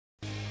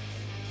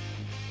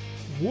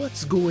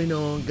What's going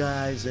on,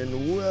 guys,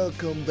 and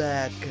welcome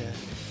back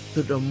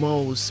to the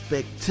most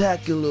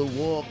spectacular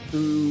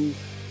walkthrough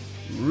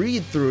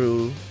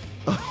read-through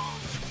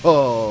of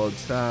all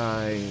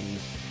time.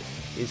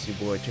 It's your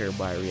boy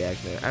Terabyt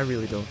Reaction. I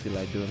really don't feel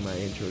like doing my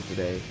intro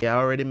today. Yeah, I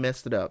already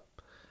messed it up.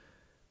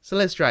 So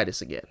let's try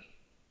this again.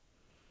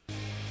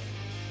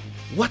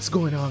 What's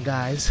going on,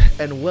 guys,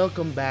 and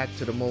welcome back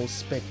to the most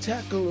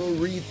spectacular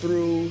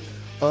read-through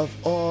of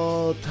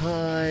all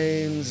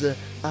times.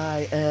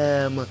 I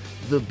am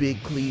the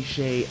big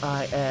cliche.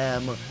 I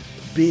am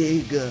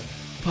Big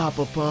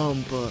Papa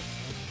Pump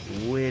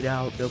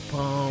without the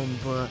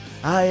pump.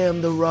 I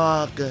am the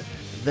rock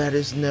that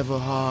is never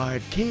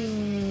hard.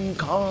 King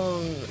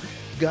Kong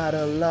got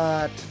a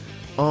lot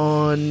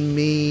on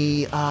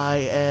me. I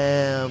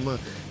am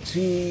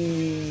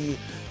T.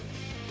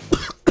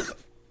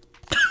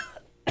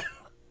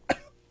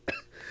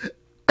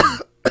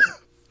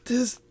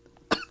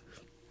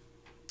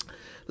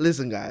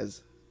 Listen,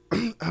 guys,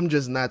 I'm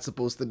just not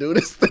supposed to do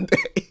this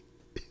today.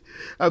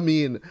 I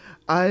mean,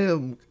 I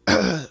am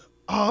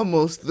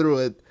almost through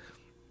it,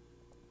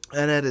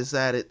 and I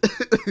decided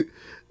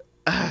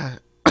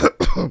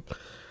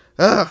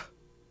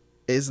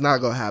it's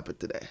not gonna happen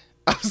today.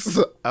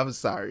 I'm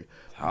sorry.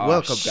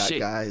 Welcome back,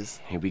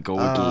 guys. Here we go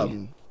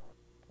again.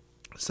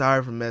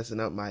 Sorry for messing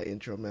up my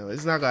intro, man.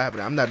 It's not gonna happen.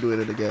 I'm not doing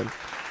it again.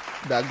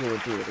 Not going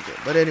through it again.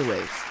 But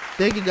anyways,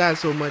 thank you guys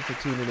so much for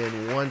tuning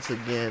in once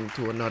again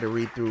to another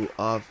read-through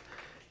of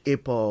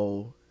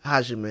Ippo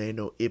Hajime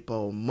no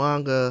Ippo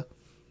Manga.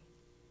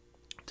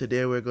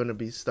 Today we're going to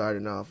be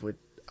starting off with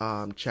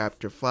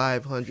chapter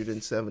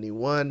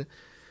 571,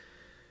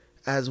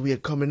 as we are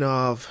coming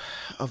off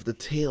of the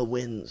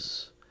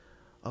tailwinds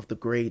of the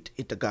great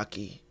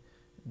Itagaki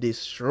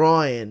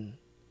destroying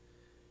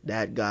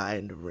that guy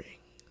in the ring.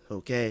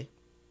 Okay?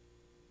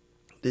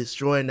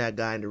 Destroying that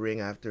guy in the ring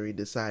after he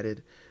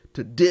decided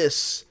to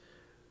diss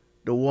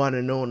the one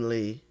and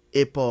only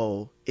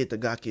Ippo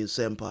Itagaki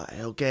senpai.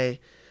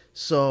 Okay,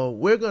 so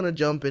we're gonna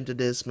jump into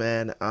this,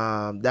 man.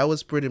 That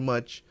was pretty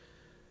much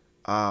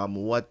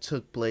what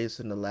took place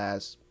in the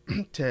last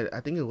 10,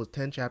 I think it was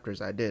 10 chapters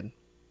I did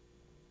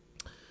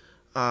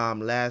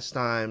last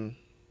time.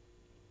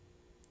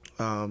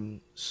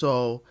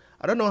 So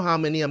I don't know how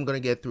many I'm gonna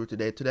get through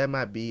today. Today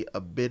might be a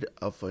bit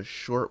of a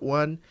short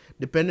one,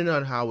 depending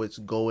on how it's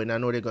going. I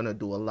know they're gonna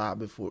do a lot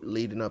before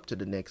leading up to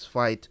the next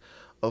fight,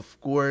 of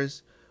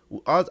course.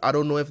 I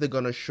don't know if they're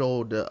gonna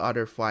show the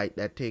other fight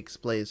that takes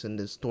place in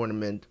this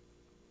tournament,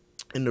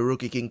 in the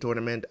Rookie King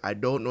tournament. I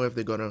don't know if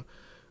they're gonna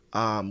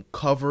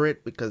cover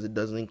it, because it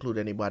doesn't include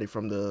anybody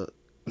from the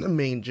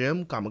main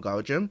gym,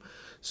 Kamigawa gym.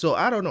 So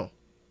I don't know.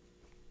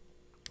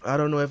 I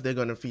don't know if they're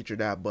gonna feature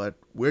that, but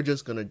we're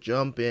just gonna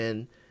jump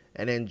in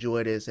and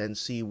enjoy this and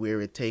see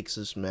where it takes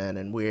us, man.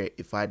 And where,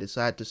 if I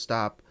decide to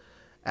stop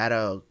at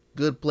a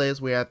good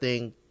place where I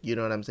think, you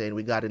know what I'm saying,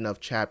 we got enough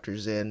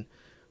chapters in,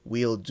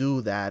 we'll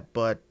do that.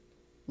 But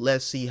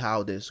let's see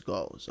how this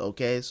goes.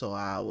 Okay, so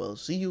I will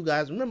see you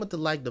guys. Remember to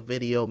like the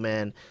video,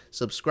 man.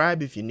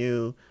 Subscribe if you're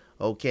new.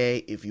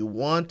 Okay, if you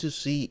want to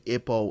see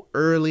Ippo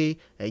early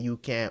and you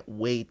can't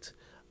wait,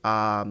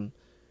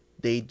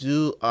 they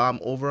do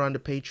over on the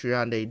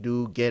Patreon, they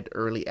do get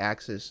early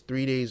access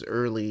 3 days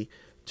early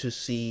to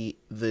see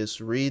this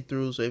read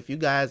through. So if you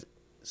guys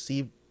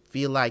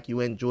feel like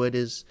you enjoy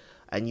this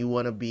and you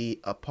want to be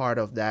a part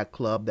of that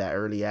club, that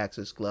early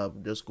access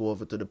club, just go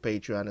over to the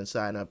Patreon and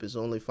sign up. It's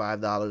only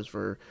 $5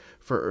 for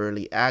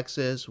early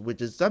access, which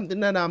is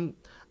something that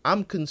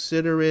I'm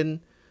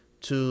considering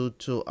to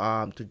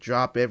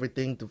drop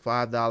everything to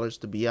 $5,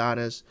 to be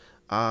honest,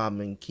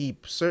 and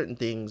keep certain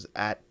things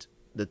at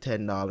the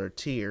 $10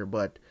 tier,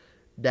 but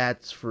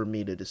that's for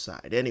me to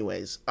decide.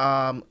 Anyways,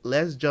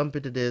 let's jump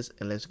into this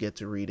and let's get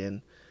to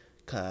reading,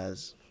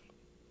 cause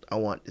I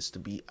want this to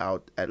be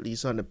out at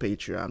least on the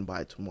Patreon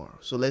by tomorrow.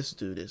 So let's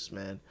do this,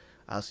 man.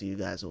 I'll see you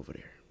guys over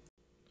there.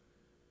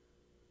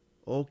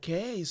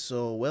 Okay,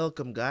 so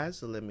welcome, guys.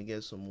 So let me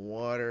get some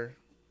water,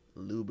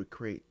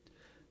 lubricate.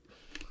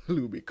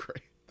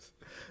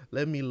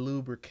 Let me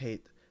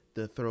lubricate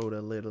the throat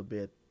a little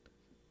bit.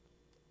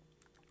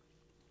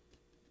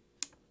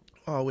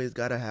 Always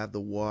gotta have the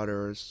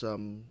water or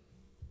something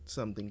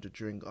to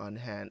drink on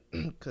hand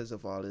because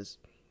of all this.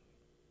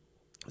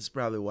 That's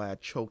probably why I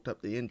choked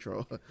up the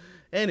intro.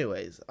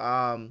 Anyways,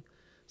 so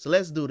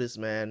let's do this,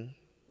 man.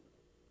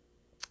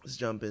 Let's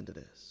jump into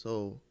this.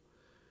 So,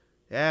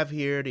 I have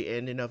here the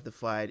ending of the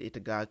fight.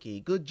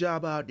 Itagaki, good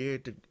job out there,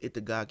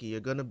 Itagaki. You're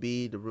gonna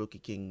be the Rookie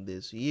King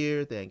this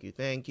year. Thank you,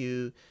 thank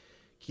you.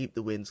 Keep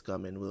the wins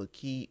coming.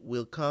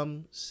 We'll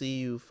come see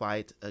you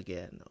fight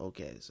again.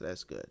 Okay, so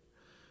that's good.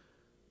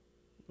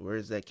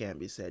 Words that can't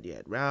be said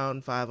yet.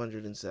 Round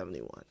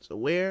 571. So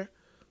where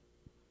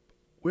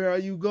are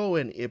you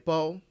going,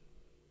 Ippo?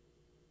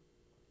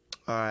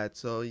 Alright,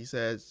 so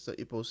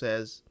Ippo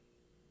says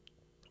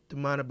to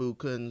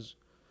Manabu-kun's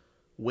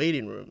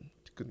waiting room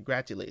to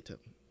congratulate him.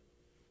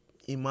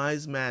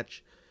 Imai's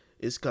match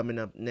is coming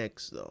up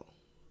next, though.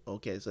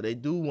 Okay, so they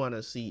do want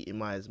to see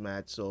Imai's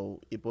match, so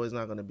Ippo is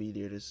not going to be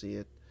there to see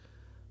it.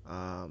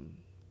 Um,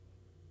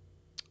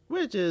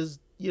 which is,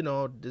 you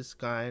know, this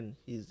kind.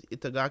 He's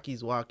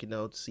Itagaki's walking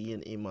out,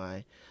 seeing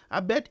Imai.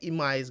 I bet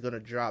Imai is gonna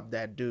drop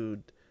that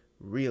dude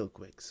real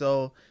quick.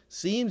 So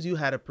seems you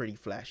had a pretty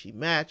flashy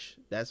match.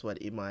 That's what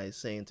Imai is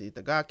saying to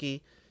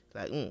Itagaki.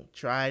 Like,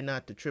 try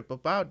not to trip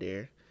up out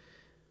there.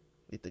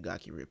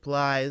 Itagaki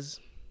replies.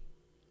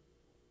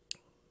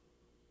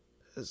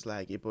 It's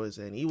like Ippo is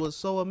saying, he was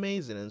so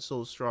amazing and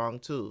so strong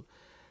too,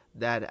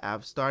 that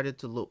I've started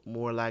to look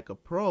more like a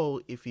pro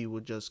if he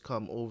would just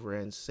come over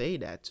and say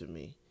that to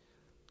me.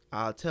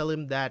 I'll tell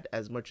him that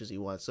as much as he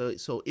wants. So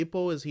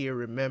Ippo is here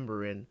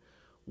remembering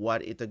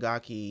what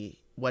he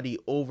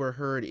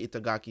overheard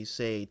Itagaki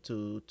say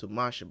to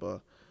Mashiba,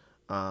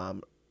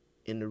 um,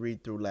 in the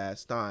read through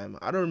last time.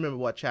 I don't remember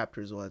what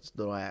chapters was.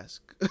 Don't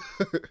ask.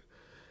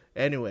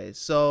 Anyway,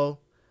 so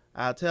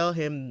I'll tell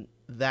him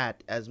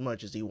that as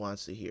much as he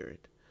wants to hear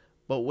it.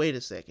 But wait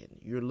a second,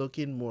 you're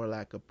looking more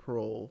like a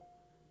pro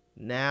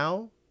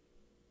now.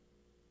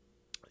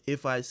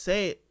 If I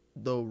say it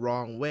the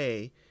wrong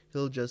way,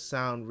 he'll just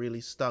sound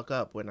really stuck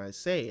up when I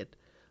say it,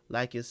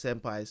 like his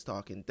senpai is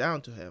talking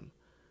down to him.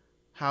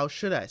 How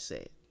should I say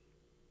it?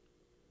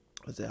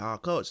 I say,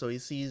 coach. So he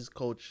sees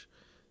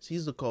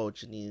the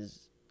coach, and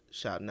he's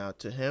shouting out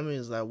to him.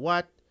 He's like,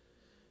 what?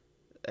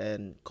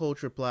 And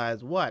coach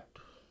replies, what?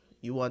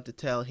 You want to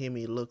tell him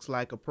he looks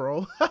like a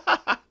pro?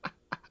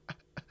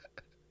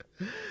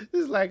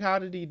 It's like, how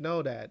did he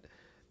know that?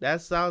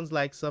 That sounds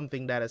like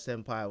something that a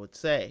senpai would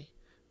say.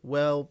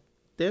 Well,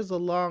 there's a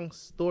long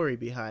story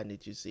behind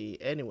it, you see.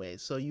 Anyway,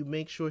 so you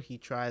make sure he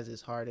tries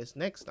his hardest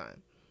next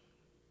time.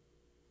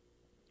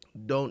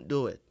 Don't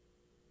do it.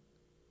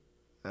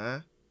 Huh?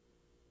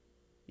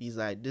 He's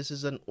like, this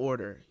is an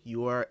order.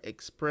 You are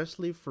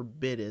expressly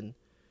forbidden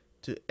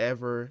to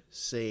ever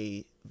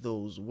say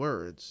those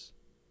words.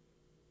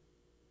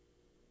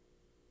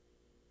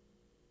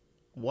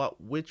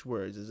 Which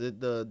words? Is it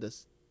the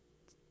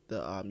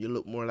you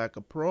look more like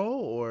a pro,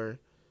 or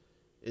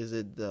is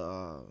it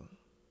the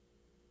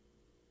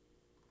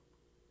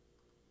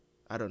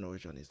I don't know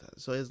which one is that.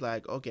 So it's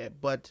like, okay,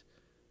 but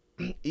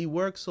he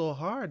worked so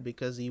hard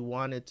because he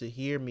wanted to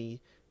hear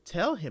me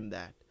tell him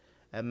that.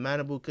 And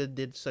Manabuka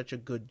did such a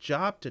good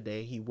job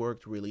today. He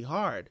worked really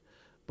hard.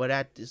 But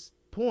at this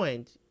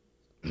point,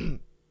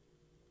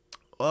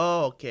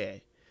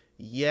 okay,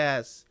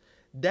 yes,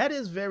 that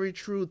is very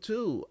true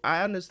too.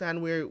 I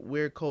understand where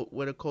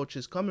the coach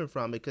is coming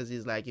from, because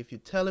he's like, if you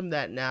tell him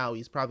that now,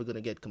 he's probably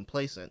gonna get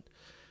complacent,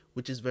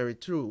 which is very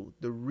true.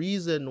 The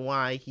reason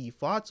why he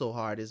fought so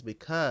hard is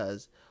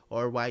because,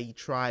 or why he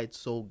tried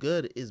so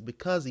good, is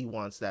because he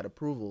wants that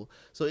approval.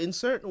 So in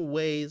certain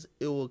ways,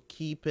 it will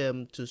keep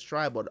him to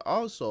strive, but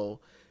also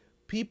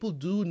people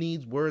do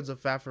need words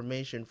of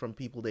affirmation from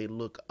people they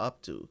look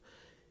up to.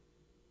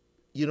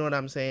 You know what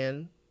I'm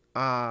saying?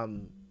 I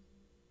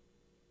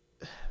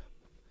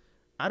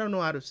don't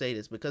know how to say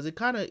this, because it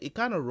kind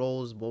of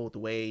rolls both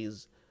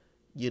ways,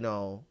 you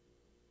know.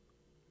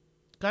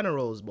 Kind of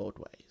rolls both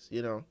ways,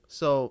 you know.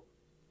 So,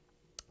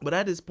 but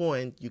at this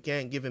point, you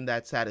can't give him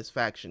that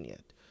satisfaction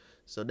yet.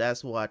 So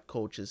that's what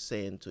coach is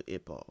saying to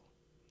Ippo.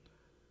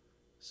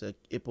 So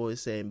Ippo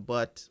is saying,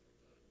 but.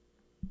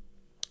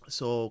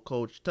 So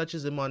coach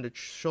touches him on the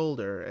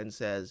shoulder and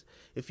says,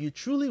 if you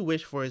truly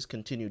wish for his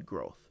continued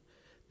growth,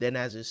 then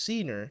as a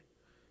senior,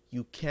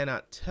 you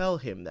cannot tell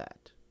him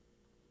that.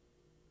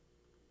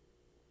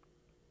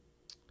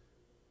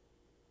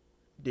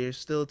 There's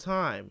still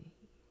time.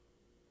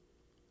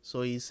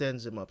 So he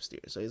sends him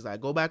upstairs. So he's like,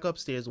 go back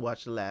upstairs,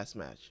 watch the last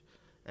match.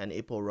 And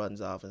Ippo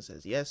runs off and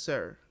says, yes,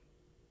 sir.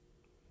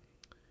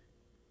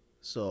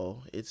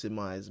 So it's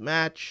Imai's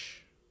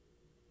match.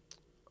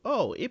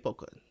 Oh,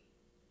 Ippo-kun.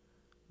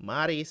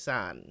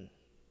 Mari-san.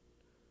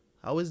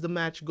 How is the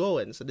match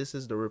going? So this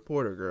is the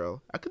reporter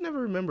girl. I could never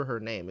remember her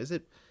name. Is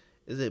it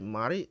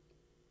Mari?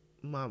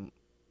 Mamari-san?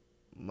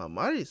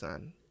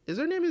 Is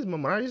her name is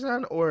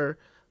Mamari-san or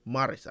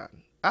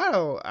Mari-san? I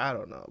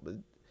don't know. But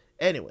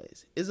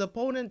anyways, his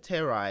opponent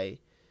Terai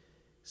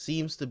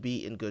seems to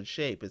be in good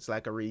shape. It's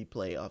like a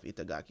replay of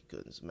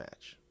Itagaki-kun's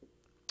match.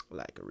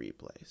 Like a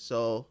replay.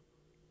 So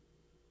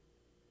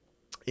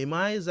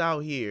Imai is out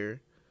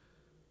here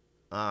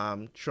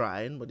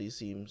trying, but he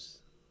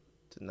seems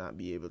to not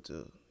be able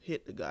to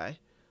hit the guy.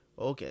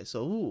 Okay,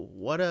 so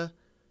what a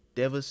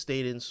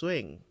devastating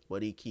swing,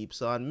 but he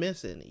keeps on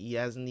missing. He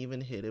hasn't even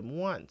hit him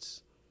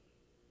once.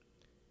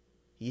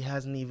 He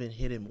hasn't even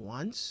hit him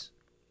once?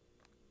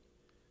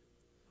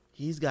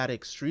 He's got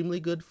extremely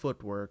good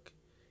footwork.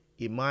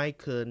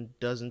 Imai-kun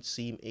doesn't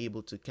seem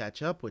able to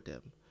catch up with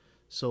him.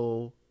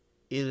 So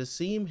it'll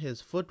seem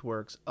his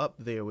footwork's up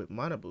there with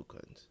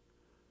Manabu-kun's.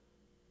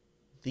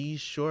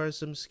 These sure are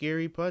some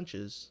scary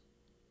punches.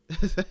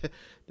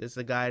 There's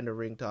the guy in the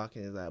ring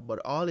talking to that. But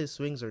all his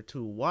swings are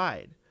too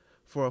wide.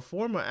 For a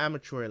former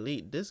amateur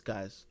elite, this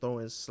guy's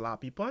throwing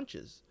sloppy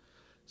punches.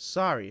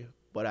 Sorry,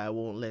 but I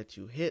won't let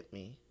you hit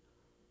me.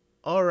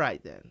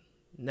 Alright then.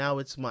 Now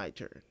it's my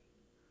turn.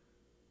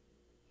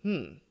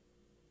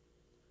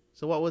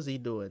 So what was he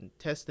doing?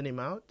 Testing him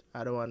out?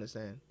 I don't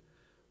understand.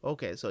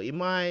 Okay, so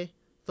Imai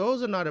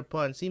throws another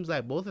punch. Seems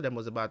like both of them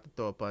was about to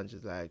throw a punch.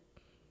 It's like,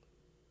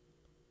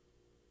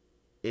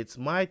 it's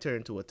my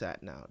turn to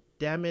attack now.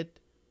 Damn it.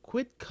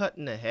 Quit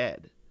cutting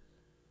ahead.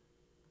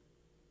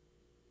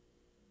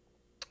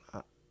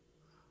 Uh,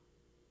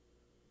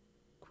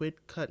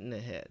 Quit cutting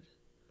ahead.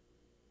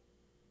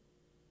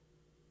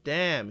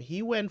 Damn,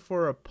 he went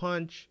for a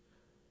punch.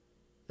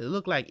 It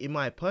looked like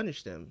Imai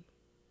punished him.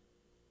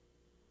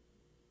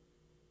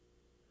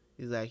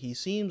 He's like, he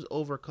seems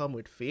overcome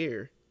with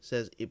fear,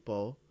 says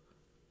Ippo.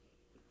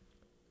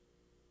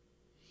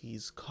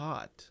 He's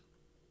caught.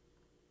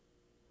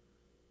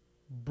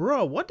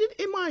 Bro, what did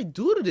Imai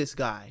do to this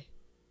guy?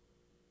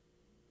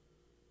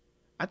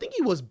 I think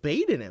he was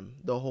baiting him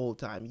the whole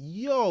time.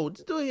 Yo,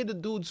 this dude hit the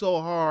dude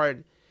so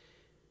hard.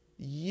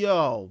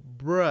 Yo,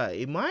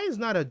 bruh, Imai is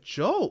not a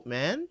joke,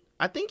 man.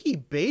 I think he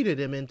baited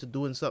him into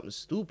doing something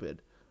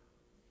stupid.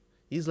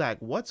 He's like,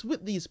 what's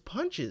with these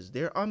punches?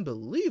 They're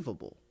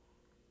unbelievable.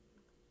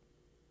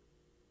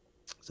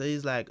 So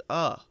he's like,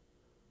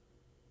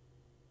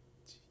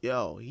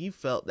 yo, he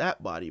felt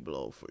that body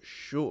blow for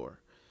sure.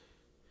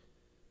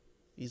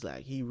 He's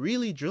like, he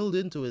really drilled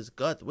into his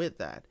gut with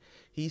that.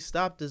 He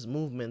stopped his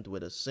movement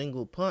with a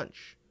single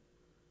punch.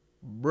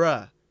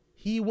 Bruh,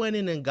 he went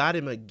in and got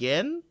him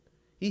again?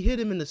 He hit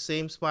him in the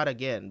same spot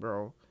again,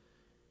 bro.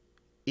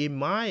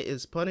 Imai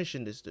is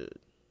punishing this dude.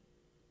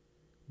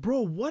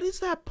 Bro, what is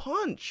that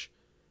punch?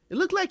 It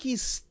looked like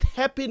he's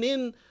stepping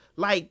in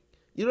like,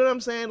 you know what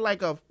I'm saying?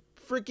 Like a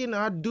freaking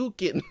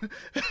Hadouken.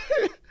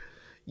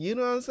 You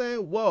know what I'm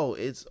saying? Whoa,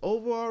 it's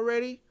over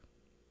already?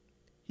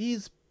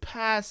 He's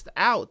passed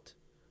out.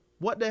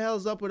 What the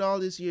hell's up with all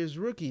this year's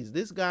rookies?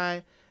 This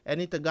guy and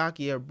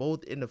Itagaki are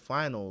both in the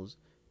finals.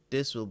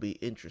 This will be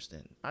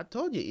interesting. I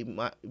told you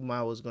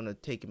Imai was going to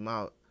take him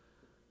out.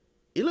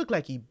 It looked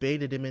like he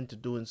baited him into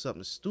doing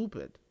something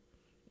stupid.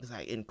 It's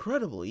like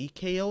incredible. He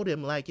KO'd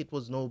him like it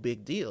was no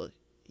big deal.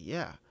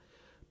 Yeah.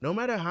 No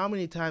matter how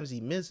many times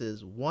he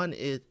misses, one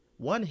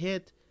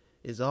hit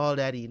is all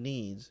that he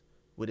needs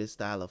with his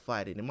style of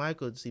fighting. And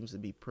Michael seems to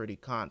be pretty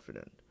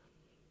confident.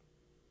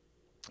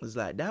 It's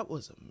like, that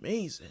was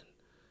amazing.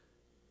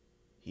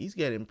 He's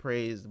getting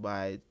praised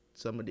by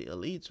some of the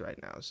elites right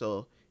now.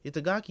 So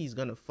Itagaki's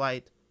going to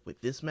fight with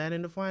this man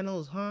in the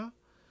finals, huh?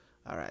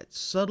 All right.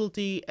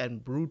 Subtlety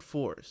and brute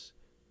force.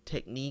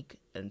 Technique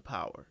and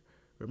power.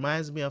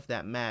 Reminds me of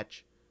that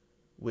match,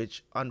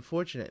 which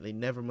unfortunately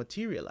never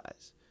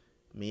materialized.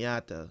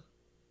 Miyata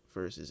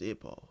versus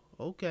Ippo.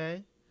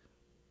 Okay.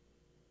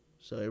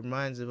 So it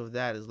reminds him of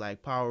that as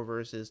like power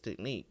versus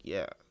technique.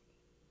 Yeah.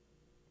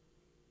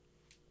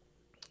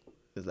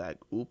 It's like,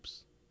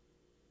 oops.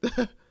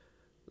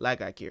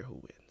 Like I care who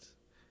wins.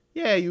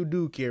 Yeah, you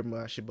do care,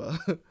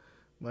 Mashiba.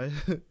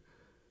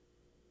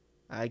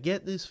 I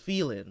get this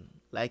feeling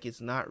like it's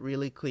not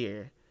really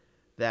clear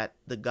that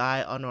the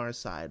guy on our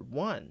side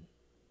won.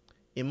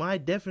 It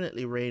might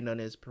definitely rain on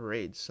his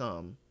parade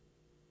some.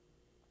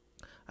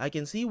 I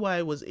can see why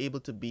I was able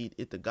to beat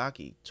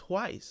Itagaki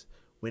twice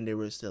when they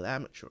were still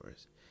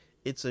amateurs.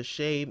 It's a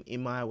shame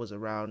Imai was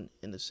around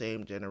in the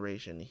same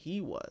generation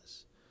he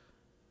was.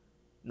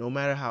 No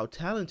matter how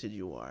talented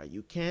you are,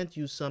 you can't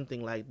use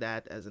something like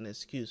that as an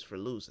excuse for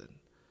losing.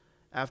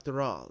 After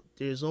all,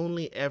 there's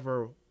only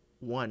ever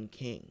one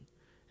king.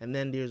 And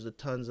then there's the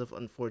tons of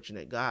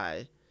unfortunate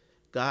guys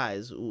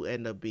who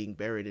end up being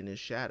buried in his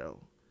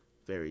shadow.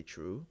 Very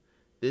true.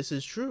 This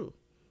is true.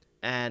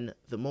 And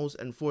the most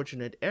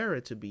unfortunate era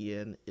to be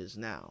in is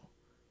now.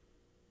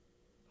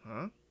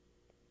 Huh?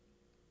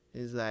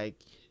 It's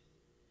like,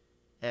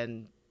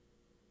 and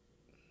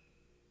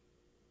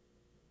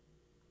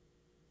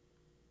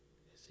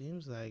it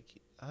seems like,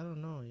 I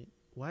don't know,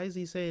 why is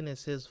he saying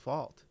it's his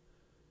fault?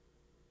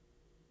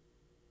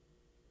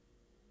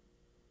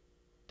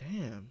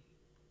 Damn.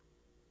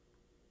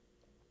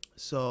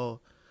 So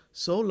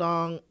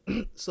long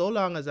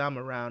as I'm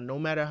around, no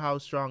matter how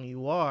strong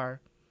you are,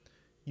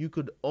 you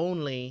could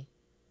only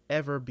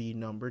ever be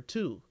number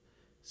 2.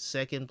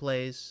 Second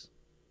place,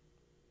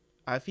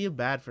 I feel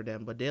bad for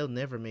them, but they'll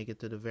never make it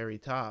to the very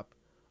top.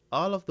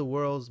 All of the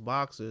world's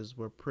boxers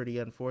were pretty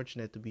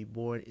unfortunate to be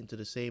born into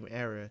the same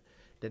era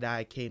that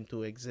I came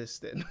to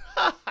exist in.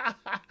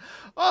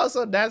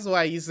 Also, that's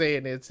why he's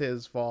saying it's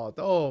his fault.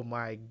 Oh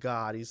my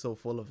God, he's so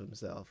full of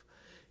himself.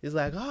 He's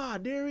like,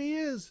 there he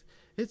is.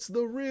 It's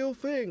the real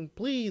thing.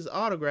 Please,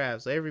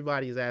 autographs. So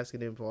everybody's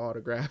asking him for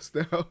autographs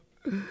now.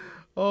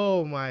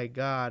 Oh my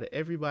God,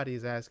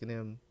 everybody's asking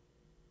him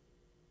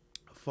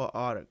for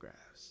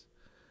autographs,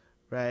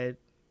 right?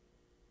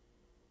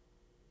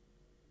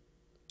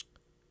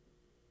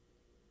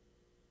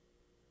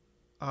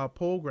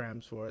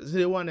 Programs for us.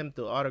 They want him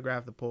to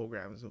autograph the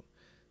programs. So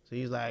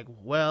he's like,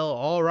 well,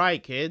 all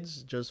right,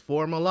 kids, just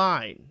form a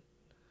line.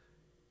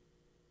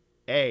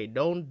 Hey,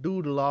 don't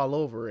doodle all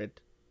over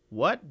it.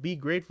 What? Be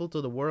grateful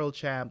to the world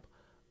champ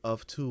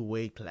of 2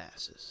 weight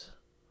classes.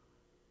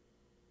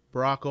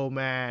 Brocco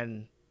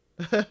man.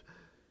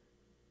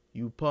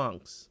 You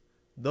punks.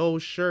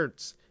 Those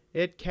shirts.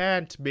 It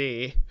can't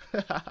be.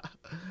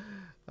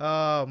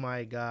 Oh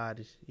my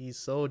god, he's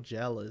so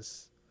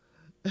jealous.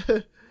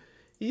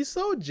 He's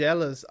so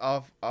jealous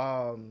of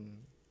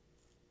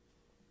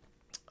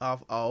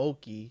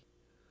Aoki,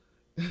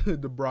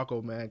 the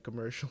Brocco Man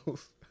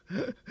commercials.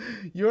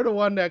 You're the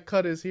one that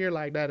cut his hair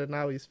like that, and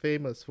now he's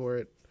famous for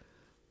it.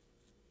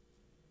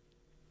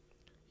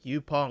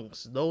 You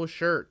punks, those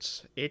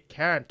shirts, it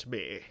can't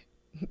be.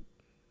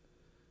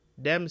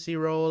 Dempsey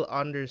roll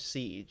under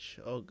siege.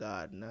 Oh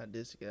god, not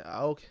this guy.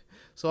 Aoki.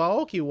 So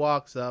Aoki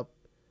walks up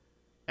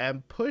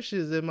and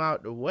pushes him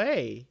out the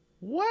way.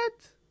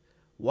 What?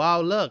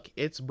 Wow, look,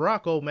 it's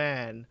Brocco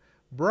Man.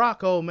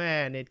 Brocco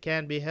Man, it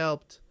can't be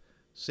helped.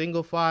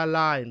 Single file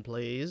line,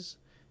 please.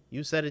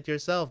 You said it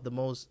yourself, the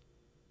most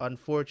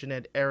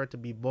unfortunate era to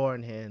be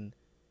born in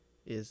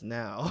is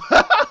now.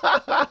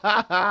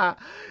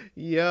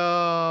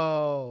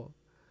 Yo.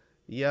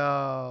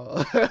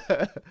 Yo.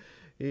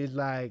 He's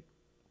like,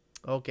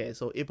 okay,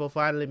 so Ippo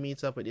finally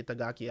meets up with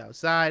Itagaki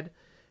outside.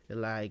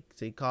 Like,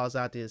 so he calls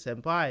out to his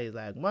senpai. He's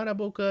like,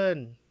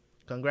 Manabu-kun,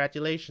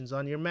 congratulations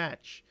on your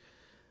match.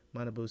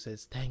 Manabu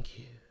says, thank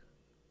you.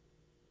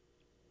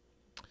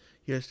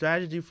 Your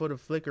strategy for the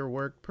flicker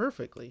worked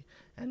perfectly,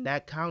 and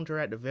that counter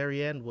at the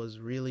very end was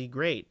really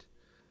great.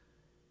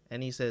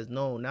 And he says,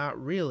 no, not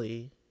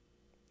really.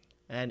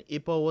 And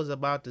Ippo was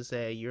about to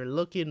say, you're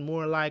looking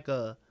more like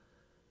a...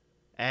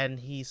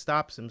 And he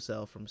stops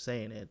himself from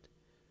saying it.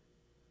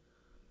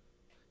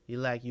 He's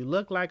like, you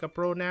look like a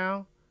pro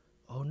now?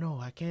 Oh no,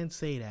 I can't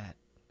say that.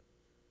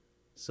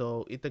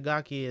 So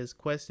Itagaki is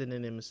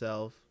questioning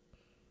himself.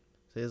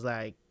 So he's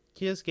like,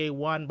 Kyosuke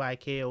won by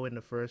KO in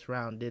the first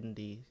round, didn't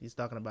he? He's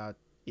talking about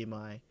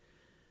Imai.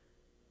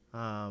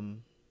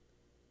 And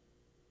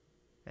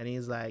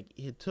he's like,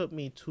 it took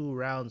me 2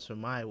 rounds for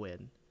my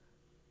win.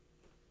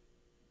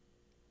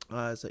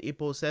 So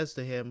Ippo says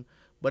to him,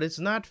 but it's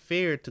not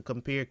fair to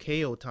compare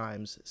KO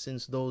times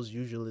since those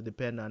usually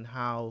depend on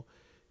how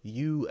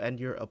you and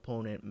your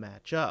opponent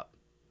match up.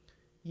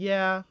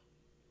 Yeah.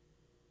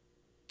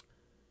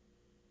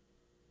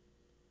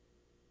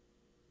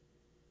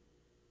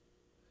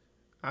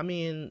 I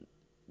mean,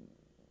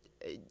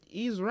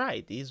 he's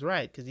right. He's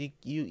right, because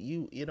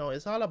you know,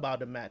 it's all about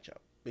the matchup.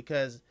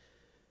 Because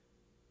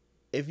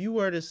if you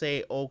were to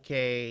say,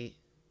 okay,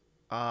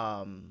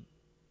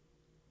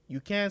 you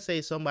can't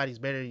say somebody's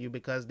better than you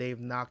because they've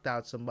knocked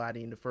out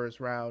somebody in the first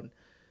round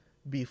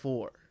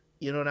before.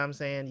 You know what I'm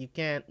saying? You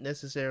can't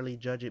necessarily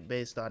judge it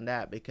based on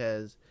that,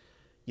 because,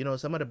 you know,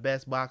 some of the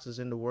best boxers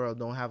in the world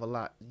don't have a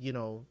lot. You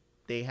know,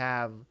 they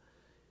have,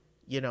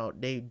 you know,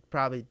 they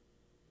probably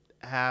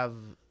have,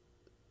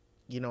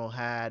 you know,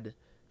 had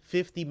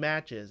 50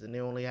 matches and they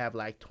only have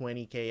like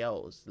 20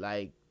 KOs.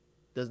 Like,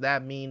 does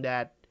that mean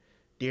that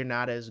they're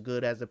not as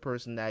good as the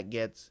person that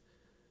gets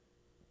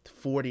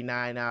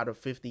 49 out of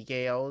 50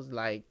 KOs,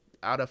 like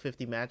out of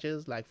 50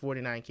 matches, like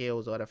 49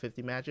 KOs out of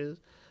 50 matches?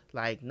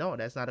 Like, no,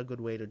 that's not a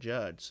good way to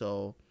judge.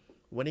 So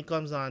when it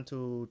comes on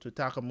to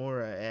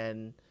Takamura,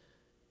 and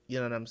you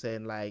know what I'm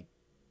saying, like,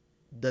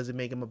 does it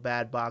make him a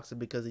bad boxer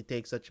because he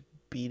takes such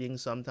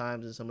beatings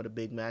sometimes in some of the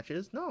big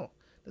matches? No,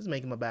 it doesn't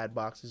make him a bad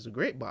boxer. He's a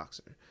great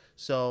boxer.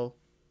 So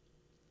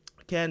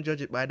can't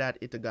judge it by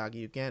that, Itagaki.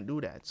 You can't do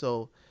that.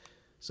 So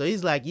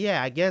he's like,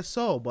 yeah, I guess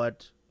so,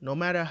 but no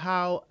matter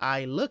how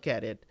I look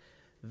at it,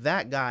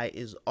 that guy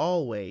is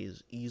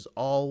he's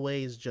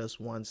always just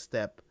one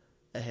step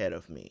ahead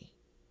of me.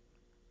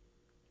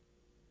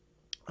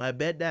 I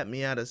bet that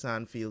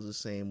Miyata-san feels the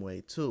same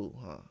way too,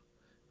 huh?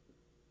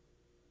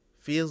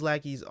 Feels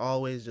like he's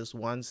always just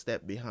one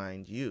step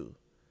behind you.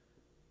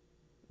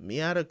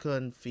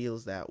 Miyata-kun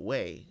feels that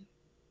way.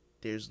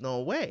 There's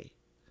no way.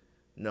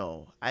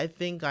 No, I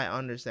think I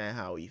understand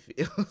how he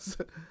feels.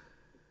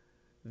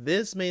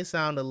 This may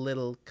sound a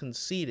little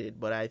conceited,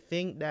 but I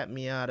think that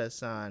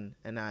Miyata-san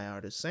and I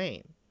are the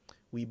same.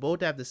 We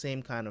both have the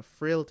same kind of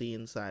frailty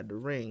inside the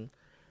ring,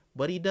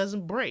 but he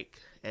doesn't break,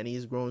 and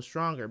he's grown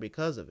stronger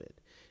because of it.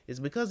 It's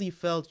because he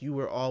felt you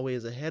were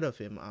always ahead of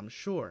him, I'm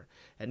sure,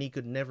 and he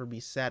could never be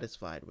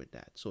satisfied with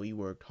that. So he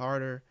worked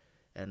harder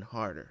and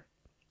harder.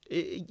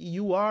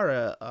 You are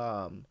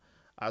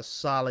a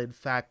solid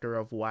factor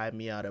of why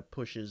Miyata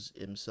pushes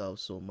himself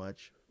so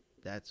much.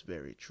 That's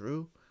very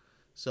true.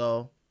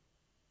 So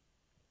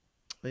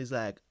he's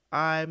like,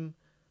 I'm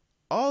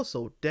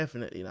also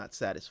definitely not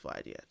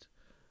satisfied yet.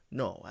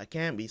 No, I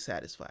can't be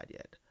satisfied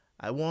yet.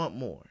 I want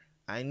more.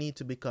 I need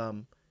to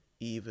become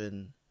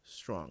even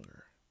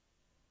stronger.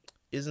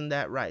 Isn't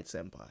that right,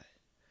 senpai?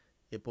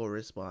 Ippo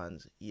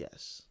responds,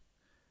 yes.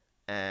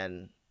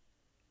 And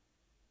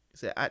he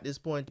said, at this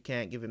point, you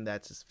can't give him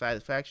that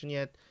satisfaction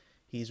yet.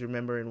 He's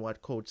remembering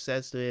what coach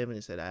says to him, and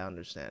he said, I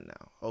understand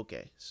now.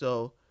 Okay,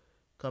 so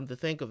come to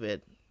think of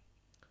it,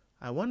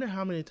 I wonder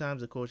how many times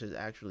the coach has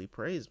actually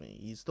praised me.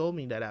 He's told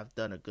me that I've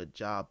done a good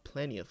job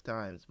plenty of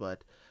times,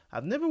 but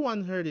I've never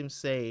once heard him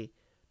say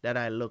that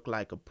I look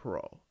like a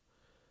pro.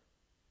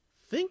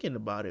 Thinking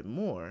about it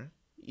more,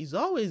 he's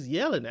always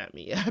yelling at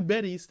me. I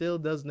bet he still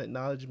doesn't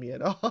acknowledge me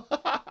at all.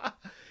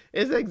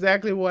 It's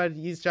exactly what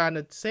he's trying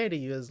to say to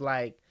you. Is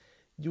like,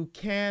 you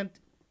can't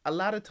a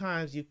lot of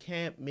times you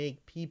can't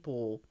make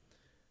people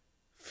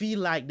feel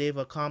like they've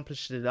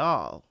accomplished it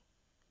all.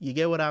 You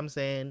get what I'm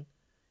saying?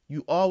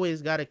 You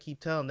always got to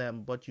keep telling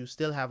them, but you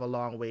still have a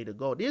long way to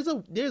go.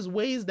 There's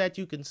ways that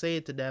you can say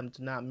it to them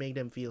to not make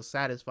them feel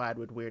satisfied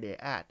with where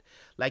they're at.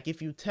 Like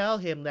if you tell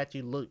him that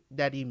he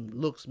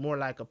looks more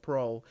like a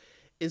pro,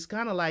 it's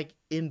kind of like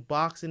in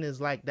boxing is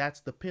like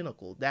that's the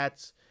pinnacle.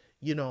 That's,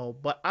 you know,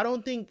 but I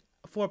don't think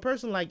for a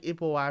person like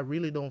Ippo, I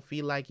really don't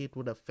feel like it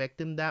would affect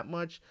him that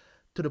much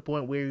to the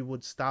point where he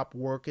would stop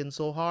working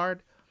so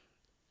hard.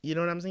 You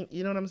know what I'm saying?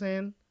 You know what I'm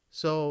saying?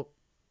 So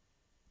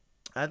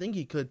I think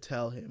he could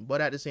tell him,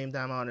 but at the same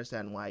time, I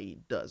understand why he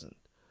doesn't.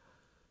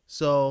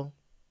 So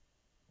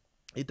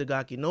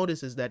Itagaki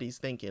notices that he's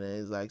thinking and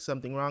is like,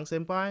 something wrong,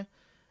 senpai?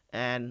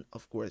 And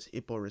of course,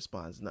 Ippo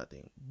responds,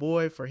 nothing.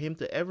 Boy, for him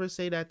to ever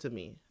say that to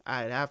me,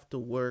 I'd have to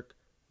work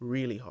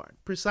really hard.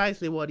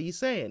 Precisely what he's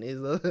saying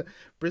is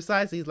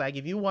precisely, he's like,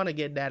 if you want to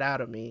get that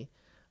out of me,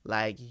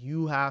 like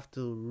you have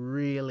to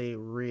really,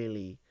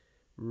 really,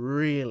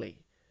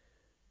 really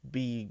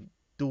be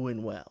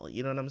doing well.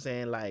 You know what I'm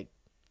saying? Like,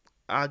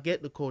 I'll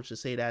get the coach to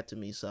say that to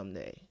me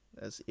someday.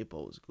 That's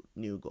Ippo's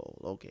new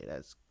goal. Okay,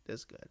 that's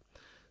good.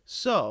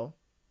 So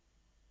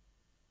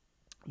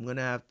I'm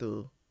gonna have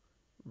to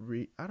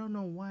I don't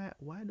know why.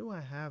 Why do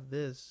I have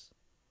this?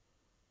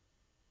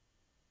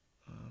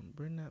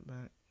 Bring that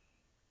back.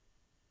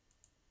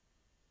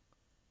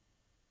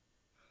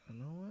 I don't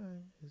know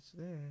why it's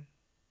there.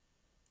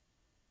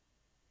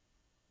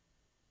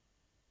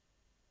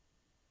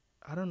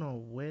 I don't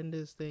know when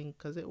this thing,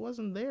 cause it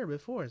wasn't there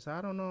before. So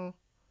I don't know.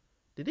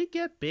 Did it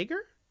get bigger?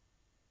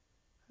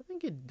 I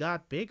think it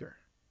got bigger.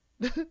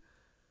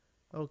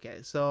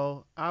 Okay,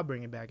 so I'll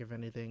bring it back if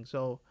anything.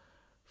 So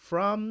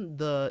from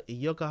the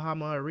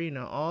Yokohama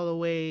Arena all the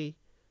way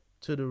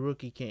to the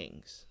Rookie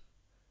Kings,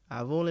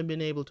 I've only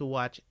been able to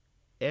watch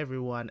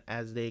everyone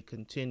as they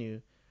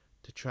continue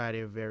to try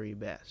their very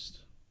best.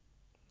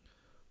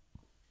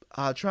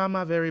 I'll try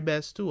my very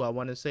best too, I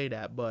want to say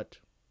that, but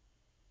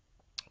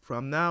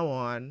from now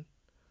on,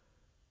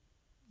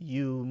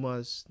 you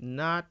must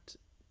not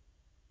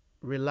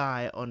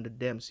rely on the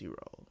Dempsey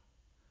roll.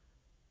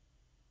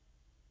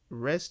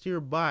 Rest your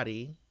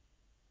body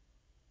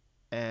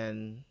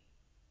and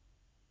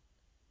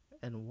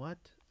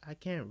what? I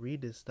can't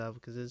read this stuff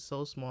because it's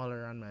so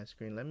smaller on my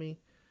screen. Let me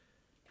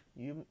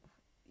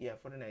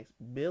for the next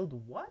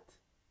build what?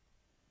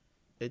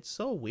 It's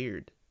so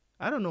weird.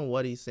 I don't know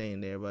what he's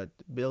saying there, but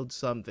build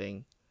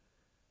something.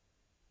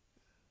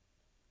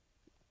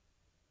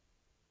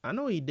 I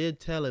know he did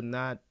tell him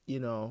not, you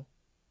know.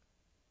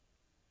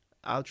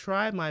 I'll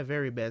try my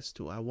very best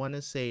to. I want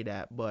to say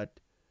that, but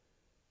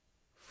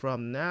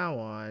from now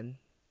on,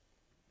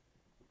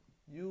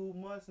 you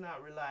must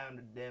not rely on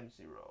the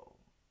Dempsey roll.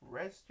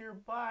 Rest your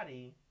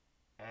body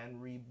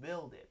and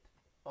rebuild it.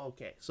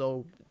 Okay,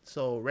 so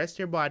rest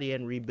your body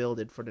and rebuild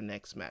it for the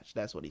next match.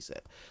 That's what he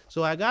said.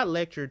 So I got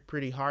lectured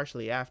pretty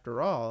harshly.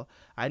 After all,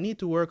 I need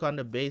to work on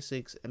the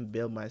basics and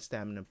build my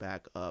stamina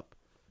back up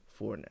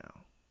for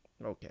now.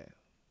 Okay.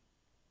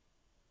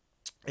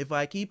 If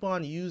I keep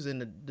on using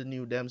the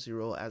new Dempsey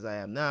roll as I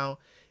am now,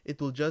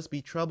 it will just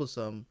be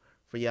troublesome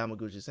for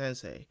Yamaguchi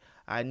Sensei.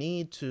 I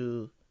need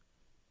to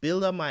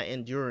build up my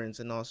endurance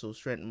and also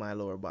strengthen my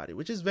lower body,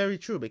 which is very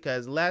true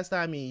because last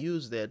time he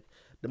used it,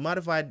 the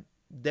modified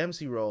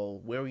Dempsey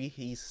roll where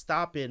he's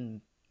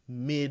stopping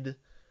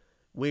midway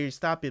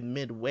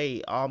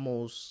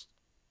almost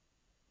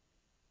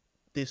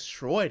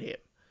destroyed him.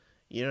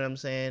 You know what I'm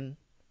saying?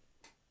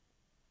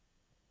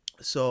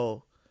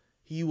 So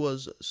he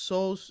was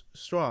so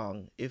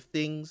strong. If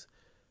things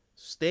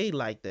stay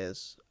like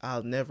this,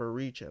 I'll never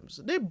reach him.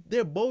 So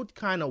they're both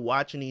kind of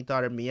watching each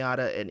other,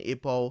 Miyata and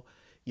Ippo.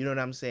 You know what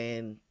I'm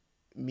saying?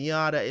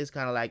 Miyata is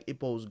kind of like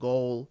Ippo's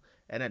goal,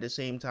 and at the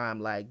same time,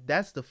 like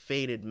that's the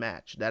fated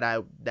match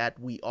that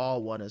we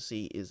all want to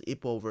see is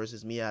Ippo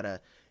versus Miyata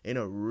in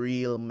a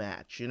real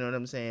match. You know what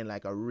I'm saying?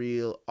 Like a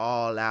real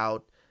all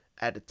out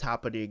at the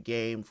top of their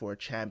game for a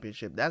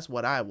championship. That's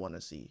what I want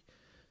to see.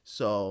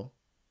 So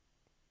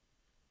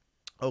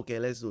okay,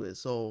 let's do this.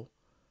 So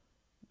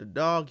the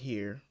dog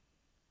here.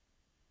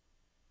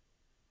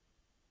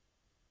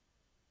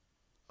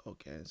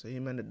 Okay, so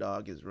him and the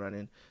dog is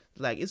running.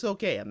 Like, it's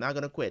okay. I'm not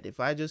going to quit. If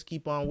I just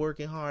keep on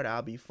working hard,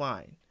 I'll be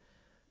fine.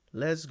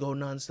 Let's go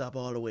nonstop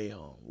all the way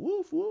home.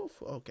 Woof,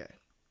 woof. Okay.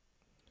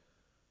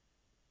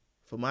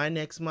 For my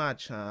next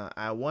match,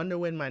 I wonder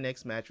when my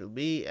next match will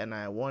be, and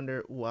I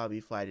wonder who I'll be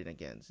fighting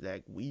against.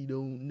 Like, we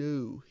don't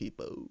know,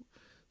 Hippo.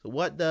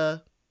 So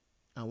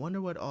I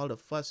wonder what all the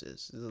fuss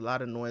is. There's a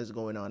lot of noise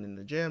going on in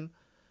the gym.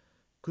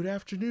 Good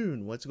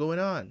afternoon. What's going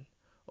on?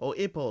 Oh,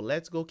 Ippo,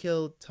 let's go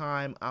kill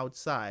time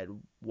outside.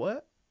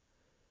 What?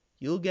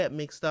 You'll get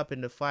mixed up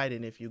in the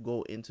fighting if you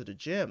go into the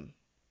gym.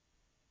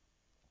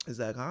 It's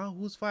like, huh?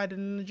 Who's fighting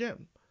in the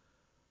gym?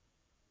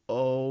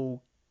 Okay.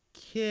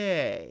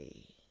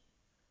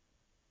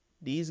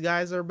 These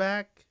guys are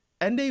back.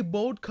 And they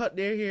both cut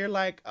their hair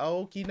like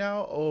Aoki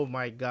now. Oh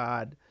my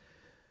god.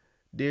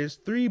 There's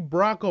 3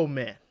 Bronco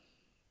men.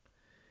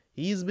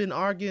 He's been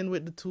arguing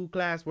with the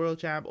two-class world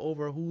champ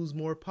over who's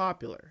more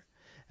popular.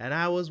 And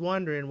I was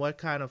wondering what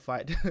kind of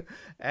fight.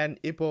 And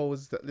Ippo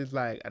is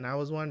like, and I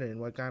was wondering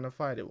what kind of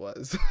fight it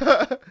was.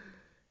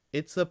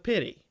 It's a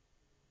pity.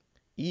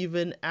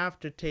 Even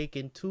after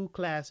taking 2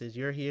 classes,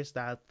 your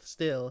hairstyle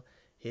still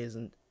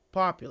isn't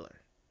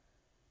popular.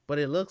 But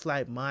it looks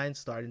like mine's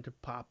starting to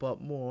pop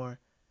up more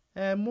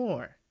and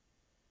more.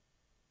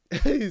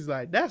 He's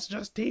like, that's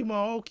just Team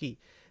Aoki.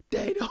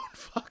 They don't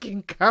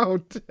fucking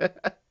count.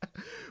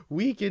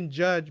 We can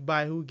judge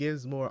by who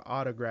gives more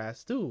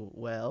autographs too.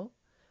 Well,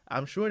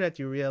 I'm sure that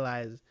you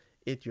realize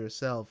it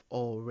yourself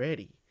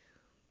already.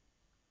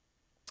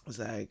 It's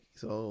like,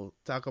 so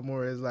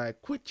Takamura is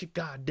like, quit your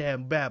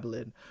goddamn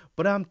babbling.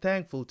 But I'm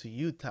thankful to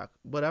you,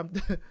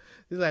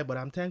 he's like, but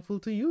I'm thankful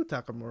to you,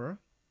 Takamura.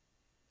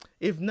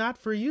 If not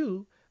for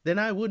you, then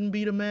I wouldn't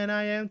be the man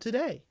I am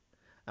today.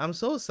 I'm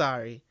so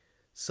sorry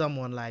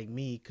someone like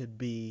me could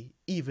be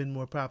even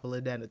more popular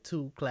than a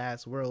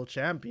 2-class world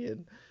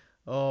champion.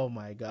 Oh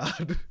my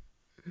god.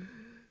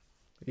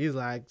 He's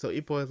like, so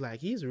Ippo is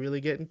like, he's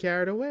really getting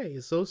carried away.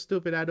 It's so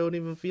stupid I don't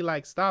even feel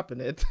like stopping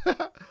it.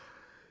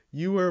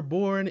 You were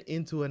born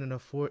into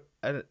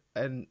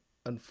an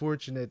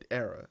unfortunate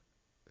era.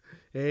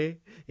 Hey,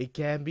 it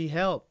can't be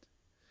helped.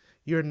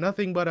 You're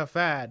nothing but a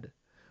fad.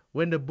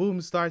 When the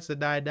boom starts to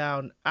die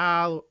down,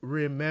 I'll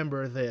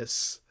remember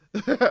this.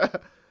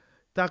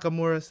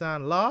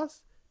 Takamura-san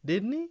lost,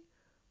 didn't he?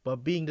 But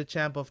being the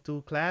champ of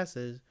 2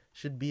 classes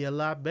should be a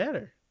lot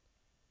better.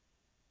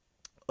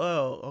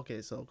 Oh,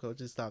 okay, so coach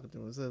is talking to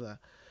him. So,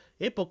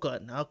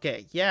 Ippo-kun,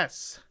 okay,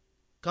 yes.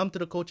 Come to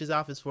the coach's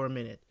office for a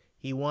minute.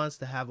 He wants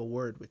to have a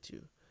word with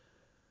you.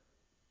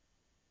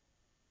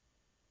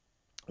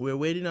 We're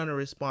waiting on a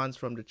response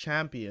from the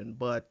champion,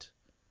 but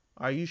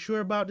are you sure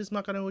about this,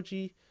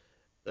 Makanouchi?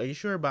 Are you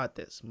sure about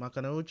this?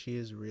 Makanouchi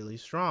is really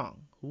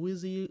strong. Who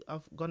is he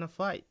gonna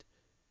fight?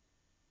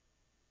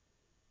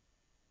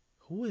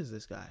 Who is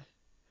this guy?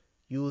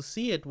 You'll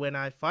see it when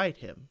I fight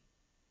him.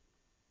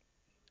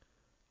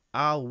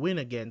 I'll win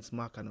against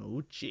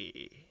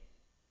Makanouchi.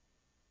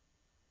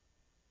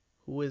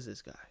 Who is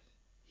this guy?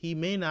 He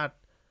may not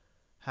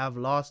have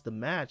lost the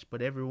match,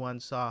 but everyone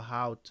saw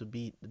how to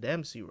beat the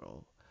Dempsey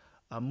roll.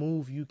 A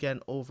move you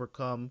can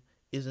overcome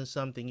isn't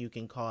something you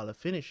can call a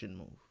finishing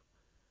move.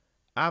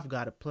 I've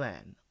got a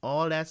plan.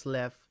 All that's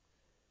left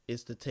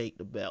is to take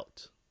the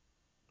belt.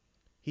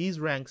 He's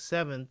ranked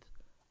 7th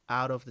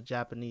out of the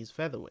Japanese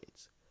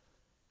featherweights.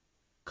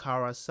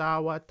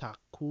 Karasawa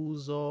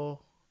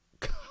Takuzo.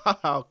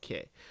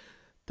 Okay.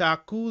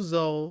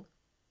 Takuzo.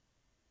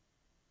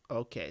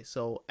 Okay,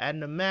 so,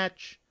 and the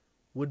match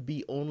would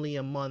be only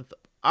a month.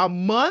 A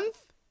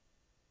month?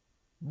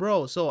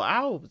 Bro, so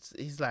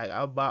he's like,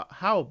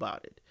 how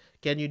about it?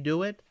 Can you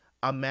do it?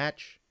 A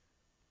match?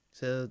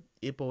 So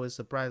Ippo is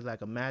surprised,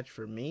 like, a match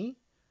for me?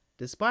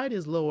 Despite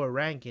his lower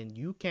ranking,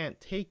 you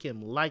can't take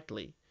him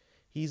lightly.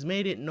 He's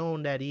made it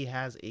known that he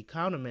has a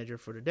countermeasure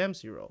for the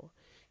Dempsey role.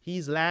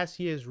 He's last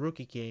year's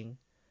Rookie King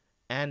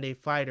and a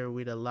fighter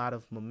with a lot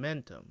of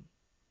momentum.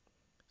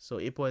 So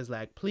Ippo is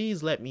like,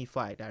 please let me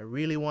fight. I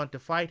really want to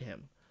fight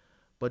him.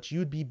 But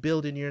you'd be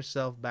building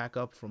yourself back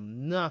up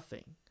from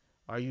nothing.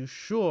 Are you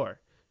sure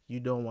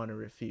you don't want to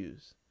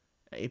refuse?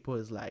 And Ippo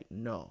is like,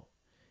 no.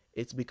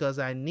 It's because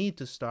I need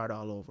to start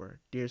all over.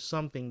 There's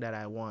something that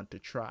I want to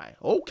try.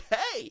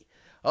 Okay.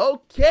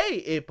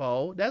 Okay,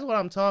 Ippo. That's what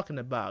I'm talking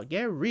about.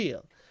 Get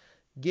real.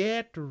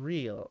 Get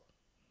real.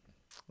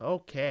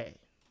 Okay.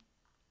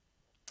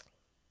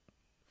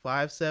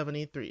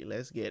 573.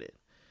 Let's get it.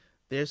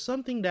 There's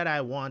something that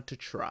I want to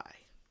try.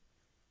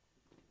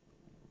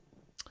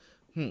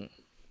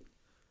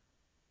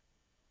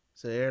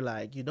 So they're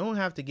like, you don't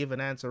have to give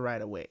an answer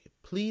right away.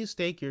 Please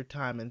take your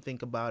time and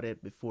think about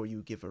it before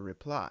you give a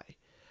reply.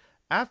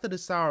 After the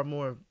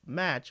Sourmore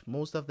match,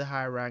 most of the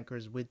high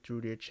rankers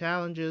withdrew their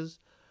challenges.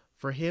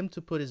 For him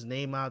to put his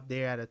name out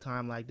there at a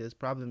time like this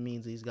probably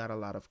means he's got a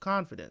lot of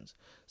confidence.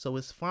 So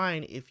it's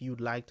fine if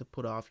you'd like to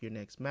put off your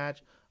next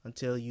match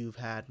until you've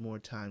had more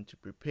time to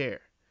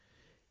prepare.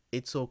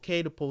 It's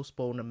okay to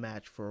postpone a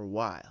match for a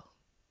while.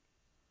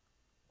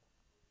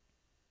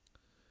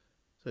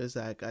 So it's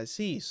like, I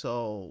see.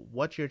 So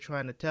what you're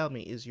trying to tell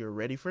me is you're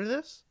ready for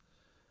this?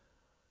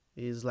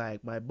 He's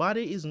like, my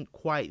body isn't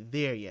quite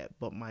there yet,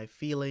 but my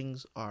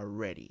feelings are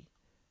ready.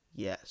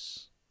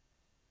 Yes.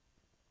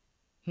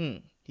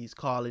 He's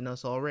calling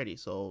us already.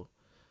 So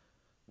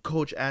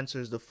coach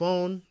answers the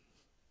phone.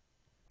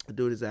 The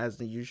dude is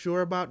asking, you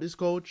sure about this,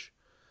 coach?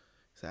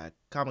 He's like,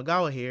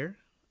 Kamigawa here.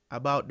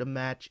 About the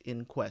match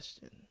in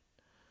question.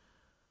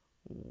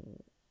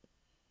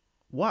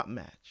 What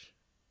match?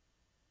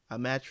 A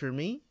match for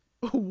me?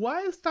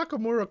 Why is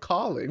Takamura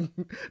calling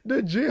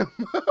the gym?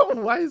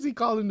 Why is he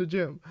calling the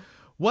gym?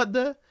 What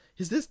the?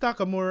 Is this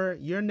Takamura?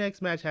 Your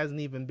next match hasn't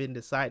even been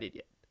decided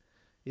yet.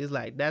 He's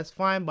like, that's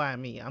fine by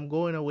me. I'm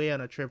going away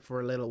on a trip for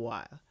a little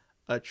while.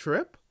 A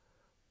trip?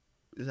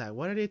 He's like,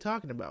 what are they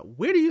talking about?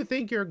 Where do you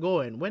think you're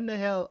going? When the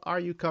hell are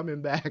you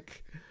coming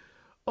back?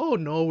 Oh,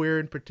 nowhere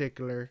in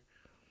particular.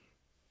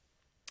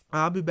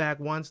 I'll be back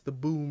once the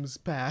boom's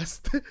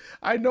passed.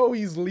 I know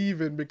he's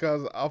leaving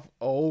because of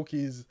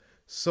Aoki's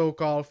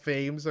so-called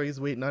fame, so he's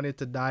waiting on it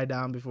to die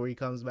down before he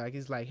comes back.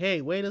 He's like,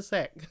 hey, wait a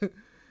sec.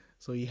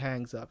 So he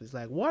hangs up. He's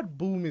like, what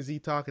boom is he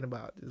talking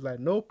about? It's like,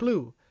 no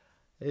clue.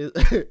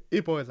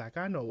 Ippo is like,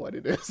 I know what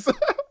it is.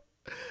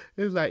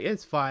 It's like,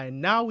 it's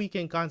fine. Now we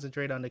can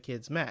concentrate on the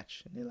kids'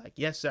 match. And they're like,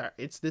 yes, sir.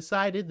 It's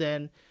decided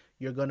then.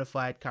 You're going to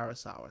fight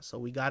Karasawa. So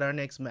we got our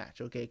next match.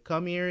 Okay,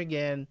 come here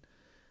again.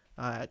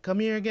 Come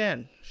here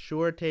again.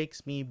 Sure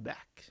takes me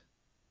back.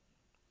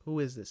 Who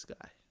is this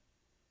guy?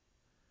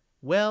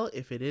 Well,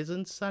 if it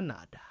isn't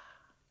Sanada.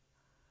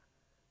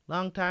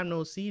 Long time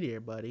no see there,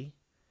 buddy.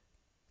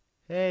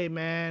 Hey,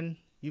 man.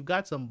 You've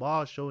got some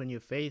balls showing your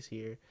face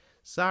here.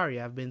 Sorry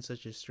I've been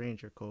such a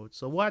stranger, coach.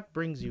 So what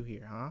brings you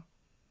here, huh?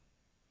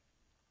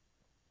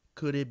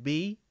 Could it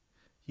be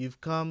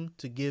you've come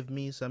to give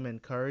me some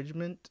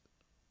encouragement?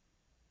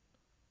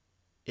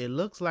 It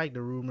looks like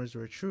the rumors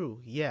were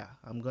true. Yeah,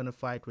 I'm gonna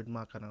fight with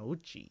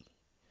Makanauchi.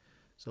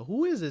 So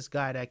who is this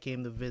guy that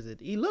came to visit?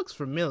 He looks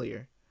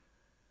familiar.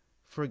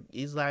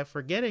 He's like,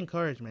 forget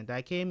encouragement.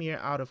 I came here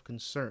out of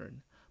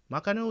concern.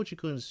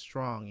 Makanauchi-kun's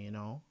strong, you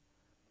know.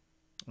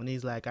 And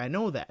he's like, I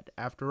know that.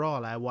 After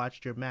all, I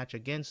watched your match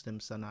against him,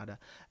 Sanada.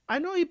 I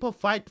know he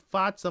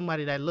fought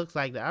somebody that looks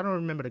like that. I don't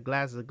remember the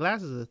glasses. The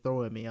glasses are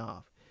throwing me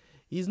off.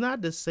 He's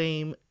not the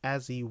same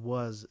as he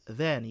was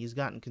then. He's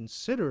gotten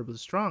considerably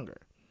stronger.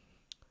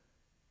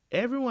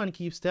 Everyone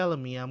keeps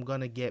telling me I'm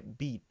going to get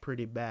beat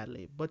pretty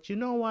badly. But you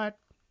know what?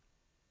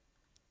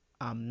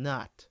 I'm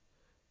not.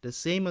 The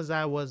same as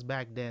I was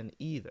back then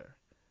either.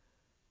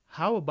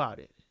 How about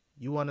it?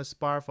 You want to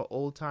spar for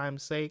old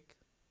time's sake?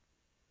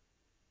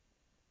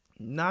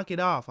 Knock it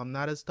off. I'm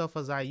not as tough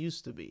as I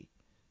used to be.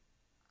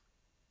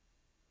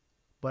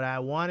 But I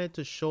wanted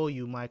to show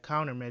you my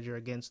countermeasure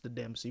against the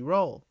Dempsey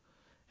roll.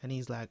 And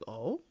he's like,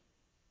 oh?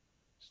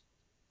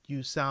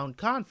 You sound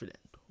confident.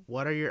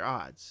 What are your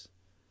odds?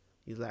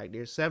 He's like,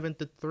 they're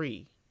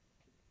 7-3.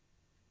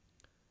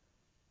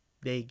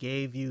 They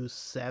gave you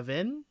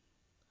 7?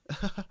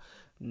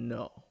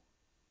 No.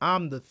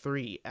 I'm the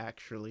 3,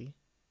 actually.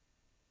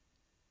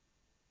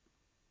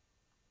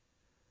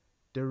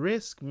 The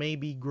risk may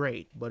be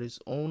great, but it's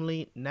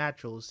only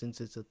natural since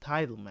it's a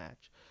title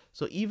match.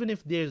 So even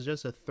if there's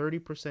just a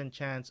 30%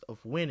 chance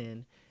of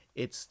winning,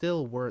 it's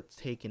still worth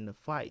taking the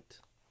fight.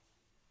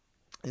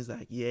 It's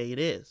like, yeah, it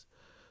is.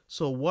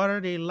 So what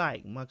are they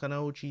like?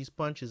 Makanauchi's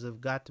punches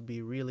have got to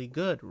be really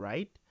good,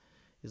 right?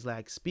 It's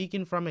like,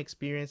 speaking from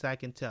experience, I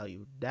can tell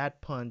you, that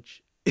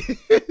punch...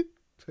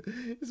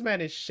 This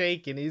man is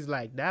shaking. He's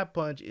like, that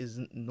punch is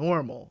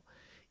normal.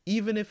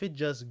 Even if it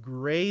just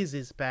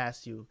grazes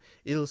past you,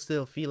 it'll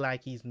still feel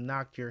like he's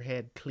knocked your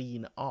head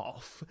clean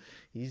off.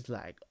 He's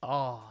like,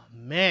 oh,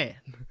 man.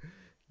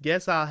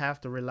 Guess I'll have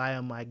to rely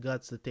on my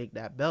guts to take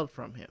that belt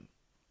from him.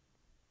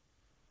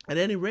 At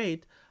any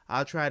rate,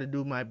 I'll try to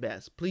do my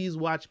best. Please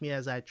watch me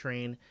as I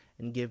train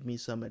and give me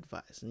some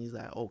advice. And he's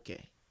like,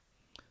 okay.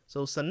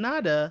 So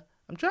Sanada,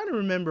 I'm trying to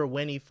remember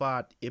when he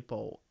fought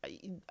Ippo.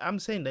 I'm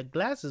saying the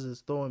glasses is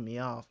throwing me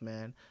off,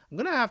 man. I'm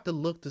going to have to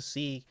look to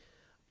see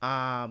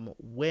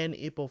when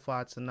Ippo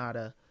fought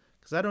Sanada,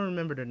 because I don't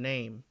remember the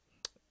name,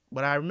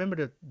 but I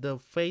remember the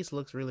face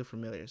looks really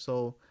familiar.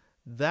 So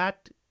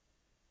that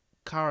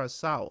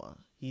Karasawa,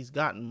 he's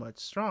gotten much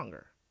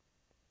stronger.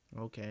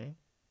 Okay.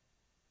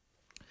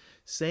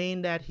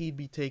 Saying that he'd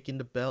be taking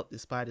the belt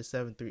despite the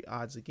 7-3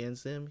 odds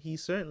against him, he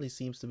certainly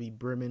seems to be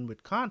brimming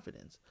with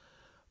confidence.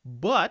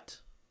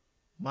 But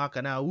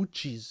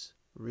Makanauchi's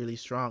really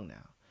strong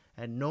now,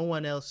 and no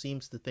one else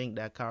seems to think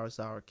that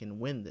Karasawa can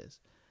win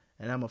this.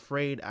 And I'm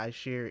afraid I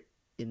share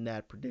in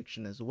that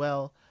prediction as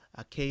well.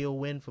 A KO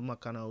win for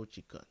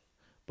Makanauchi-kun.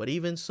 But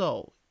even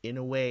so, in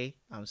a way,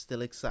 I'm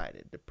still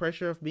excited. The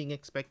pressure of being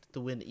expected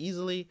to win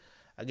easily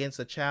against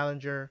a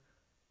challenger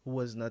who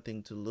has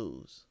nothing to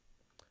lose.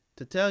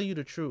 To tell you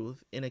the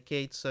truth, in a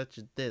case such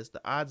as this,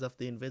 the odds of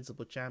the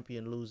invincible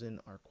champion losing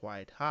are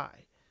quite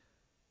high.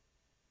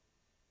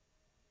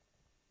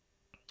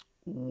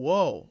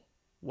 Whoa,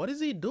 what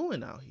is he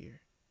doing out here?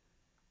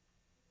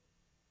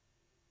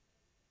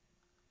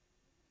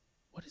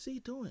 What is he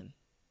doing?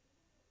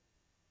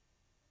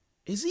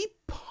 Is he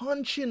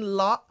punching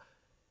lock?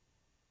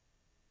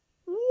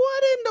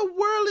 What in the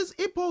world is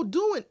Ippo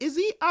doing? Is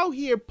he out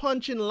here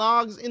punching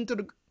logs into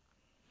the...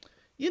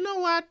 You know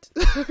what?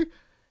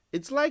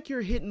 It's like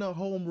you're hitting a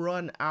home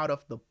run out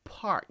of the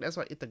park. That's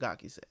what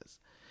Itagaki says.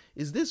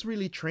 Is this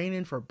really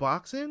training for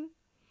boxing?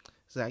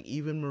 It's like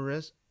even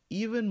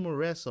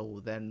more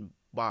so than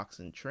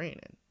boxing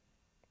training.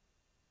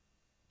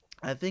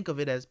 I think of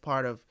it as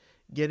part of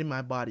getting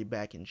my body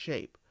back in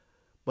shape.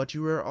 But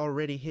you were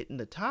already hitting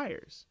the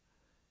tires.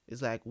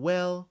 It's like,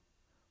 well,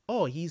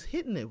 oh, he's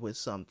hitting it with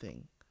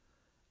something.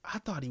 I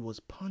thought he was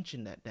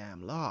punching that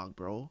damn log,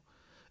 bro.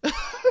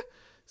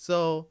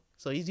 So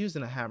he's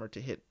using a hammer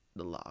to hit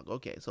the log.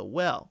 Okay, so,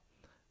 well,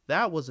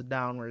 that was a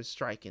downward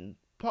striking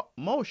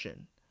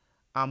motion.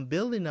 I'm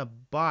building a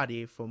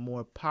body for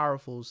more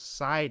powerful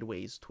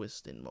sideways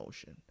twisting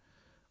motion.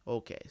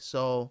 Okay,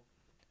 so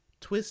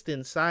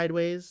twisting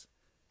sideways,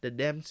 the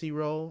Dempsey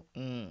roll.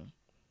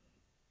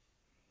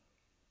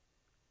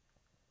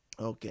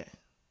 Okay.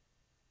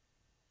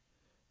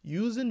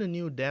 Using the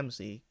new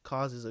Dempsey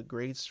causes a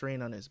great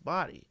strain on his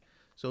body.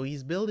 So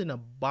he's building a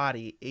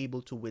body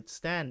able to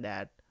withstand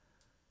that.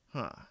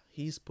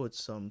 He's put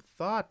some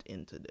thought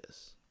into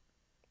this.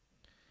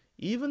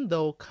 Even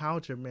though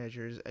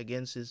countermeasures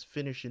against his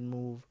finishing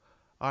move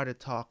are the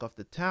talk of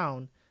the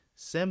town,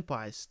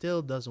 Senpai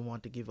still doesn't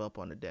want to give up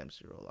on the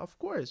Dempsey roll. Of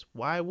course,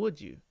 why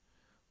would you?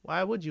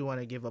 Why would you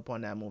want to give up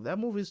on that move? That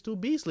move is too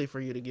beastly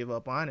for you to give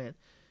up on it.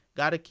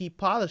 Gotta keep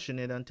polishing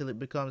it until it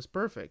becomes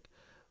perfect.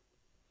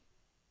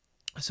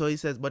 So he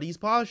says, but he's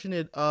polishing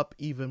it up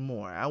even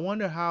more. I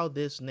wonder how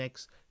this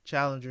next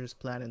challenger is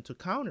planning to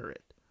counter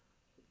it.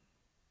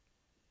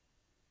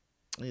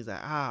 He's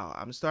like,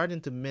 I'm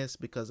starting to miss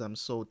because I'm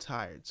so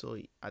tired. So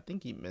I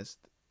think he missed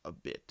a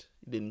bit.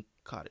 He didn't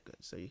cut it good.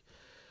 So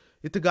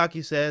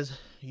Itagaki says,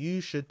 you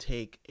should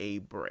take a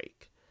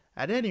break.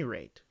 At any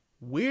rate,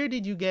 where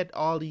did you get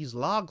all these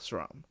logs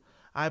from?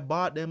 I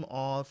bought them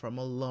all from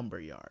a lumber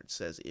yard,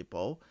 says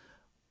Ippo.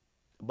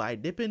 By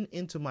dipping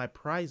into my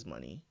prize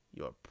money.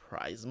 Your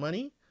prize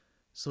money?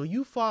 So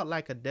you fought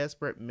like a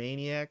desperate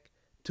maniac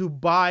to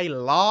buy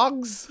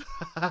logs?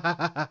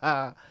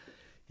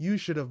 You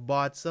should have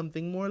bought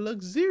something more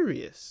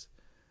luxurious.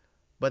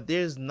 But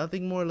there's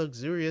nothing more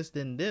luxurious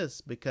than this,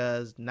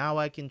 because now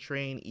I can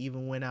train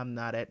even when I'm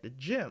not at the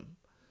gym.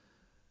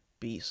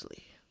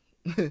 Beastly.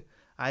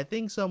 I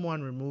think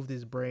someone removed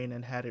his brain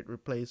and had it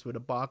replaced with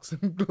a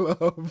boxing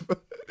glove.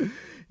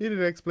 He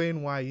didn't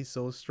explain why he's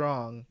so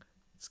strong.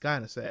 It's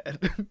kind of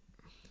sad.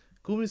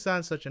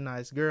 Kumi-san's such a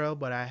nice girl,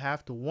 but I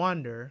have to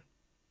wonder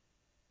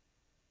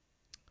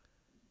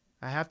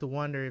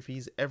if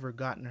he's ever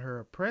gotten her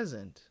a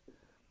present.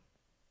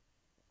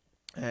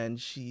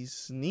 And she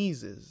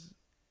sneezes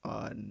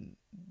on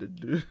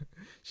the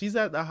she's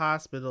at the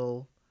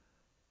hospital.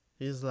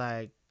 He's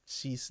like,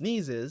 she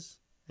sneezes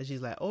and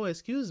she's like, oh,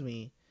 excuse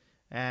me.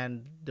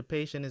 And the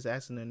patient is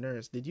asking the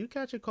nurse, did you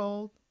catch a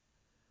cold?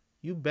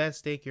 You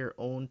best take your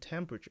own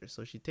temperature.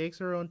 So she takes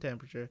her own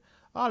temperature.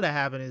 All that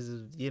happens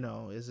is,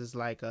 is just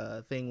like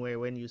a thing where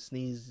when you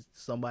sneeze,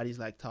 somebody's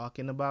like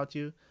talking about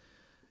you,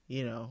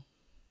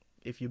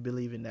 if you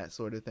believe in that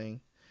sort of thing.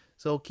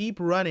 So keep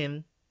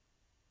running.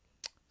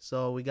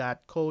 So we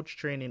got coach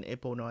training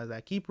Ippo knows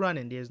that keep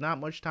running. There's not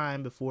much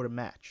time before the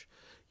match.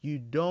 You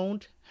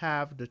don't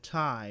have the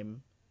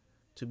time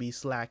to be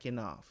slacking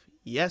off.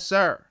 Yes,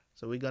 sir.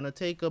 So we're going to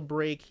take a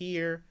break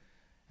here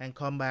and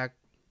come back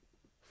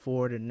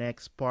for the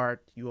next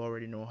part. You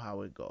already know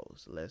how it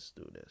goes. Let's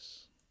do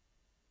this.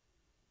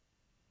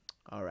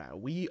 All right,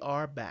 we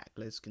are back.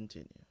 Let's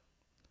continue.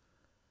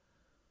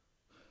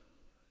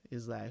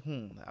 It's like,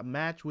 a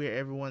match where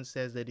everyone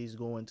says that he's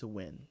going to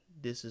win.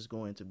 This is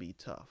going to be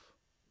tough.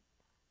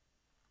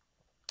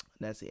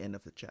 And that's the end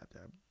of the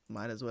chapter.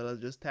 Might as well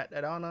have just tacked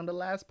that on the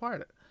last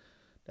part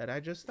that I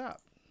just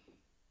stopped.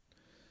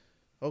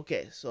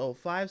 Okay, so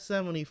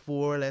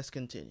 574, let's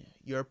continue.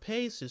 Your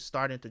pace is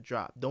starting to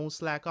drop. Don't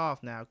slack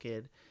off now,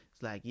 kid.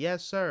 It's like,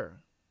 yes, sir.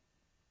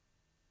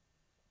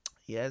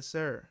 Yes,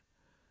 sir.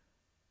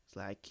 It's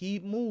like,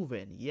 keep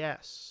moving.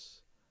 Yes.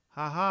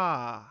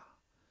 Haha.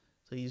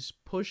 So he's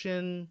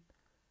pushing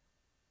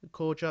the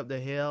coach up the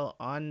hill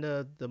on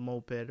the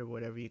moped or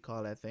whatever you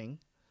call that thing.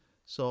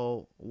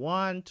 So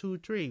 1, 2,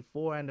 3,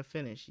 4, and the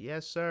finish.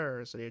 Yes,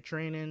 sir. So they're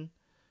training.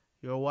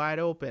 You're wide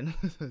open.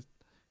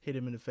 Hit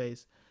him in the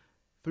face.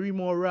 3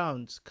 more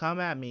rounds. Come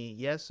at me.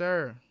 Yes,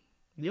 sir.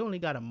 You only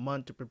got a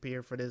month to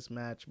prepare for this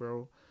match,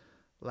 bro.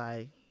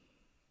 Like,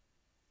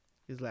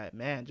 he's like,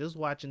 man, just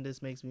watching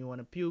this makes me want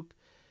to puke.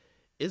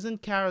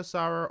 Isn't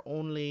Karasawa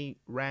only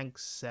ranked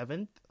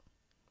 7th?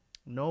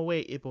 No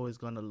way Ippo is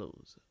going to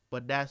lose.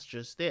 But that's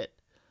just it.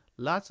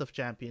 Lots of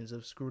champions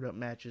have screwed up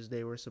matches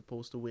they were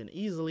supposed to win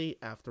easily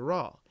after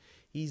all.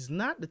 He's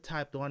not the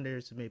type to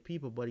underestimate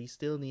people, but he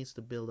still needs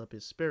to build up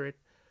his spirit.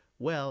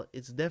 Well,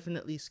 it's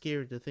definitely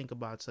scary to think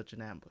about such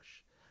an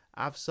ambush.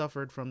 I've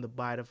suffered from the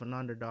bite of an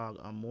underdog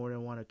on more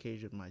than one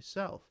occasion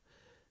myself.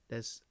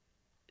 Is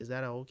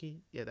that Aoki?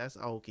 Yeah, that's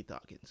Aoki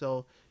talking.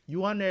 So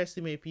you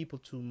underestimate people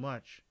too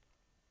much.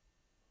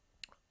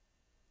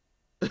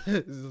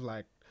 This is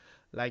like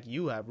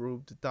you have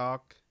room to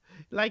talk.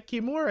 Like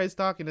Kimura is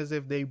talking as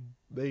if they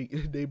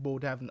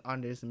both haven't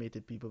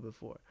underestimated people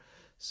before.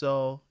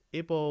 So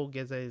Ippo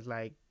gets is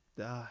like,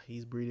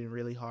 he's breathing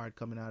really hard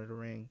coming out of the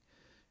ring.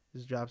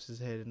 Just drops his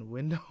head in the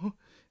window.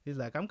 He's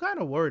like, I'm kind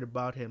of worried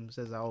about him,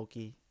 says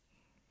Aoki.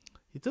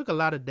 He took a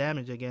lot of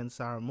damage against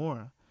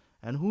Saramura,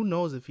 and who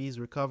knows if he's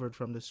recovered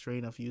from the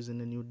strain of using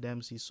the new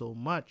Dempsey so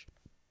much.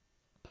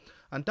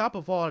 On top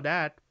of all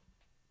that,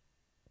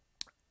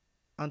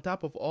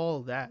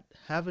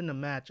 having a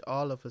match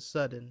all of a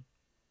sudden,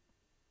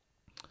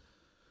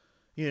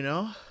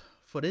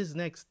 for this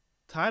next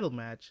title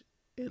match,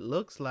 it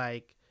looks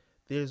like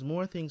there's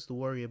more things to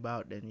worry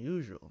about than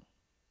usual.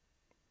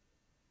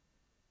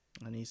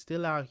 And he's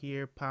still out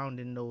here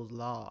pounding those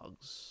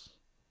logs.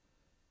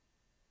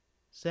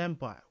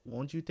 Senpai,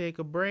 won't you take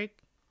a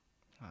break?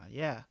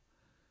 Yeah.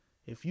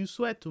 If you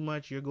sweat too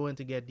much, you're going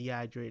to get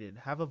dehydrated.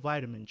 Have a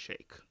vitamin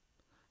shake.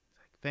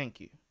 Thank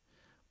you.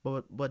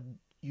 But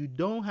you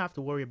don't have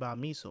to worry about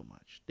me so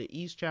much. The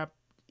East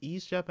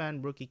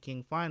Japan Rookie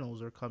King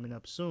finals are coming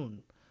up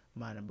soon,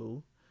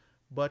 Manabu.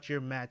 But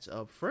your match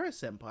up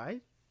first,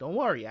 senpai. Don't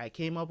worry, I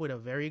came up with a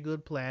very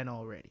good plan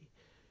already.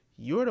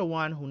 You're the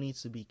one who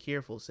needs to be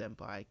careful,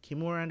 senpai.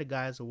 Kimura and the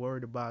guys are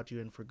worried about you,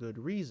 and for good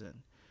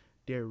reason.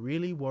 They're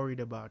really worried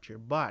about your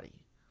body.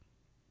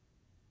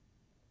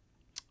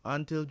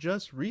 Until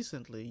just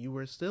recently, you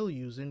were still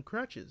using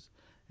crutches,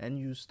 and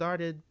you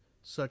started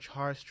such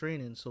harsh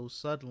training so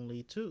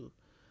suddenly too.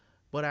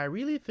 But I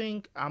really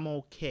think I'm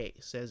okay,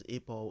 says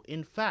Ippo.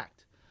 In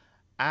fact,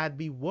 I'd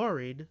be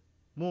worried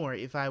more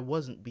if I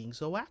wasn't being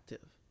so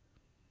active.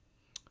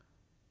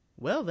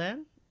 Well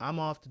then, I'm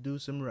off to do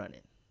some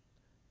running.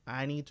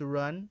 I need to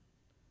run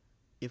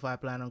if I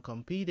plan on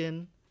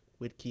competing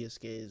with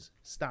Kyosuke's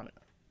stamina.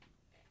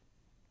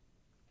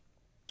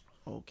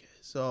 Okay,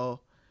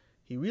 so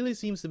he really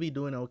seems to be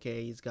doing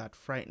okay. He's got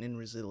frightening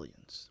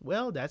resilience.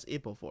 Well, that's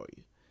Ippo for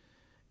you.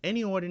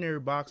 Any ordinary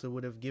boxer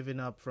would have given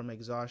up from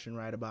exhaustion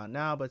right about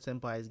now, but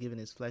Senpai is giving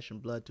his flesh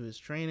and blood to his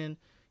training.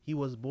 He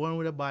was born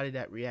with a body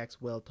that reacts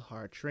well to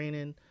hard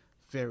training.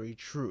 Very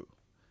true.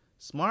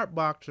 Smart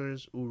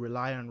boxers who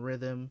rely on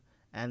rhythm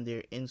and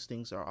their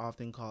instincts are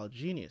often called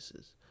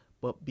geniuses,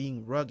 but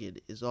being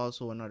rugged is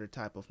also another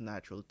type of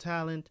natural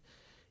talent.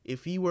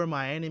 If he were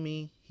my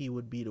enemy, he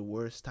would be the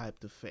worst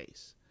type to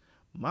face.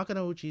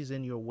 Makanouchi's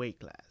in your weight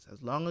class.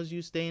 As long as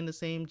you stay in the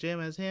same gym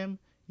as him,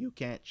 you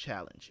can't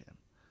challenge him.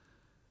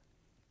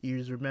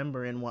 He's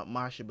remembering what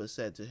Mashiba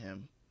said to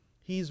him.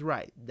 He's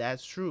right,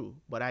 that's true,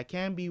 but I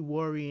can't be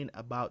worrying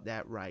about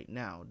that right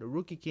now. The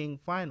Rookie King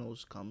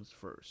finals comes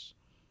first.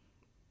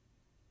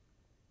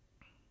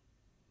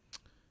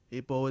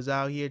 Ippo is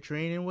out here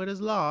training with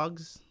his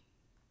logs.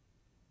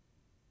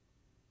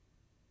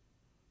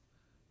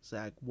 It's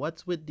like,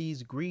 what's with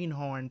these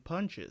greenhorn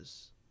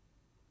punches?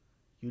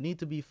 You need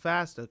to be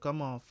faster.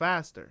 Come on,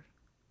 faster.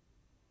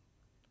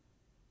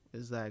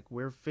 It's like,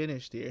 we're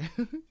finished here.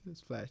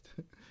 Just flashed.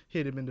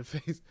 Hit him in the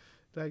face.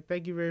 It's like,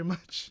 thank you very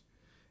much.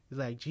 It's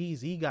like,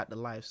 geez, he got the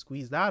life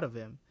squeezed out of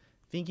him.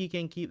 Think he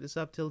can keep this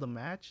up till the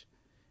match?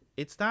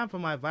 It's time for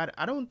my vitamin.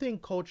 I don't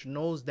think coach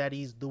knows that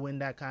he's doing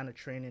that kind of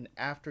training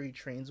after he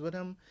trains with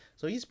him.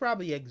 So he's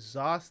probably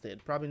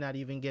exhausted. Probably not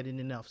even getting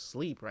enough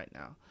sleep right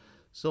now.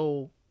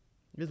 So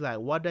he's like,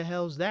 what the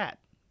hell's that?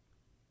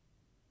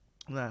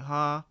 I'm like,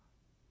 huh?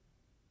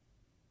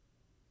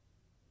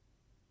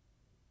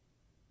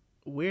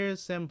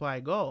 Where's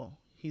Senpai go?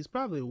 He's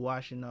probably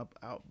washing up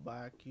out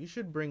back. You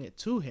should bring it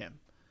to him.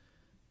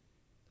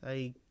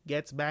 He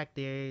gets back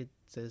there,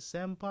 says,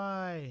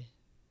 Senpai.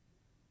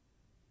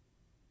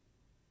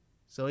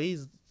 So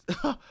he's,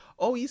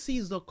 oh, he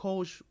sees the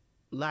coach,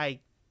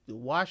 like,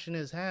 washing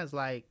his hands,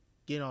 like,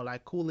 you know,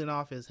 like cooling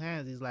off his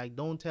hands. He's like,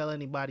 don't tell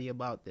anybody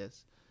about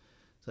this.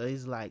 So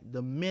he's like,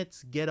 the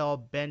mitts get all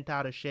bent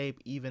out of shape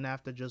even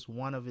after just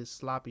one of his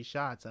sloppy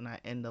shots, and I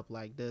end up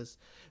like this.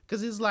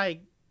 Because it's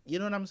like, you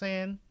know what I'm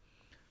saying?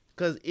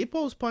 Because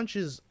Ippo's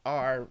punches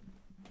are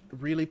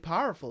really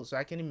powerful, so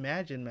I can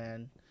imagine,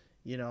 man.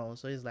 You know,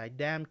 so he's like,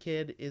 damn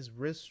kid, his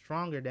wrist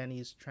stronger than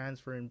he's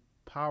transferring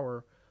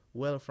power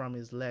well from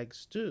his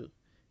legs too.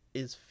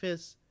 His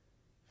fists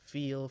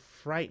feel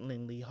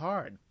frighteningly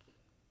hard.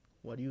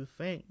 What do you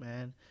think,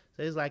 man?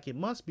 So it's like, it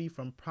must be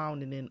from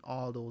pounding in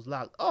all those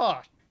logs.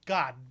 Oh,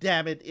 god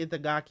damn it,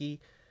 Itagaki.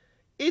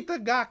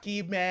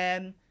 Itagaki,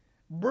 man.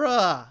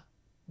 Bruh.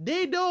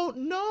 They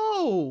don't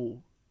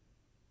know.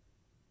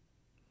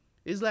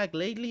 It's like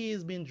lately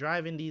he's been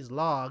driving these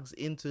logs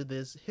into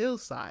this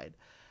hillside.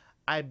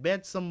 I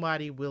bet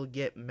somebody will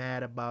get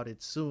mad about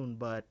it soon,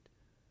 but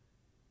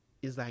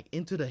it's like,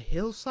 into the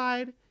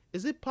hillside?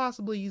 Is it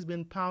possible he's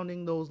been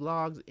pounding those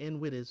logs in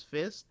with his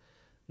fist?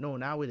 No,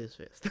 not with his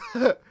fist.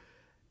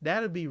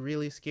 That'd be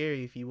really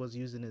scary if he was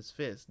using his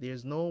fist.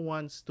 There's no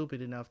one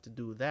stupid enough to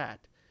do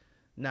that.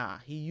 Nah,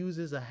 he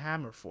uses a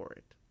hammer for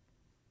it.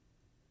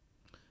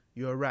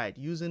 You're right,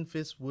 using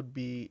fists would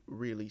be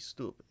really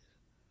stupid.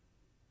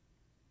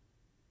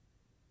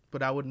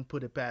 But I wouldn't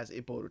put it past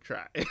Ippo to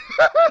try.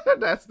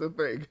 That's the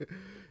thing.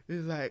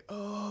 It's like,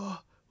 oh,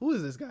 who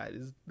is this guy?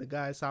 Is the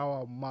guy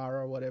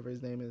Sawamara, whatever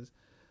his name is?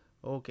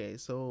 Okay,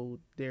 so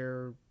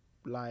they're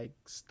like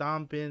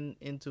stomping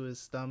into his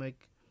stomach.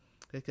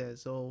 Okay,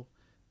 so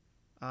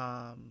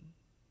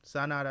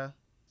Sanada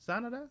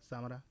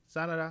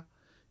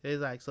is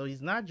like, so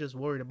he's not just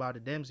worried about the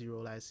Dempsey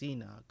roll. I see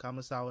now.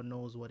 Kamasawa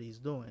knows what he's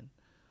doing.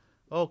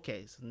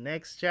 Okay, so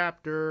next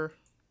chapter.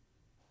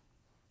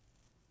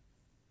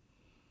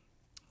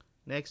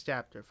 Next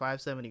chapter,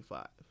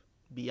 575.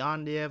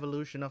 Beyond the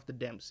evolution of the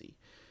Dempsey.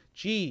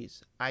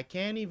 Jeez, I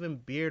can't even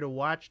bear to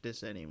watch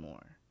this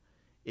anymore.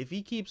 If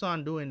he keeps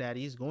on doing that,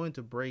 he's going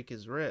to break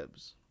his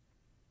ribs.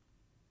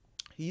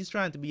 He's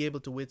trying to be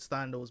able to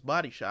withstand those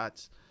body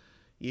shots.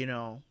 You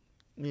know,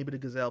 maybe the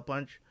gazelle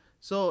punch.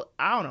 So,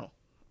 I don't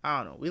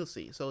know. We'll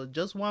see. So,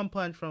 just one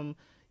punch from,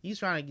 he's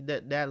trying to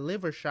get that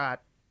liver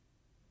shot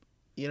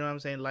You know what I'm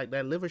saying? Like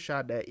that liver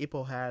shot that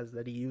Ippo has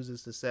that he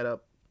uses to set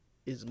up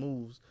his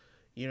moves.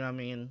 You know what I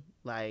mean?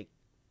 Like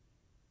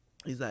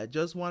he's like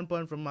just one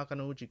punch from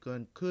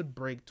Makanouchi could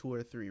break 2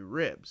 or 3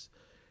 ribs.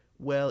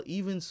 Well,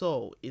 even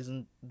so,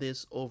 isn't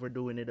this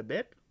overdoing it a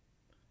bit?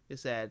 He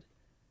said,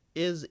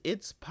 "Is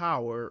its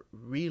power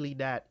really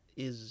that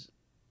is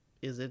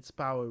its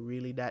power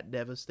really that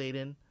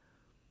devastating?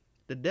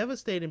 The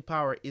devastating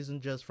power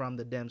isn't just from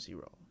the Dempsey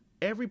roll.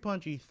 Every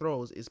punch he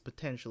throws is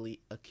potentially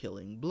a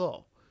killing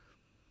blow.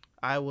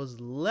 I was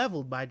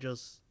leveled by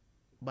just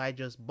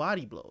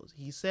body blows.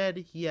 He said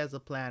he has a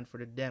plan for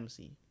the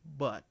Dempsey,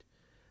 but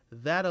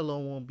that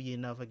alone won't be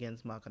enough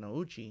against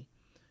Makanouchi.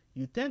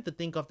 You tend to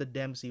think of the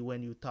Dempsey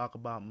when you talk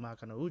about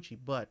Makanouchi,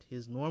 but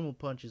his normal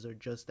punches are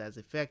just as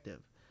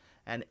effective.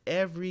 And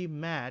every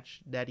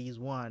match that he's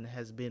won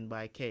has been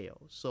by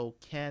KO. So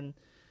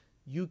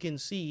you can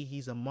see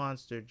he's a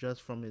monster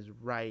just from his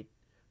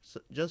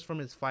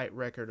fight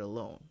record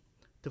alone.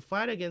 To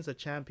fight against a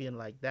champion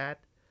like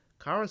that,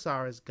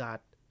 Kurosawa's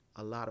got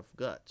a lot of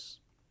guts.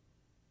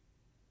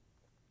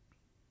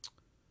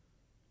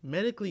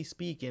 Medically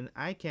speaking,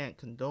 I can't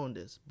condone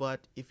this,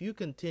 but if you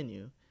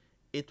continue,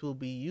 it will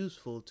be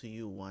useful to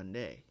you one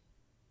day.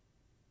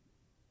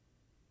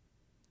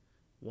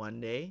 One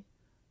day,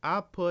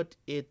 I'll put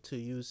it to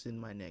use in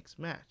my next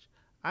match.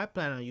 I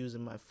plan on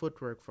using my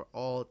footwork for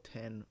all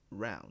 10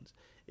 rounds.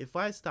 If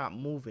I stop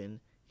moving,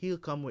 he'll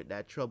come with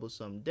that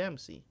troublesome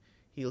Dempsey.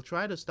 He'll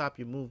try to stop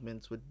your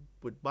movements with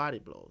body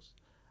blows.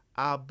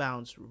 I'll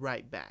bounce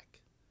right back.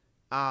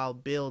 I'll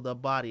build a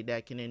body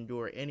that can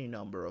endure any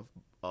number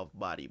of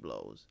body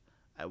blows.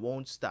 I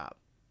won't stop,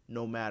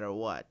 no matter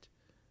what.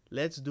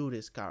 Let's do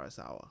this,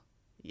 Kurosawa.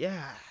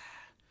 Yeah.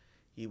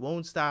 He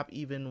won't stop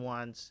even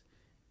once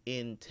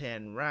in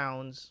 10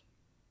 rounds.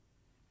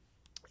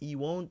 He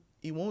won't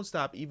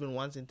stop even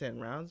once in 10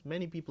 rounds.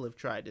 Many people have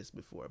tried this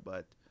before,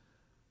 but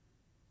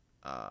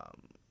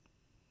um,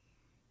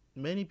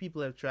 many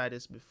people have tried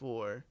this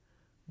before,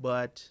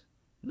 but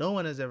no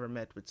one has ever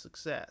met with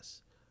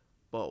success.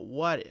 But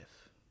what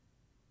if?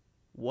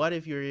 What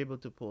if you're able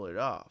to pull it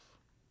off?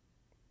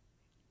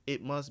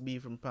 It must be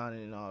from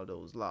pounding in all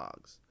those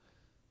logs.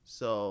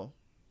 So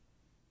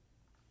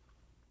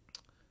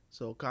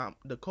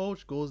the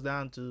coach goes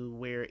down to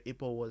where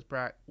Ippo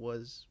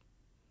was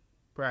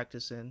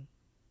practicing,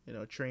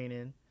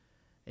 training. And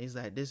he's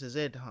like, "This is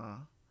it, huh?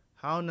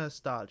 How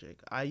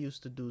nostalgic. I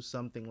used to do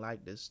something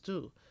like this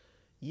too."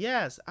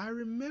 Yes, I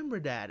remember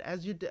that.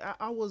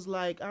 I was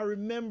like, I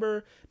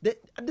remember that.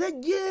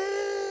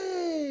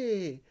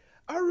 Yeah,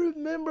 I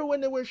remember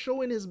when they were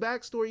showing his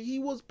backstory. He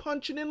was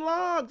punching in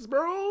logs,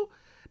 bro.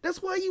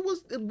 That's why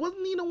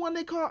wasn't he the one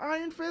they call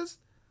Iron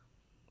Fist?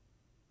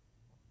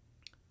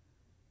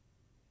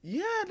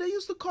 Yeah, they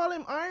used to call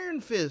him Iron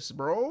Fist,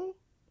 bro.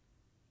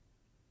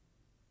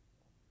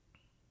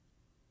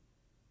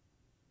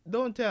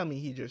 Don't tell me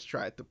he just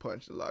tried to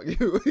punch the log.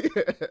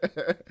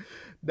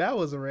 That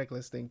was a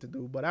reckless thing to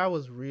do, but I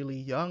was really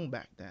young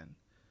back then.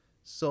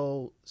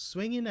 So,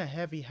 swinging a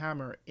heavy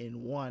hammer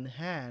in one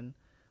hand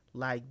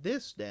like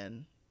this,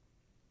 then,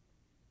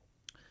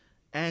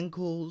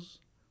 ankles,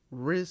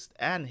 wrist,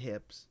 and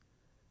hips,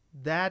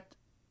 that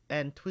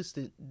that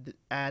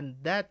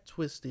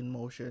twisting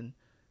motion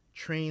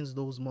trains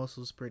those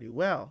muscles pretty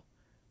well.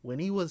 When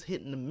he was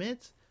hitting the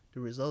mitts, the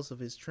results of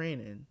his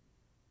training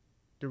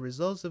the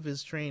results of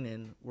his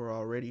training were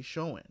already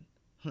showing.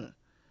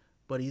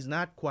 But he's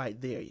not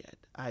quite there yet.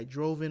 I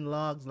drove in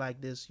logs like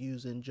this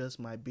using just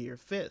my bare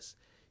fist.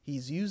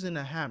 He's using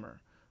a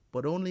hammer,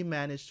 but only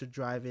managed to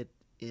drive it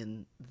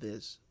in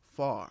this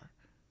far.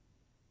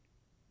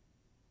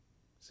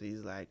 So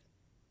he's like,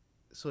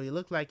 so he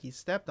looked like he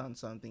stepped on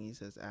something. He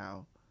says,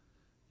 "Ow."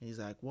 And he's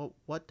like,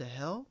 what the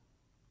hell?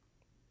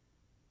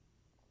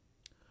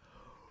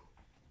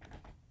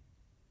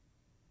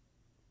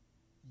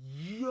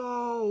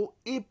 Yo,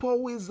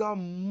 Ippo is a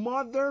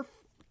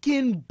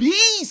motherfucking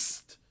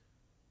beast.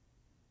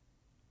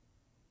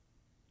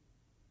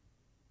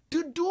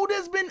 The dude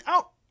has been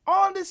out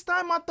all this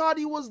time. I thought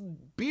he was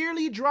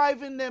barely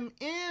driving them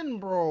in,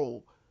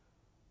 bro.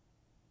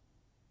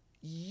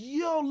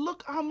 Yo,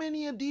 look how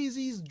many of these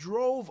he's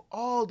drove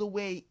all the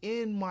way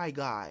in, my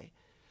guy.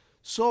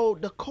 So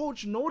the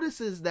coach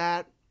notices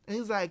that, and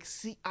he's like,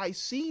 "See, I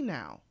see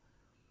now."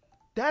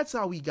 That's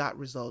how he got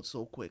results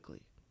so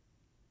quickly.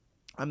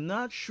 I'm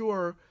not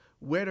sure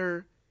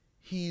whether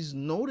he's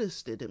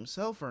noticed it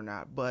himself or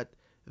not, but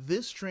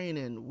this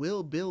training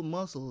will build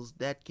muscles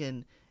that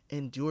can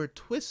endure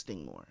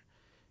twisting more.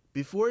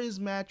 Before his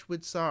match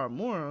with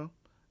Saramura,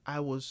 I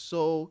was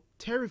so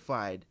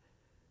terrified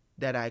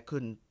that I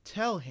couldn't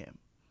tell him.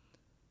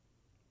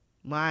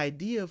 My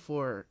idea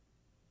for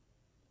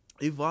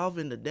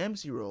evolving the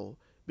Dempsey role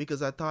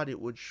because I thought it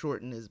would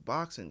shorten his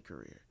boxing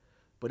career.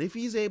 But if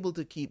he's able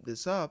to keep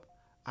this up,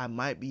 I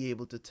might be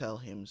able to tell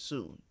him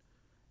soon.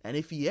 And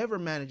if he ever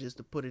manages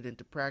to put it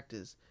into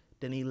practice,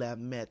 then he'll have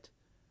met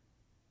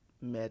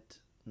the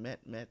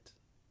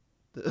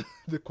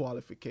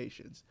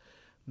qualifications.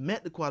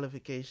 Met the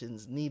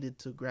qualifications needed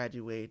to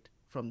graduate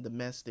from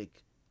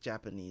domestic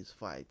Japanese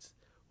fights.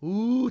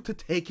 Ooh, to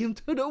take him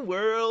to the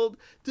world,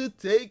 to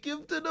take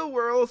him to the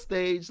world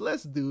stage.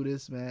 Let's do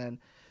this, man.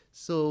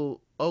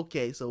 So,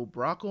 okay, so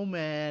Brocco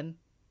Man,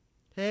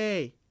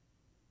 hey,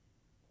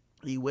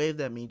 he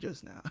waved at me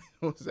just now.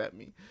 What does that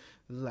mean?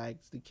 Like,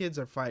 the kids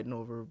are fighting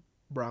over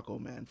Brocco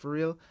Man. For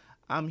real,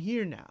 I'm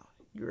here now.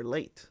 You're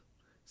late.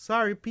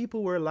 Sorry,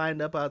 people were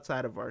lined up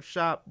outside of our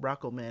shop.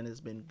 Brocco Man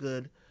has been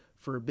good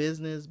for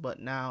business, but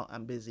now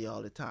I'm busy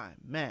all the time.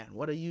 Man,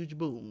 what a huge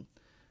boom.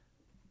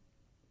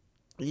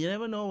 You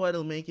never know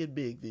what'll make it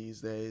big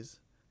these days.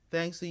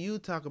 Thanks to you,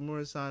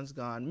 Takamura-san's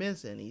gone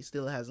missing. He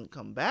still hasn't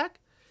come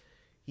back.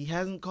 He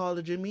hasn't called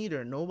a gym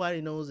either.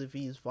 Nobody knows if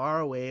he's far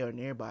away or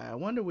nearby. I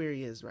wonder where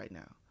he is right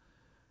now.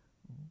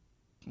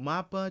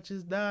 My punch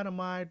is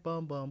dynamite,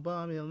 bum bum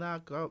bum. He'll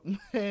knock out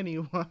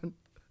anyone.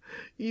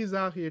 He's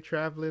out here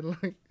traveling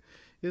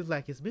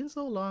like it's been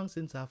so long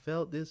since I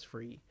felt this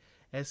free,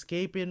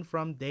 escaping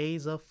from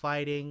days of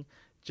fighting,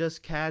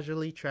 just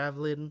casually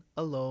traveling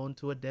alone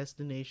to a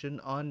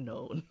destination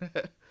unknown.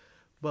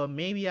 But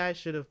maybe I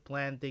should have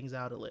planned things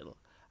out a little.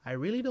 I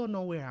really don't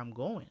know where I'm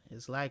going.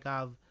 It's like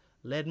I've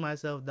led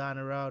myself down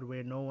a road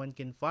where no one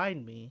can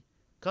find me.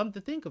 Come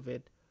to think of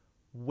it,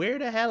 where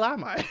the hell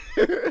am I?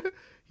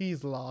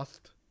 He's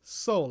lost.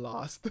 So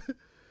lost.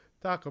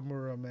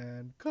 Takamura,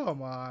 man.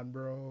 Come on,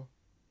 bro.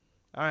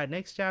 Alright,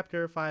 next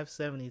chapter,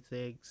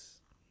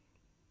 576.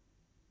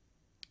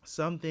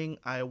 Something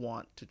I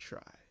want to try.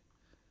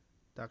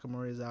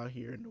 Takamura is out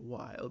here in the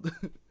wild.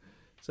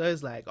 So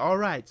it's like,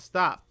 alright,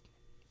 stop.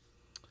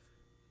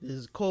 This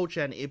is Coach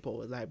and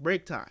Ippo. It's like,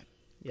 break time.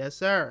 Yes,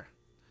 sir.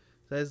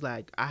 So it's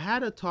like, I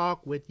had a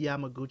talk with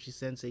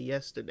Yamaguchi-sensei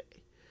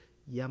yesterday.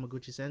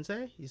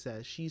 Yamaguchi-sensei? He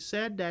says, she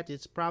said that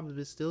it's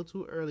probably still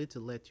too early to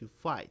let you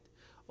fight.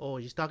 Oh,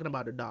 he's talking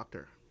about the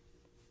doctor.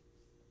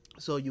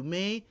 So you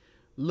may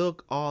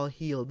look all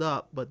healed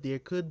up, but there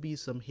could be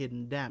some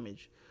hidden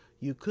damage.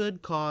 You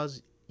could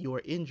cause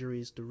your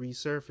injuries to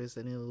resurface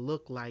and it'll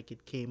look like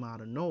it came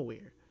out of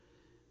nowhere.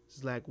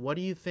 It's like, what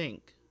do you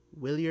think?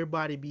 Will your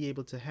body be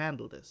able to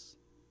handle this?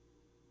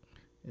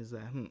 It's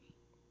like,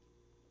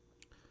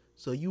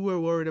 So you were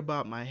worried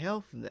about my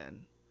health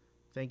then?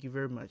 Thank you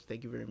very much.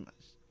 Thank you very much.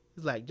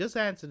 It's like, just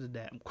answer the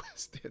damn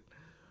question.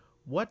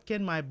 What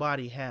can my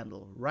body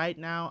handle? Right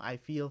now, I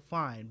feel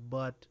fine,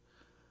 but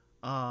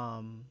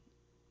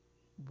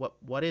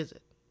what is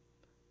it?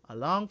 A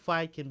long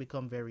fight can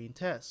become very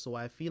intense, so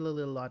I feel a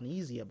little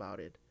uneasy about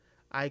it.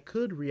 I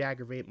could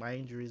re-aggravate my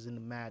injuries in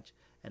the match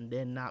and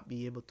then not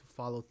be able to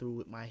follow through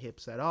with my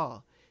hips at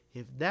all.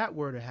 If that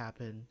were to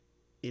happen,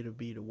 it would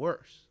be the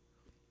worst.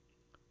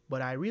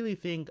 But I really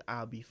think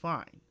I'll be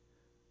fine.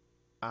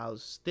 I'll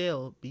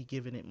still be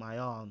giving it my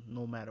all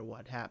no matter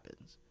what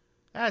happens.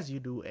 As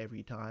you do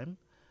every time.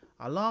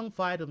 A long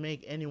fight will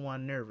make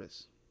anyone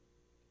nervous.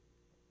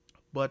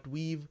 But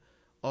we've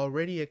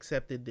already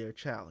accepted their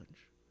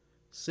challenge.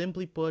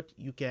 Simply put,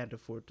 you can't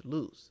afford to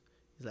lose.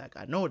 He's like,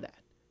 I know that.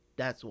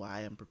 That's why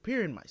I am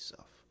preparing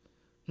myself.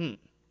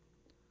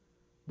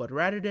 But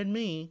rather than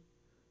me,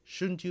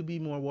 shouldn't you be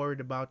more worried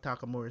about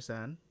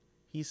Takamura-san?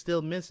 He's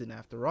still missing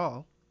after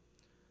all.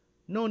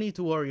 No need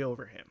to worry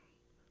over him.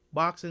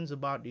 Boxing's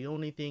about the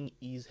only thing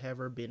he's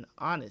ever been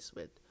honest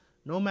with.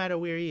 No matter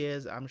where he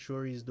is, I'm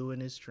sure he's doing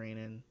his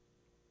training.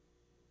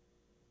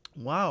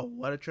 Wow,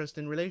 what a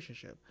trusting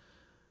relationship.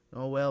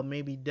 Oh, well,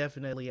 maybe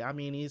definitely. I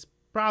mean, he's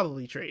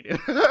probably training.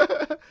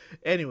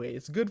 Anyway,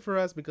 it's good for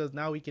us because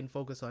now we can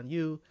focus on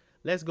you.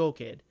 Let's go,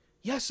 kid.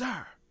 Yes,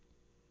 sir.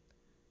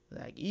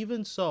 Like,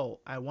 even so,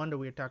 I wonder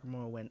where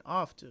Takamura went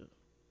off to.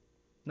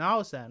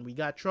 Nao-san, we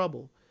got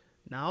trouble.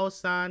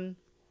 Nao-san,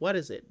 what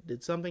is it?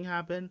 Did something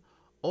happen?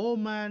 Oh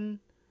man,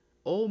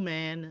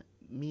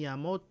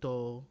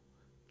 Miyamoto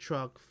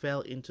truck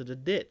fell into the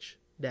ditch.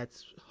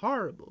 That's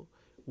horrible.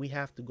 We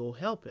have to go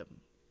help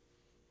him.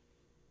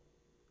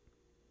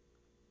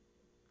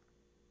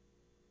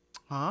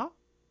 Huh?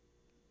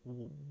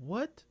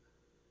 What?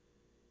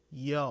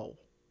 Yo.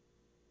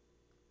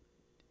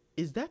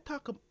 Is that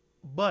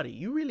Buddy,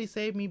 you really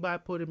saved me by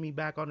putting me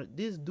back on it.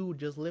 This dude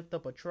just lift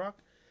up a truck.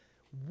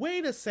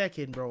 Wait a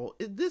second, bro.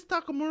 Is this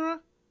Takamura?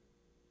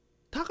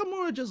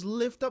 Takamura just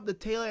lift up the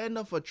tail end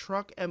of a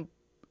truck and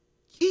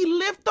he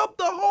lift up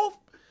the whole...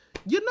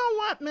 You know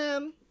what,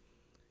 man?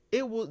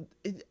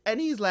 And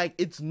he's like,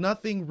 it's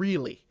nothing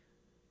really.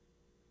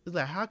 It's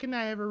like, how can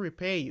I ever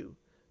repay you?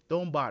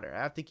 Don't bother.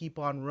 I have to keep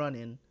on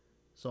running,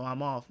 so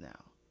I'm off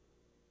now.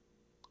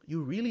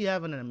 You really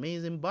have an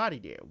amazing body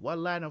there. What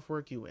line of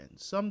work you in?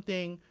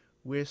 Something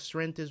where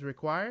strength is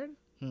required?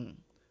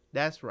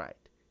 That's right.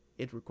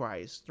 It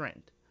requires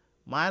strength.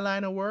 My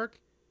line of work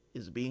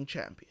is being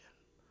champion.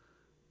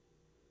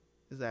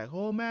 It's like,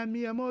 oh man,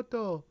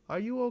 Miyamoto, are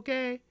you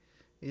okay?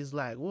 He's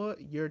like,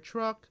 what? Your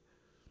truck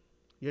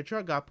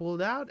got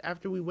pulled out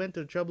after we went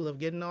to the trouble of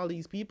getting all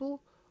these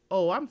people?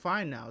 Oh, I'm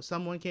fine now.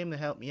 Someone came to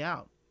help me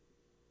out.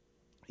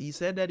 He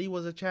said that he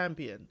was a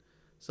champion,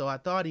 so I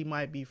thought he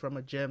might be from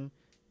a gym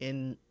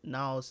in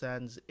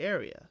Nao-san's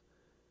area.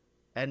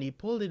 And he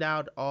pulled it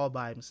out all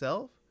by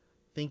himself?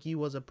 Think he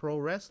was a pro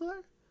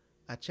wrestler?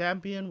 A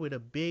champion with a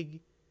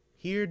big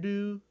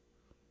hairdo.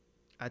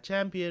 A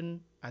champ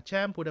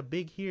with a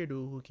big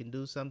hairdo who can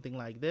do something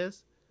like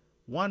this.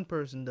 One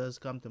person does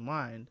come to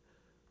mind,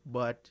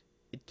 but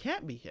it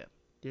can't be him.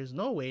 There's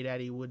no way that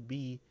he would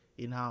be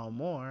in How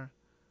More.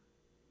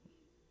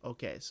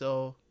 Okay,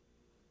 so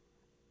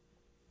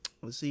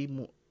let's see.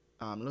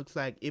 Looks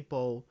like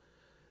Ippo,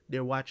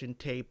 they're watching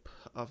tape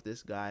of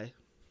this guy.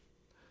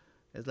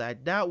 It's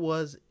like, that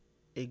was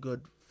a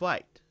good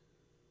fight.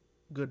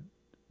 Good.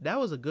 That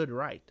was a good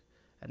right.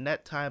 And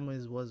that time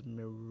was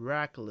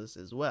miraculous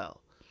as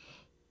well.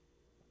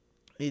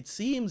 It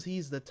seems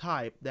he's the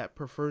type that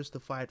prefers to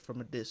fight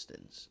from a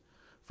distance.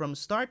 From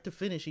start to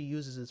finish, he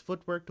uses his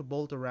footwork to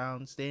bolt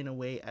around, staying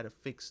away at a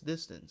fixed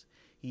distance.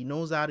 He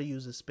knows how to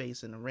use the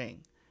space in the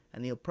ring,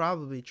 and he'll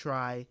probably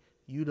try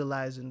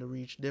utilizing the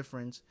reach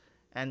difference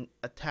and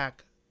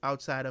attack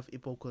outside of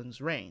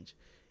Ippo-kun's range.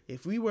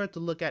 If we were to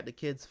look at the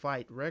kid's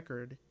fight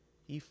record,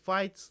 he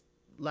fights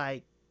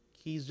like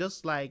he's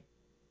just like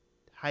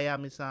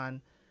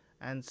Hayami-san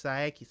and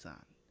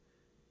Saeki-san,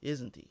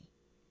 isn't he?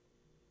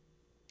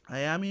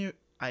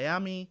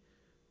 Ayami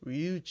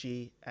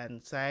Ryuichi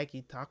and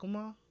Saeki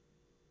Takuma?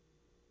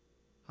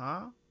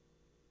 Huh?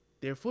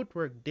 Their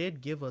footwork did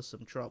give us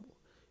some trouble.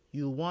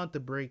 You'll want to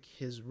break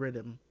his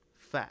rhythm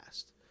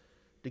fast.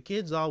 The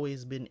kid's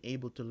always been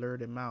able to lure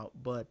them out,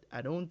 but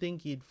I don't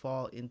think he'd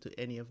fall into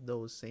any of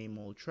those same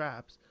old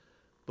traps.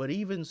 But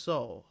even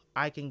so,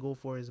 I can go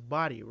for his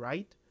body,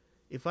 right?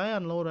 If I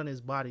unload on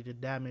his body, the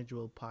damage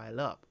will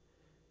pile up.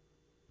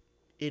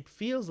 It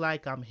feels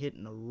like I'm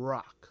hitting a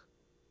rock.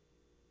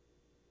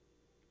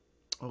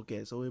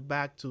 Okay, so we're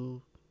back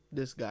to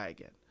this guy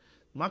again.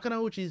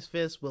 Makanauchi's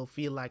fist will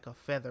feel like a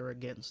feather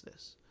against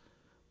this.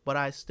 But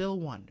I still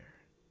wonder.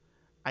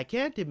 I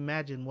can't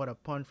imagine what a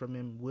punch from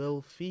him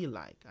will feel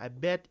like. I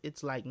bet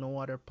it's like no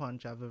other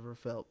punch I've ever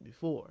felt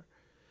before.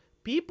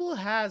 People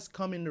has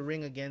come in the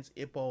ring against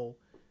Ippo,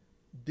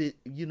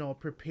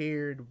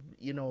 prepared,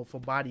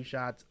 for body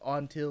shots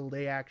until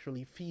they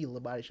actually feel the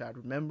body shot.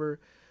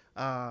 Remember,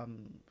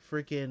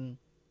 Sendo,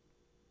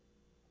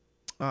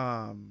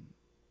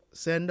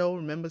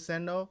 remember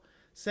Sendo?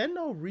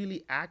 Sendo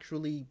really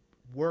actually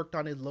worked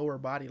on his lower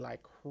body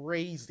like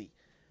crazy.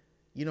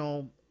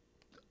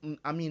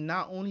 I mean,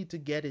 not only to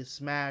get his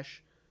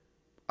smash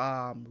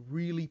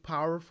really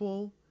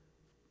powerful,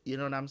 you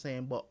know what I'm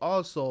saying, but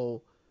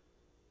also,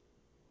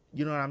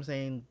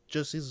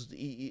 just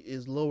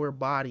his lower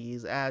body,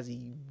 his ass, he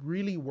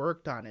really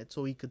worked on it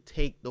so he could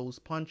take those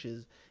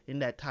punches in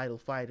that title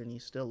fight, and he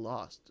still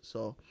lost.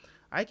 So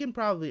I can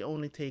probably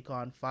only take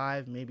on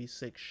 5, maybe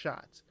 6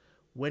 shots.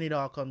 When it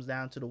all comes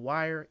down to the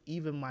wire,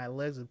 even my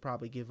legs would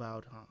probably give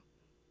out, huh?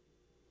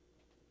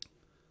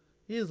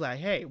 He's like,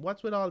 hey,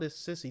 what's with all this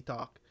sissy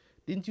talk?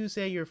 Didn't you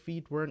say your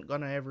feet weren't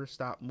gonna ever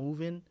stop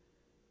moving?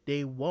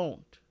 They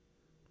won't.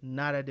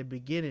 Not at the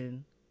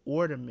beginning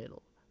or the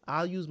middle.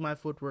 I'll use my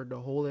footwork the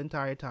whole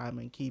entire time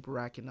and keep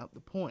racking up the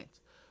points.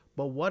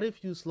 But what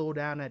if you slow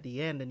down at the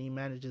end and he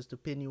manages to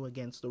pin you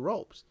against the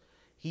ropes?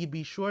 He'd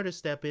be sure to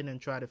step in and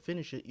try to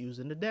finish it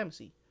using the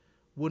Dempsey.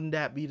 Wouldn't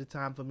that be the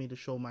time for me to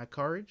show my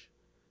courage?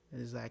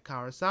 And it's like,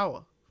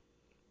 Karasawa.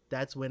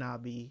 That's when I'll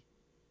be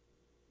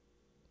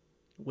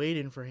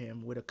waiting for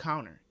him with a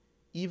counter.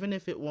 Even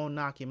if it won't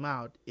knock him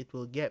out, it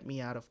will get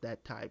me out of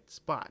that tight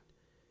spot.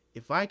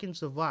 If I can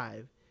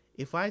survive,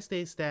 if I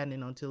stay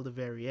standing until the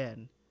very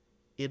end,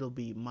 it'll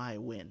be my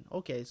win.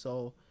 Okay,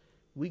 so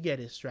we get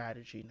his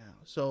strategy now.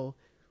 So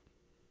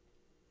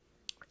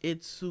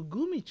it's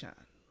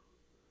Sugumi-chan.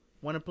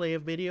 Want to play a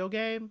video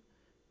game?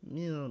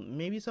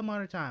 Maybe some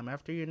other time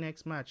after your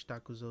next match,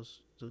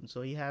 Takuzo-san.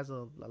 So he has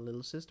a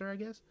little sister, I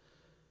guess.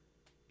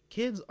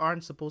 Kids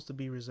aren't supposed to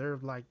be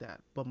reserved like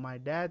that, but my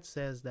dad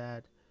says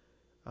that.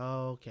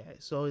 Okay,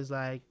 so he's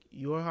like,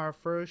 you're our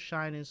first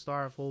shining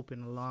star of hope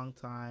in a long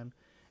time,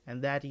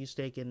 and that he's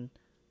taken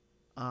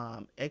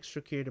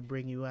extra care to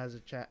bring you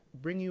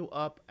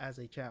up as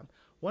a champ.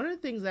 One of the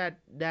things that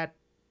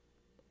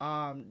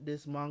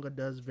this manga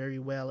does very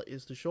well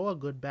is to show a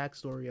good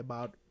backstory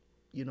about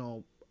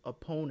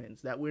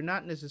opponents that we're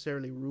not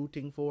necessarily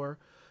rooting for,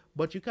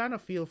 but you kind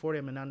of feel for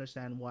them and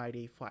understand why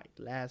they fight.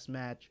 Last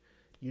match,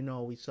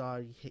 we saw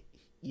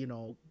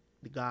the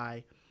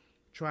guy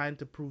trying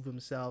to prove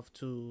himself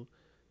to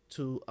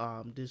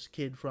this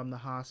kid from the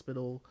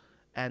hospital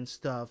and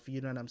stuff, you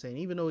know what I'm saying?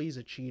 Even though he's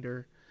a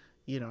cheater,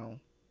 he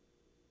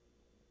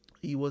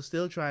was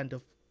still trying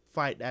to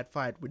fight that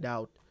fight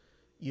without,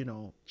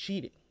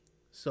 cheating.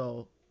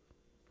 So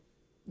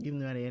even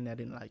though at the end I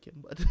didn't like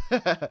him, but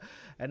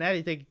and I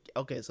didn't think,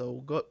 okay,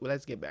 so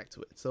let's get back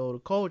to it. So the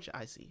coach,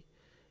 I see.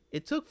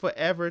 It took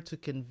forever to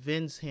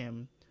convince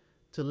him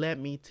to let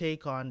me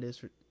take on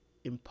this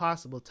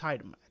impossible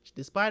title match.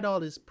 Despite all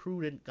this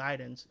prudent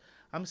guidance,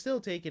 I'm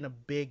still taking a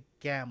big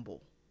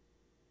gamble.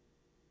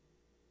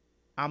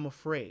 I'm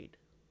afraid.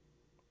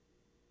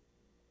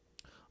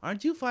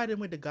 Aren't you fighting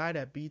with the guy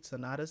that beat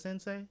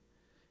Sanada-sensei?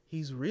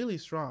 He's really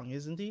strong,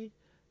 isn't he?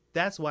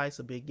 That's why it's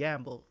a big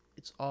gamble.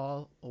 It's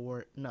all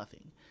or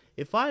nothing.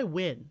 If I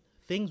win,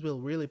 things will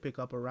really pick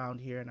up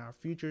around here and our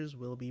futures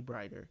will be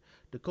brighter.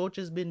 The coach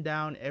has been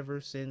down ever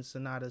since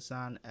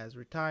Sanada-san has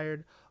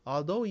retired.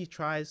 Although he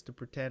tries to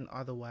pretend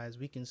otherwise,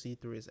 we can see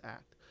through his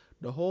act.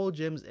 The whole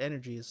gym's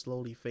energy is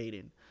slowly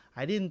fading.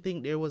 I didn't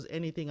think there was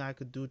anything I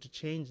could do to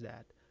change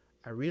that.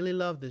 I really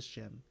love this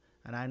gym,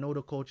 and I know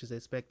the coach is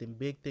expecting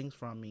big things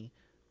from me.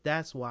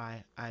 That's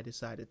why I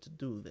decided to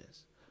do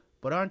this.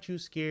 But aren't you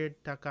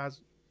scared, Takazo-kun?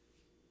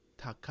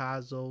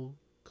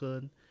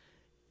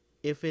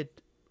 If it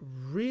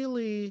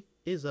really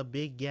is a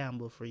big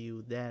gamble for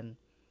you, then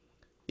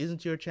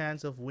isn't your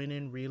chance of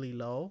winning really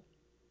low?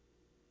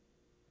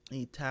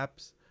 He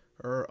taps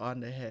her on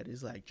the head.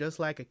 He's like, just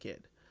like a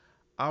kid.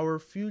 Our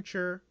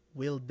future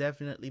will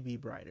definitely be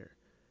brighter.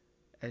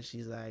 And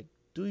she's like,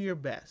 do your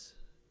best,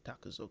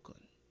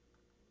 Takazo-kun.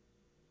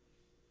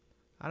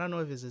 I don't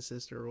know if it's his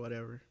sister or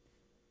whatever.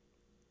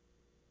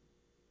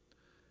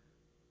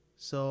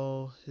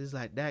 So he's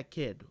like, that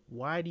kid,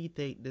 why do you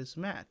take this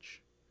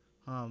match?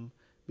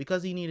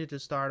 Because he needed to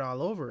start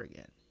all over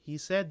again. He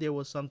said there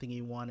was something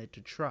he wanted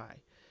to try.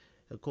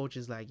 The coach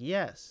is like,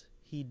 yes,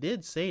 he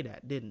did say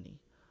that, didn't he?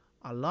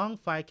 A long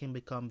fight can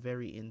become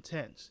very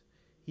intense.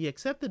 He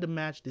accepted the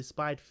match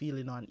despite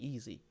feeling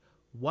uneasy.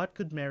 What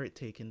could merit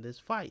taking this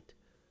fight?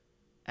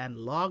 And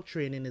log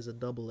training is a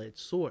double-edged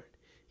sword.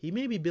 He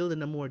may be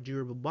building a more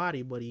durable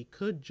body, but he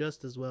could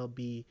just as well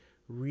be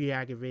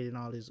re-aggravating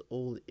all his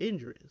old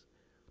injuries.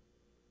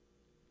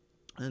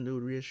 And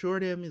dude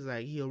reassured him, he's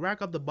like, he'll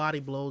rack up the body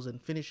blows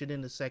and finish it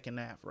in the second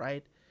half,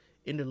 right?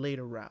 In the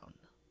later round.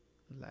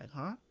 Like,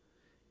 huh?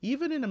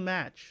 Even in a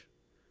match,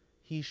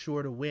 he's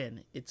sure to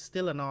win. It's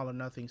still an all or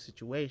nothing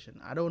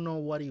situation. I don't know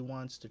what he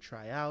wants to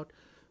try out,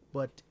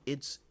 but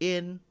it's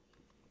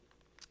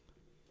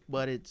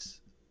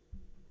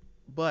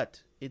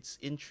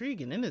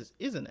intriguing,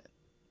 isn't it?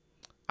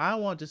 I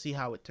want to see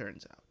how it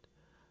turns out.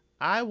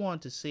 I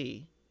want to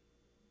see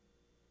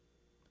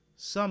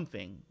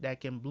something that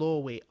can blow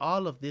away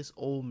all of this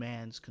old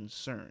man's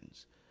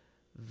concerns.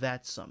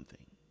 That's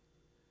something.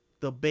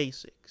 The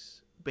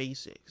basics,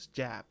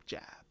 jab.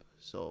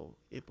 So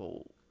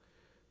Ippo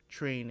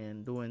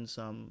training, doing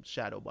some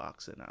shadow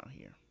boxing out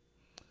here.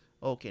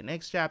 Okay,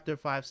 next chapter,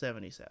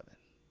 577.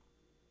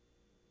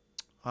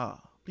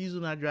 Please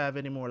do not drive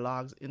any more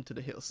logs into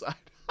the hillside.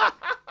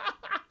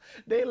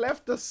 They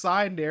left a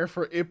sign there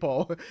for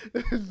Ippo.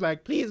 It's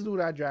like, please do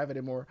not drive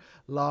any more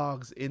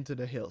logs into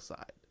the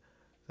hillside.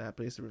 That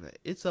place,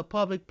 it's a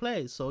public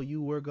place, so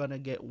you were gonna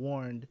get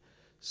warned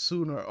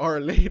sooner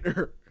or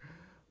later.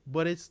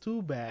 But it's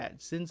too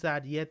bad, since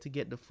I'd yet to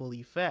get the full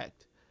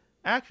effect.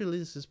 Actually,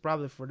 this is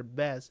probably for the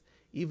best.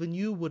 Even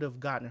you would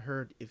have gotten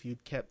hurt if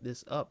you'd kept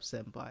this up,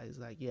 senpai. It's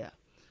like, yeah.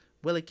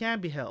 Well, it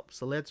can't be helped,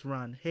 so let's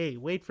run. Hey,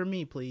 wait for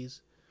me,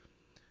 please.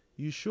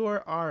 You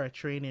sure are a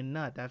training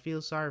nut. I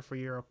feel sorry for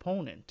your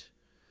opponent.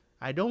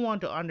 I don't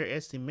want to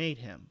underestimate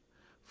him.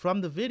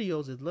 From the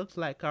videos, it looks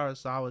like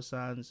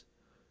Karasawa-san's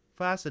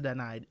faster than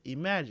I'd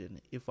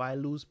imagine. If I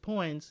lose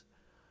points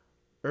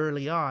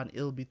early on,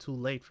 it'll be too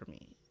late for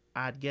me.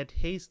 I'd get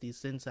hasty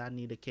since I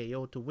need a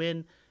KO to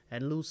win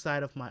and lose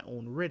sight of my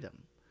own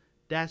rhythm.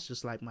 That's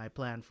just like my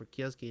plan for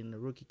Kyosuke in the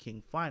Rookie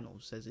King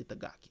finals, says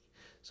Itagaki.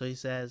 So he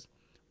says,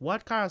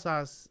 what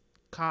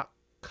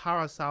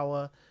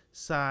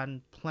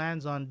Karasawa-san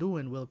plans on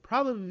doing will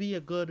probably be a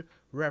good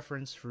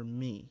reference for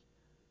me.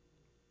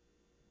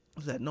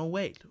 I said, no,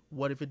 wait.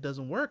 What if it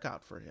doesn't work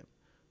out for him?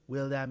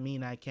 Will that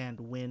mean I can't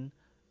win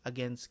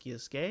against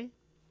Kyosuke?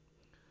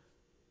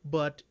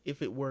 But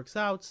if it works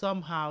out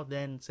somehow,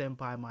 then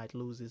Senpai might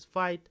lose his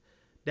fight.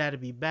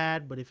 That'd be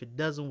bad, but if it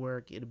doesn't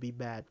work, it'll be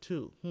bad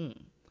too.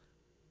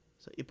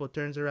 So Ippo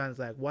turns around and is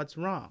like, what's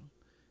wrong?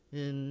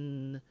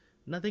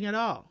 Nothing at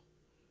all.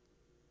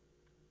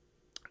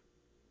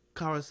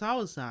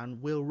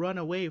 Karasawa-san will run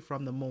away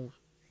from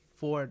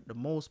for the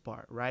most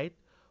part, right?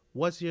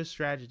 What's your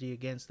strategy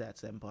against that,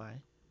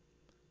 senpai?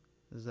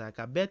 It's like,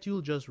 I bet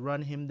you'll just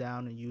run him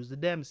down and use the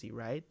Dempsey,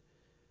 right?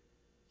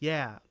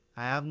 Yeah,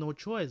 I have no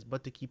choice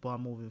but to keep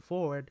on moving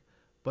forward.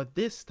 But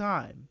this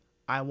time,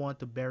 I want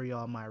to bury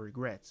all my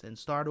regrets and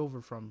start over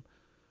from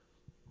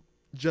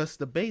just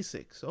the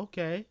basics.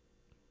 Okay.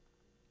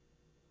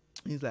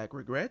 He's like,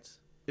 regrets?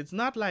 It's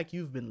not like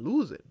you've been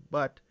losing,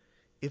 but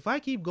if I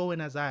keep going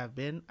as I have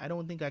been, I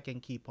don't think I can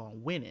keep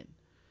on winning.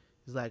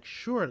 He's like,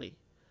 surely,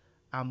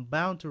 I'm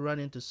bound to run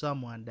into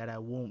someone that I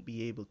won't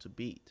be able to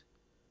beat.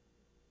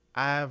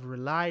 I've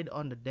relied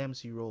on the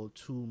Dempsey role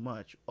too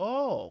much.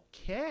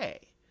 Okay.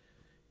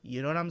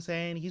 You know what I'm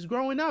saying? He's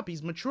growing up.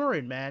 He's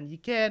maturing, man. You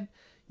can't,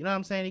 you know what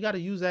I'm saying? You got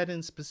to use that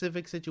in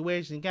specific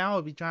situations. You can't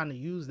always be trying to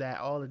use that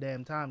all the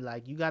damn time.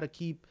 Like, you got to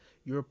keep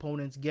your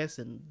opponents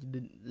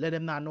guessing. Let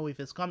them not know if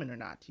it's coming or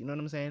not. You know what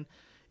I'm saying?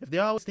 If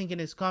they're always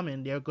thinking it's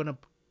coming, they're going to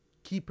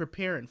keep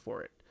preparing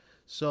for it.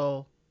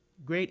 So,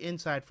 great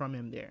insight from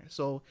him there.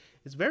 So,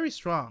 it's very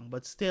strong,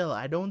 but still,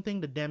 I don't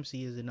think the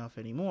Dempsey is enough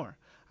anymore.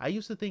 I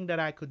used to think that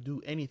I could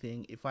do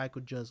anything if I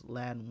could just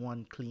land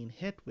one clean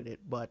hit with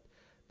it, but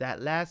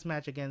that last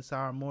match against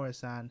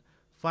Sawamura-san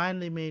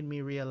finally made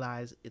me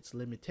realize its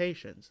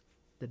limitations.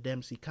 The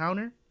Dempsey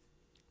counter?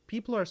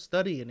 people are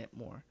studying it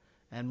more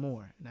and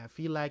more, and I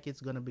feel like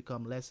it's going to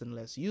become less and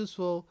less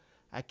useful.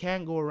 I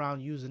can't go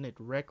around using it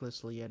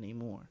recklessly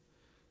anymore.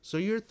 So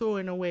you're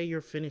throwing away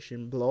your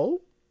finishing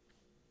blow?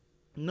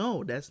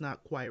 No, that's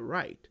not quite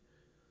right.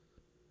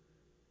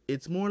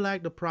 It's more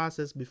like the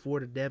process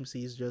before the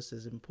Dempsey is just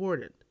as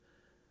important.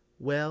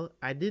 Well,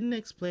 I didn't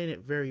explain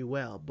it very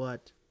well,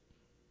 but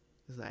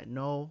it's like,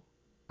 no,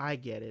 I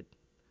get it.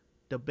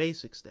 The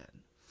basics then.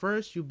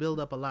 First, you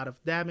build up a lot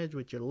of damage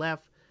with your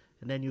left,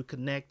 and then you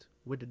connect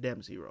with the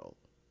Dempsey roll.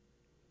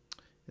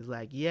 It's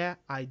like, yeah,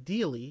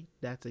 ideally,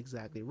 that's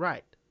exactly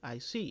right. I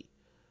see.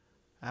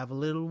 I'm a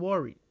little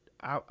worried.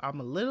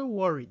 I'm a little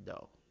worried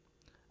though.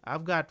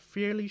 I've got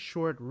fairly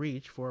short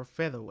reach for a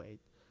featherweight,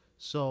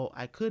 so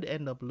I could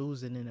end up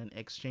losing in an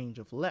exchange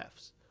of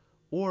lefts,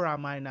 or I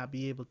might not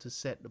be able to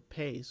set the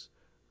pace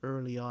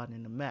early on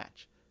in the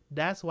match.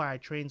 That's why I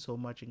train so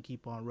much and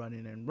keep on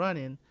running and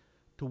running,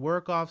 to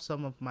work off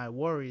some of my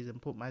worries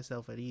and put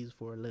myself at ease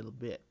for a little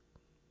bit.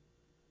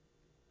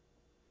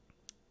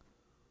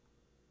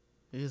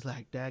 It's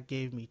like that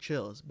gave me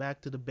chills.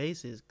 Back to the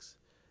basics.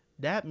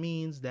 That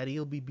means that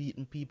he'll be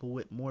beating people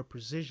with more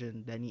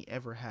precision than he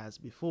ever has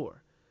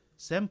before.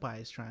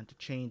 Senpai is trying to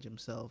change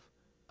himself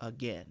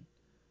again.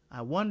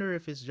 I wonder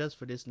if it's just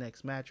for this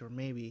next match, or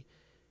maybe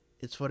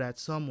it's for that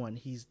someone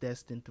he's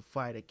destined to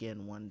fight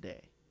again one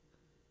day.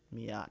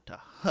 Miyata.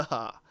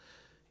 Haha.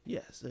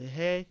 Yes,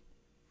 hey,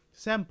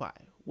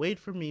 Senpai, wait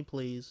for me,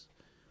 please.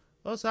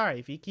 Oh, sorry,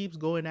 if he keeps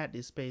going at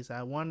this pace,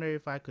 I wonder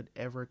if I could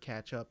ever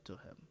catch up to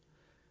him.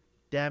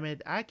 Damn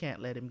it, I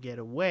can't let him get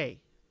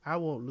away. I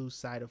won't lose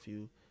sight of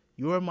you.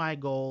 You're my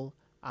goal.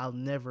 I'll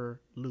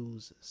never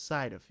lose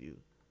sight of you.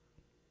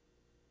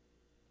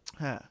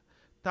 Huh.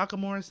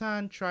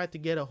 Takamura-san tried to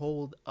get a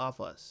hold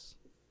of us.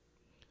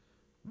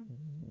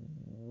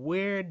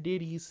 Where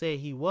did he say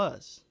he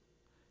was?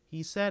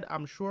 He said,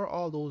 I'm sure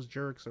all those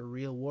jerks are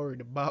real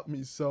worried about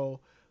me,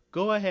 so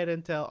go ahead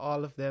and tell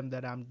all of them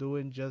that I'm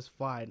doing just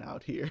fine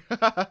out here.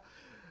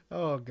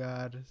 Oh,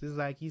 God. It's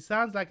like, he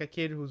sounds like a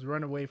kid who's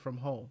run away from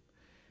home.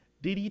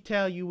 Did he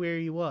tell you where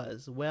he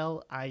was?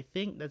 Well, I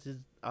think that's his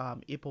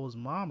Ippo's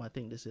mom. I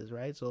think this is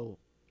right. So,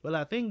 well,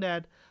 I think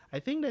that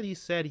he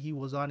said he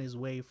was on his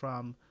way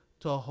from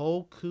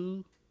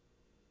Tohoku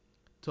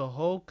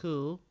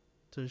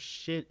to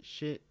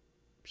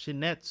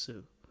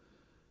Shinetsu.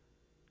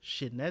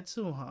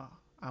 Shinetsu, huh?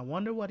 I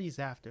wonder what he's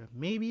after.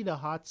 Maybe the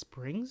hot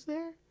springs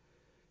there?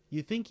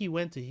 You think he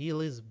went to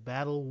heal his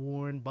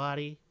battle-worn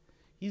body?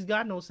 He's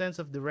got no sense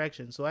of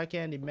direction, so I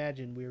can't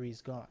imagine where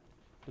he's gone.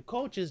 The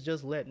coach is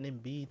just letting him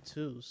be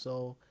too,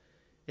 so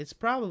it's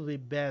probably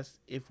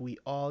best if we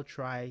all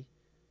try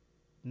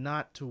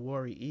not to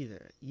worry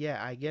either.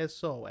 Yeah, I guess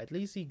so. At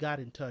least he got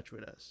in touch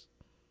with us.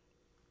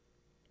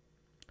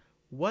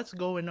 What's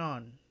going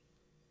on?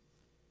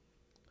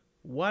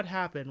 What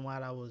happened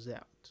while I was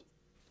out?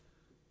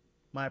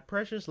 My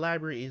precious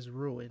library is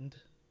ruined.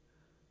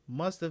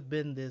 Must have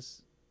been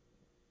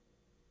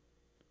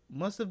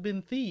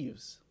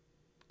thieves.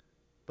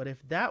 But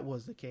if that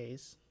was the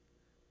case,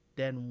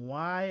 then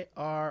why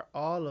are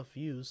all of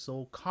you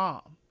so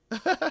calm?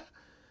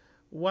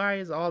 Why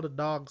is all the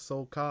dogs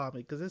so calm?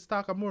 Because it's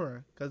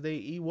Takamura. Because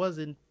he was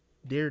in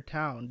their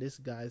town, this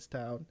guy's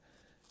town.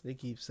 They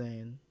keep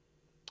saying,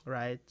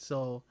 right?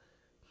 So,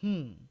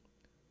 Hachi,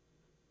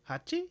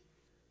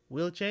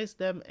 we'll chase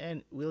them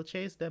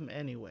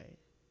anyway.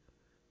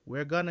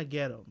 We're gonna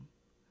get them.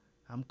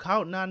 I'm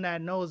counting on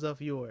that nose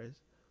of yours.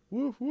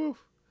 Woof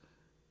woof.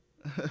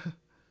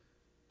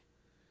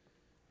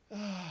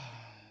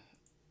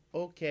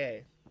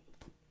 Okay.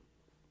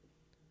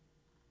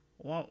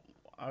 Well,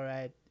 all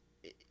right.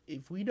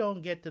 If we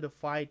don't get to the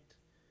fight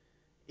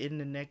I'm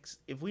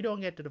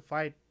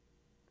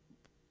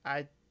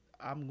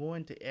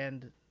going to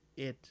end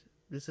it.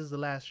 This is the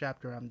last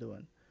chapter I'm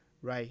doing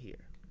right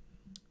here.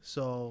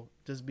 So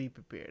just be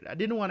prepared. I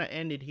didn't want to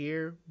end it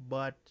here,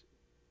 but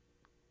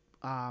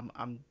I'm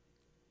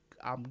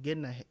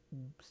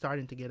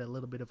starting to get a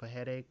little bit of a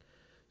headache.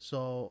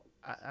 So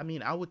I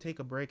mean, I would take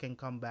a break and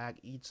come back,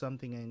 eat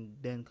something, and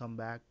then come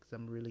back because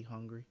I'm really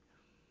hungry.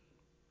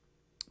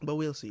 But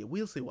we'll see.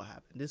 We'll see what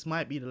happens. This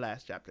might be the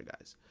last chapter,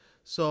 guys.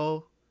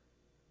 So,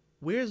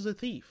 where's the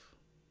thief?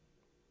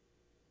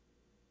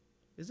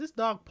 Is this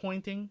dog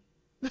pointing?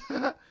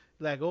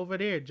 Like, over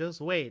there,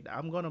 just wait.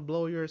 I'm going to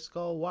blow your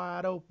skull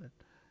wide open.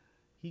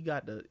 He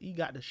got the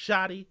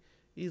shotty.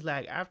 He's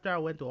like, after I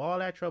went to all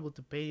that trouble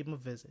to pay him a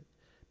visit,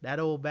 that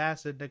old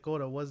bastard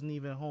Dakota wasn't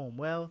even home.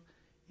 Well,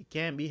 it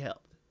can't be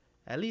helped.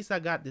 At least I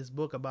got this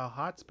book about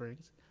hot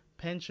springs.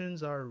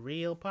 Pensions are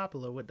real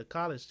popular with the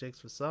college chicks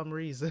for some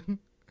reason.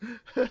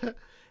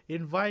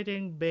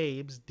 Inviting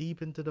babes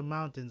deep into the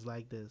mountains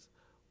like this.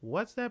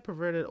 What's that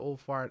perverted old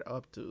fart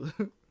up to?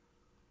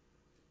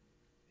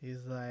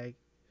 He's like,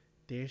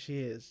 there she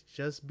is,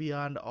 just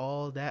beyond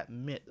all that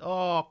myth.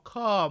 Oh,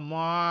 come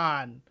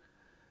on.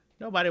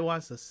 Nobody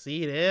wants to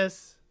see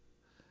this.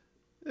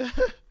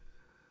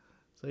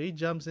 So he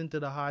jumps into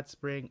the hot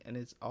spring and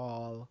it's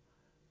all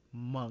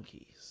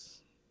monkeys.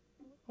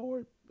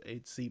 Or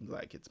It seems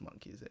like it's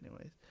monkeys,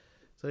 anyways.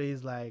 So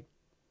he's like,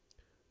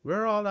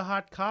 "We're all the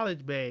hot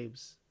college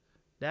babes.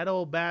 That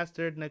old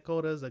bastard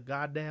Nakota's a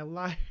goddamn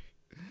liar."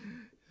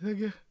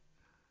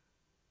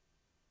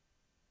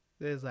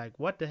 It's like,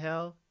 "What the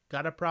hell?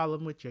 Got a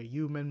problem with your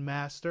human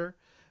master?"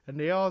 And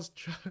they all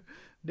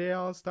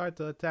start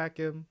to attack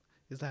him.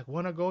 He's like,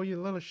 "Wanna go,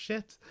 you little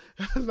shit?"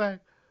 I was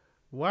like,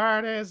 "Why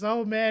are there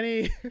so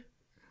many?"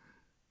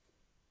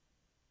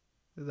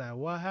 He's like,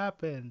 "What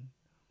happened?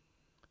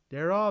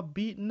 They're all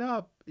beaten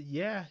up."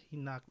 Yeah, he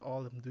knocked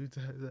all of them dudes.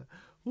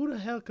 Who the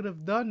hell could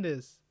have done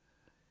this?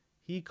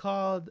 He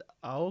called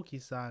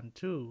Aoki-san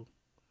too.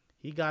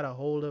 He got a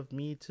hold of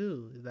me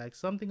too. Like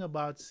something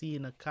about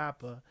seeing a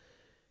kappa.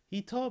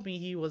 He told me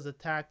he was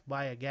attacked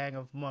by a gang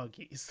of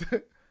monkeys.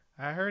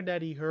 I heard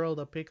that he hurled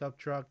a pickup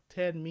truck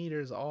 10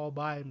 meters all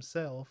by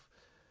himself.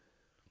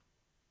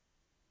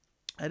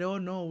 I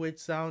don't know which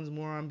sounds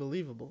more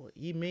unbelievable.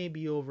 He may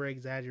be over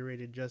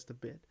exaggerated just a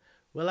bit.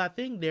 Well, I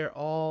think they're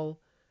all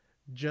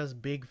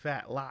just big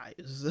fat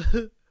lies.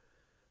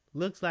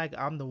 Looks like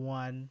I'm the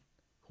one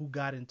who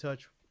got in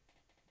touch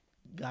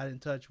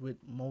with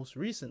most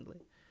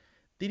recently.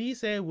 Did he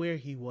say where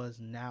he was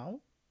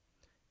now?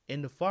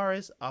 In the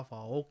forest of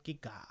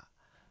Aokigahara,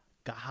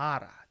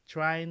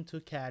 trying to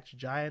catch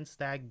giant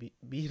stag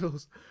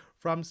beetles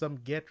from some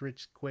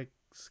get-rich-quick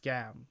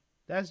scam.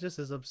 That's just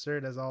as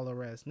absurd as all the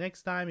rest.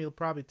 Next time, he'll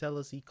probably tell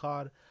us he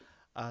caught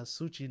a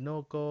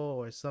Tsuchinoko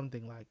or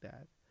something like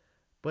that.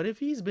 But if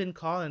he's been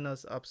calling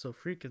us up so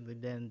frequently,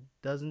 then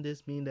doesn't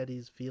this mean that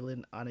he's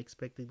feeling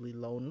unexpectedly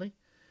lonely?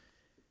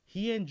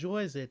 He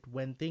enjoys it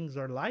when things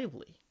are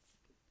lively.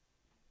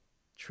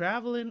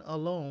 Traveling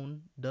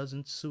alone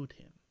doesn't suit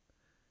him.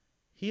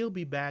 He'll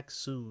be back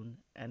soon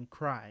and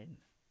crying,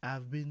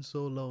 "I've been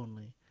so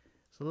lonely."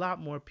 It's a lot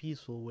more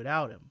peaceful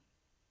without him.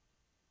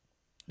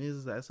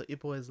 So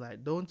Ippo is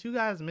like, "Don't you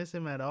guys miss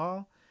him at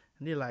all?"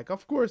 And they're like,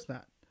 "Of course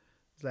not."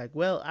 It's like,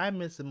 "Well, I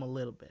miss him a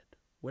little bit.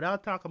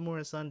 Without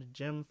Takamura-san, the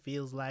gym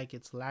feels like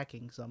it's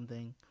lacking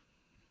something."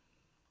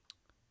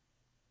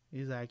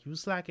 He's like, "You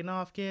slacking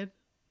off, kid?"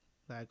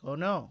 Like, "Oh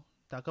no,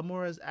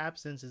 Takamura's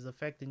absence is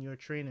affecting your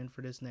training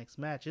for this next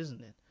match,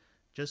 isn't it?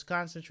 Just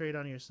concentrate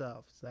on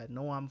yourself." It's like,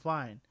 "No, I'm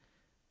fine."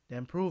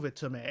 "Then prove it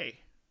to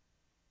me."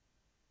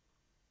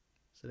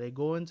 So they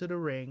go into the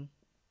ring.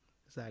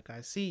 It's like,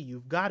 "I see,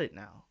 you've got it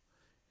now."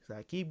 It's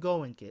like, "Keep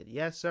going, kid."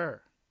 "Yes,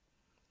 sir."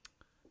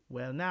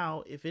 Well,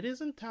 now, if it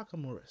isn't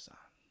Takamura-san,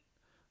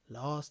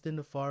 lost in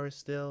the forest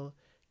still,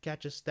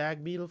 catch a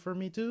stag beetle for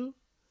me too?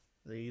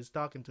 He's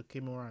talking to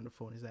Kimura on the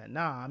phone. He's like,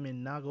 "Nah, I'm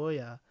in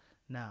Nagoya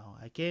now.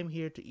 I came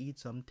here to eat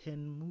some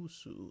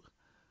tenmusu."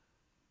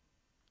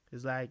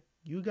 It's like,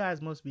 "You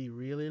guys must be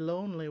really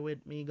lonely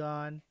with me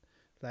gone."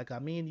 Like, I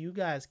mean, you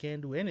guys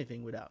can't do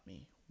anything without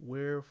me.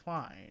 We're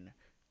fine.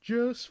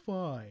 Just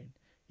fine.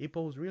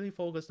 Ippo's really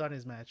focused on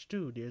his match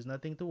too. There's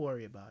nothing to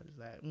worry about. It's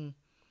like,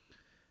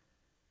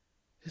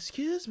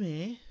 "Excuse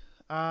me.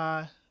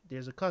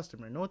 There's a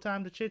customer. No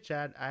time to chit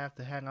chat. I have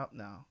to hang up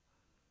now."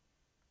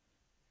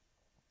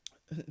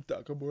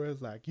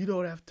 Takamura's like, "You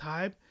don't have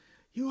time?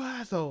 You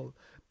asshole.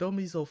 Don't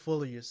be so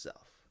full of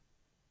yourself."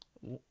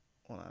 Hold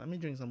on, let me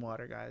drink some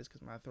water, guys,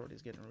 because my throat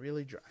is getting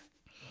really dry.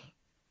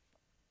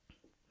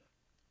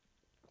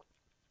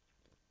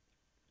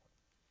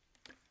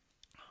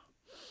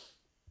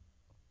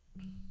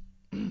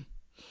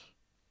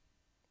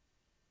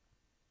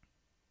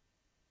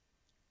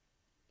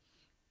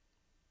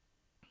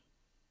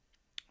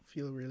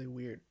 Feel really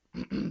weird.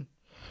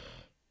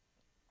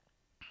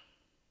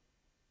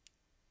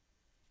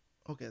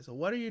 Okay, so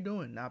what are you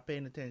doing? Not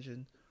paying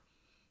attention.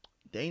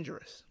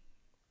 Dangerous.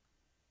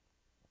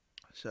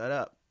 Shut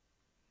up.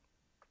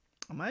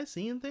 Am I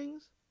seeing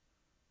things?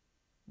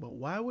 But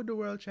why would the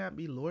world champ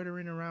be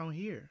loitering around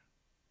here?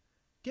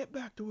 Get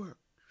back to work.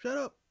 Shut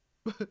up.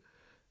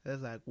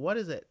 It's like, what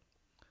is it?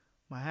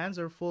 My hands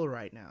are full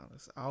right now.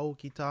 It's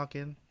Aoki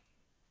talking.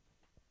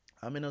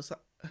 I'm in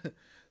Osaka.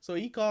 So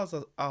he calls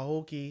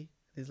Aoki.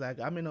 He's like,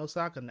 "I'm in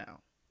Osaka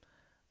now.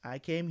 I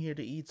came here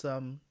to eat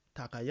some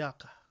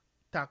takoyaki.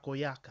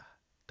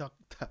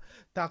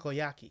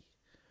 Takoyaki.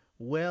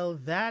 Well,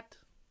 that,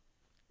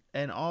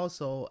 and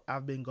also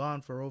I've been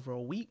gone for over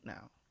a week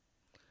now.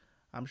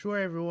 I'm sure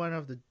everyone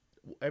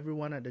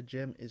at the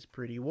gym is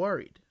pretty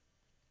worried.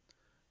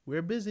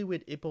 We're busy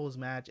with Ippo's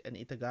match and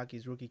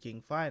Itagaki's Rookie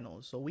King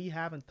finals, so we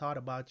haven't thought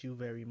about you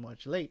very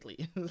much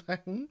lately." It's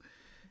like,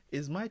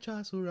 "Is my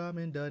chasu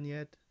ramen done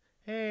yet?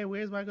 Hey,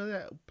 where's my...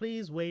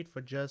 Please wait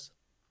for just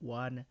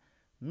 1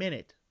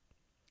 minute."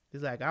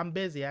 He's like, "I'm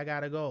busy, I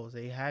gotta go." So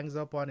he hangs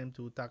up on him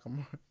too.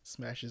 Takamura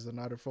smashes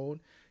another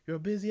phone. "You're a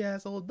busy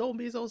asshole, don't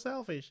be so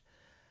selfish."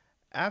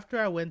 After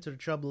I went to the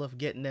trouble of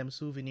getting them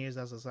souvenirs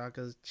at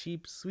Osaka's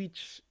cheap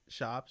sweet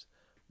shops,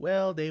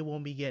 well, they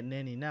won't be getting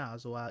any now,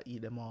 so I'll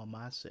eat them all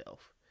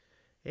myself.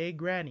 Hey,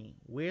 Granny,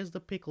 where's the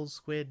pickled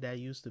squid that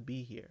used to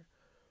be here?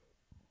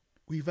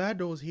 We've had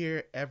those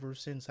here ever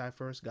since I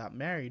first got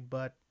married,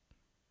 but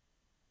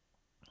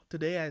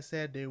today I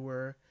said they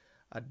were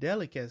a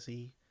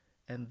delicacy,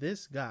 and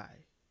this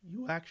guy,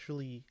 you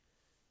actually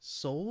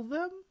Sold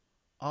them?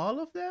 All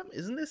of them?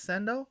 Isn't this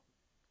Sendo?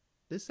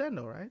 This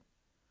Sendo, right?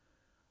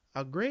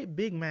 A great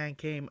big man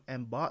came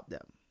and bought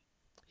them.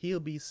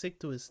 He'll be sick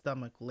to his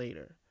stomach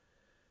later.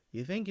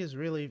 You think it's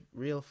really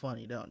real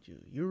funny, don't you?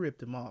 You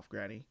ripped him off,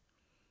 Granny.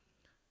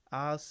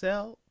 I'll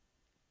sell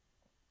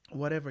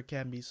whatever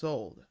can be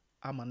sold.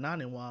 I'm a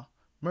Naniwa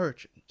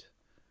merchant.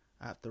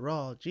 After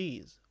all,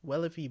 geez.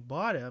 Well, if he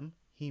bought him,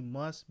 he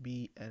must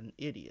be an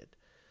idiot.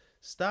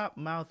 Stop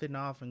mouthing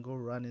off and go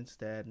run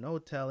instead. No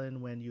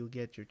telling when you'll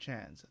get your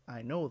chance.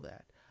 I know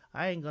that.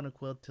 I ain't gonna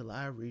quit till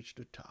I reach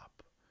the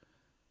top.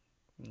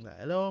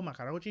 Hello,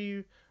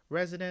 Makarauchi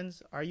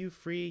residents. Are you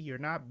free? You're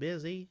not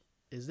busy?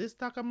 Is this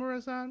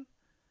Takamura-san?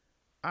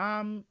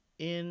 I'm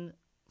in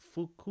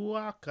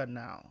Fukuoka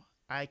now.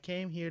 I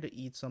came here to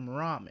eat some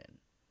ramen.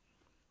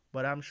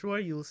 But I'm sure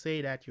you'll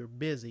say that you're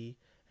busy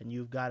and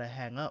you've got to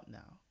hang up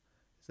now.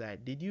 It's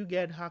like, did you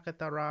get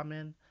Hakata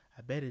ramen?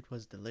 I bet it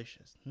was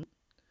delicious.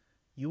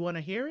 You want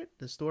to hear it?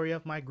 The story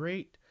of my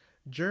great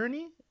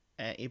journey?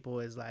 And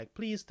Ippo is like,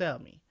 please tell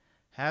me.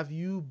 Have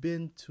you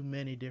been to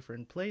many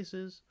different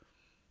places?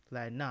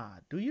 Like, nah.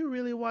 Do you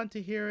really want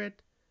to hear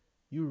it?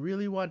 You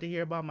really want to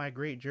hear about my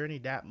great journey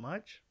that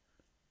much?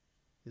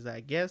 He's like,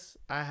 I guess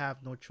I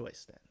have no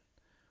choice then.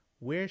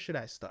 Where should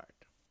I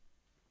start?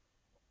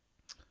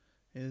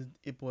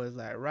 It was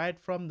like, right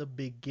from the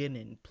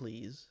beginning,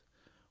 please.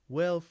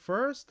 Well,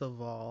 first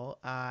of all,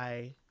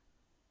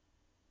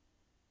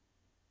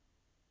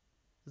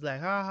 He's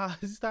like, ha.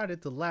 He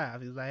started to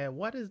laugh. He's like,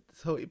 what is...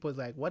 So it was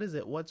like, what is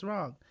it? What's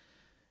wrong?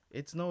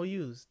 It's no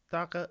use.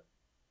 Taka...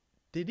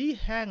 Did he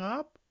hang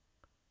up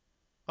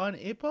on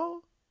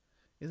Ippo?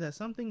 Is that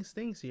something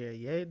stinks here?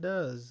 Yeah, it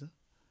does.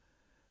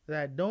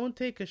 That don't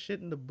take a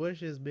shit in the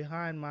bushes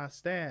behind my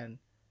stand.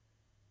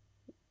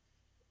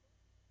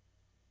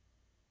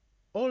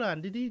 Hold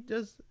on, did he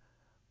just...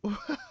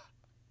 I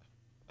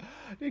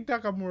think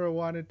Takamura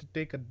wanted to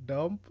take a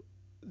dump.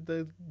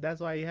 That's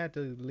why he had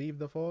to leave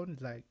the phone.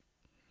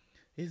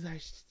 He's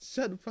like,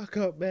 shut the fuck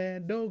up,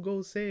 man. Don't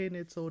go saying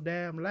it so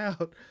damn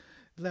loud.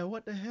 He's like,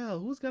 what the hell?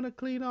 Who's gonna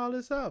clean all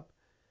this up?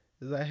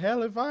 He's like,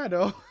 hell if I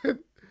know.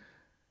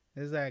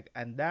 It's like,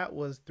 and that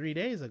was 3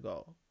 days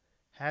ago.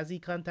 Has he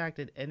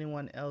contacted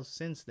anyone else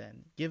since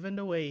then? Given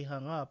the way he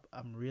hung up,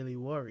 I'm really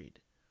worried.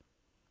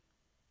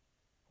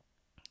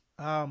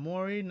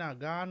 Mori,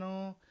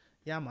 Nagano,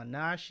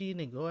 Yamanashi,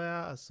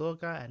 Nagoya,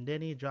 Asoka, and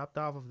then he dropped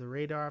off of the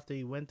radar after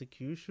he went to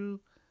Kyushu.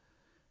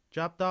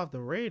 Dropped off the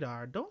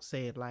radar? Don't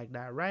say it like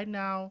that. Right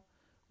now,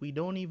 we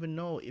don't even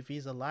know if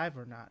he's alive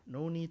or not.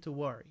 No need to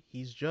worry.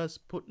 He's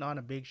just putting on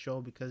a big show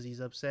because he's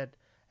upset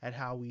at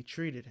how we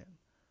treated him.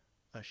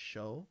 A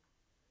show?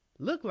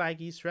 Look like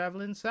he's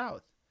traveling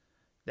south.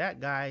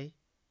 That guy,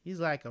 he's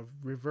like a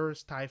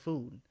reverse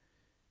typhoon.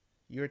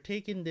 You're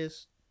taking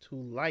this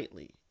too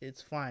lightly.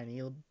 It's fine.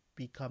 He'll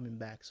be coming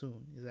back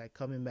soon. He's like,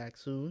 coming back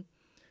soon?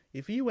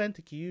 If he went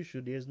to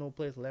Kyushu, there's no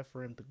place left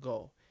for him to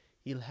go.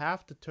 He'll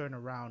have to turn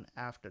around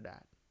after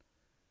that.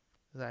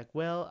 It's like,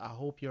 well, I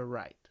hope you're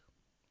right.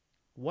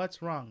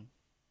 What's wrong?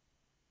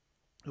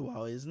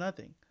 Well, it's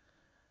nothing.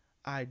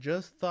 I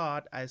just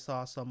thought I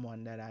saw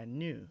someone that I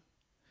knew.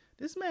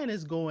 This man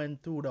is going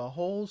through the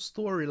whole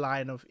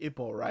storyline of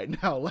Ippo right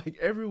now. Like,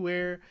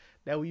 everywhere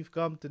that we've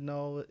come to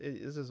know,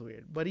 it's just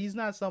weird. But he's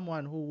not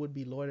someone who would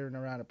be loitering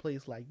around a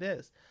place like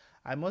this.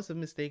 I must have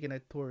mistaken a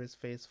tourist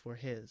face for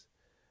his.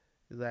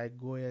 It's like,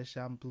 Goya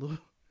shampoo.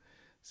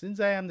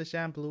 Since I am the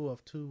shampoo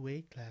of 2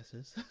 weight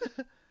classes.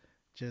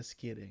 Just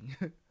kidding.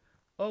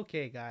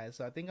 Okay, guys.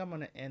 So I think I'm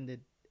going to end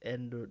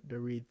the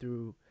read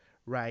through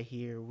right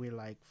here. We're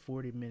like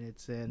 40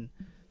 minutes in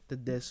to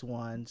this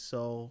one.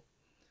 So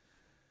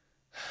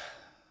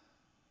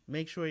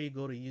make sure you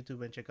go to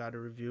YouTube and check out the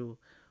review.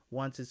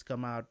 Once it's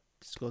come out,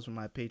 this goes for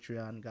my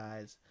Patreon,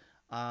 guys.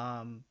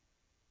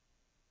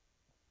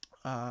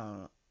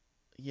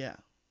 Yeah.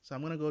 So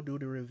I'm going to go do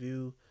the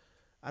review.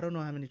 I don't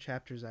know how many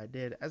chapters I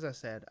did. As I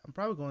said, I'm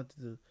probably going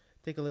to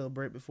take a little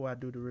break before I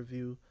do the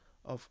review,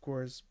 of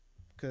course,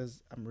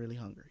 because I'm really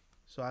hungry.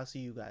 So I'll see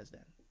you guys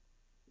then.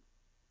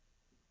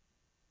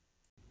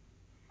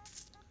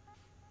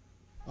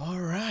 All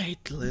right,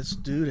 let's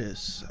do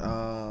this.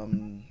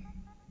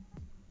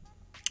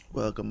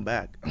 Welcome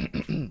back.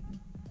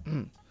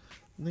 Things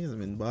have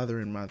been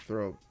bothering my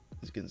throat,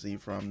 as you can see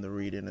from the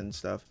reading and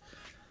stuff.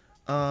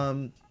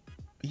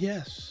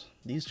 Yes,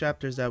 these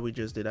chapters that we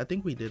just did, I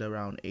think we did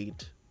around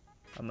 8.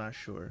 I'm not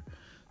sure,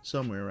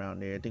 somewhere around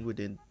there. I think we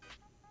did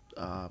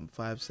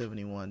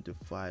 571 to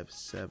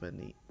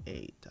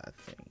 578, I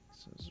think.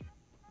 So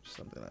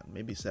something like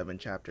maybe 7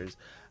 chapters.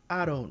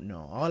 I don't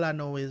know. All I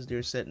know is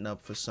they're setting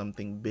up for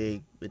something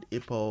big with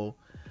Ippo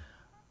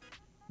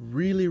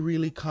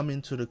really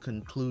coming to the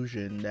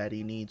conclusion that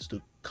he needs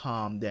to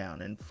calm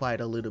down and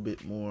fight a little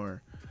bit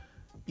more.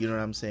 You know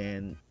what I'm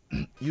saying?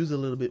 Use a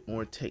little bit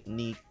more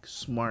technique,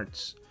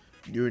 smarts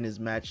during his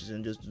matches,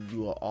 and just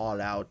do an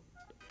all-out,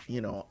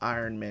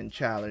 Iron Man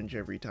challenge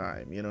every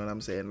time. You know what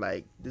I'm saying?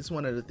 Like, this is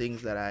one of the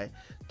things that I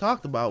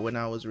talked about when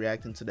I was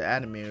reacting to the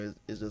anime,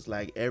 is just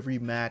like every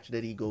match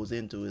that he goes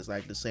into is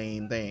like the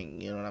same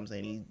thing. You know what I'm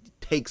saying? He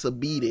takes a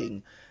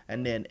beating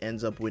and then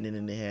ends up winning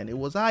in the end. It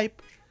was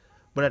hype,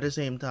 but at the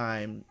same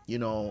time,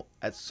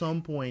 at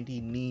some point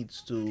he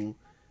needs to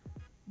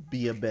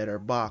be a better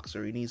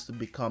boxer. He needs to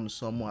become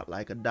somewhat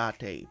like a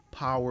Date.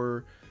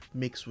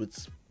 Mixed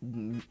with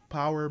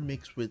power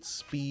mixed with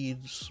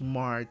speed,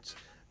 smart,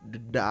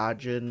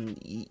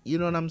 dodging, you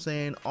know what I'm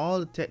saying?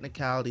 All the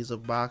technicalities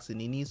of boxing.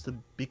 He needs to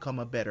become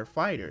a better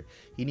fighter.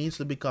 He needs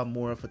to become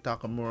more of a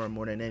Takamura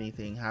more than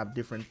anything, have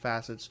different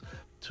facets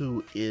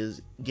to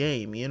his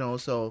game,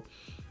 so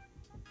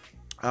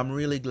I'm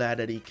really glad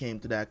that he came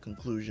to that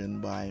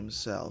conclusion by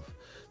himself.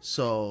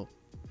 So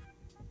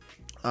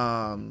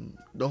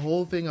the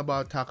whole thing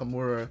about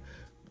Takamura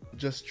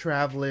just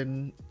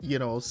traveling,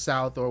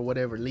 south or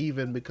whatever,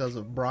 leaving because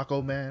of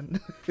Brocco Man,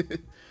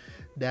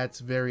 that's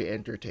very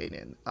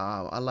entertaining.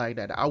 I like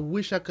that. I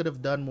wish I could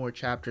have done more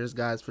chapters,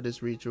 guys, for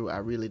this read through. I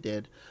really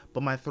did,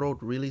 but my throat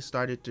really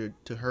started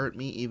to hurt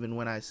me even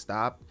when I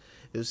stopped.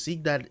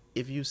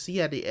 If you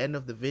see at the end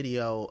of the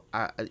video,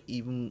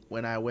 even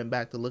when I went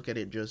back to look at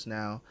it just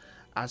now,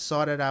 I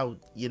saw that I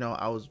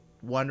was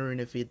wondering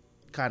if it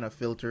kind of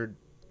filtered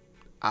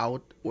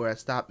out where I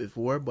stopped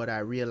before, but I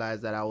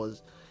realized that I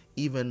was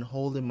even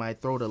holding my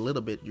throat a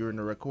little bit during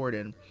the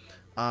recording,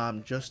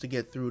 just to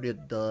get through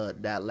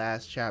that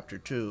last chapter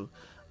too.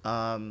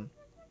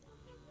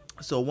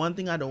 So one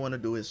thing I don't want to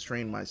do is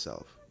strain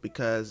myself,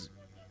 because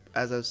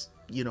as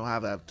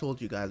I've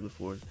told you guys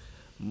before,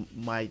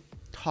 my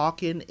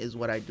talking is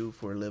what I do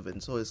for a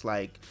living. So it's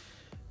like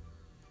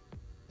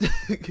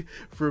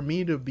for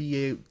me to be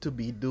able to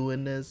be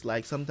doing this,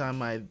 like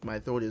sometimes my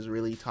throat is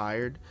really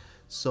tired.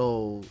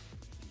 So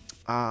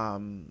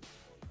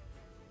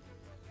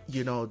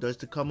just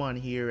to come on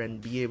here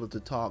and be able to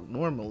talk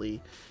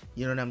normally,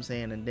 you know what I'm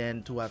saying, and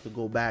then to have to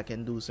go back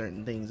and do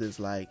certain things is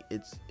like,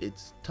 it's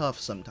tough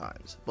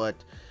sometimes. But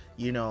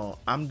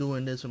I'm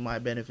doing this for my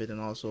benefit,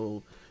 and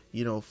also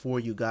for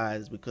you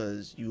guys,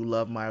 because you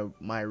love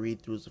my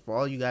read throughs. For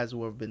all you guys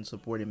who have been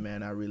supporting,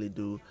 man, I really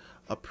do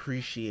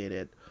appreciate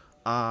it.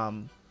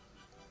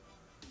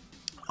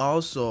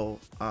 Also,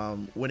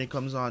 when it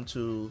comes on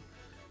to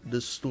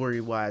the story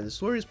wise, the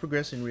story is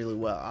progressing really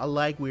well. I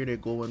like where they're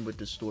going with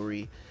the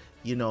story.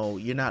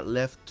 You're not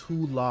left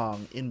too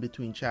long in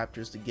between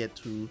chapters to get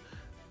to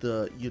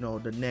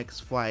the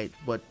next fight,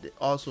 but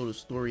also the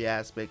story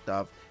aspect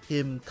of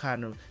him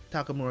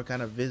Takamura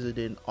kind of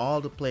visiting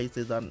all the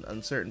places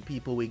on certain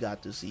people. We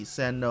got to see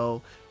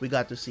Sendo, we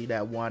got to see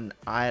that one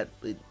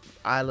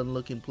island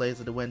looking place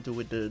that they went to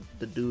with the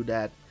dude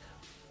that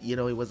he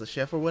was a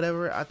chef or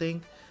whatever, I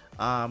think.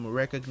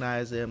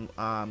 Recognize him.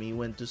 He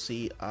went to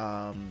see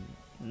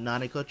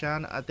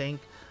Nanako-chan, I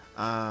think.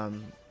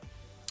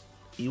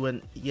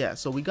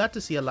 So we got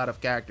to see a lot of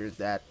characters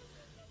that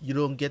you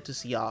don't get to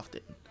see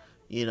often,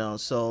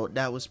 so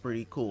that was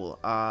pretty cool.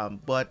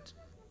 But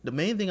the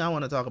main thing I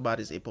want to talk about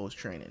is Ippo's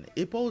training.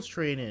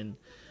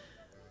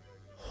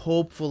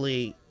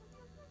 Hopefully,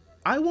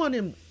 I'm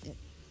going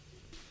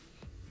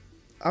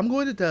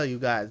to tell you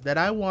guys that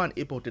I want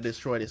Ippo to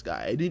destroy this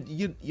guy.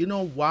 You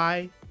know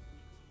why?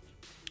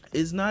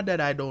 It's not that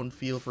I don't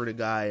feel for the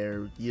guy,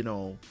 or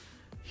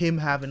him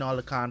having all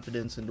the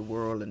confidence in the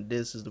world, and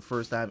this is the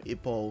first time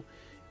the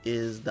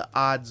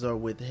odds are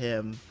with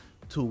him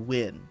to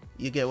win.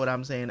 You get what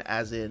I'm saying?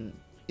 As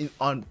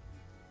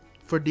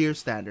for their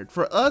standard.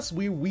 For us,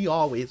 we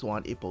always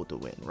want Ippo to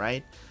win,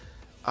 right?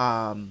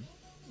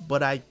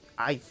 But I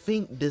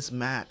think this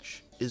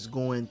match is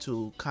going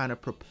to kind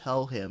of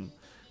propel him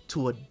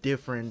to a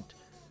different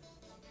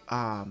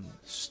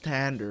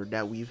standard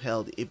that we've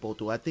held Ippo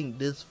to. I think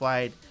this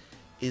fight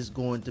is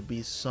going to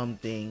be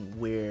something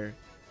where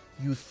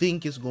you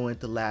think is going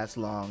to last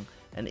long,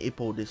 and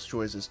Ippo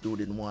destroys this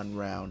dude in one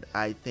round.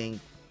 I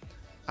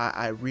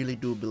really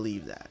do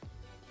believe that.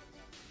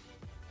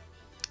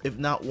 If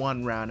not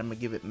one round, I'm gonna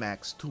give it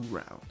max 2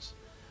 rounds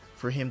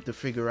for him to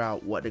figure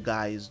out what the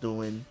guy is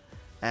doing,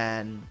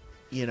 and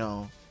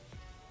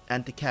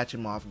and to catch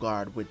him off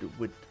guard with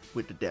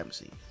the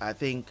Dempsey. I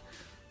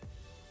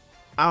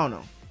don't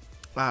know,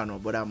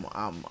 but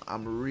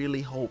I'm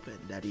really hoping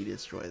that he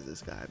destroys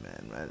this guy,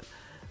 man.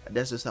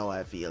 That's just how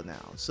I feel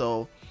now.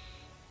 So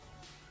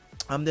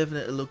I'm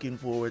definitely looking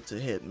forward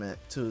to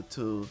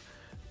to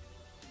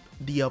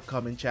the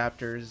upcoming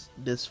chapters.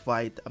 This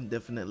fight, I'm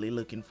definitely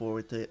looking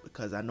forward to it,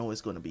 because I know it's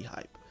gonna be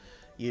hype.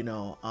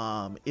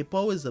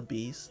 Ippo is a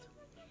beast.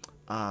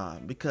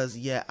 Because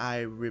yeah,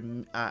 I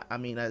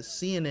mean,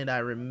 seeing it, I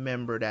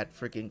remember that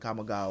freaking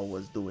Kamigawa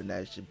was doing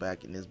that shit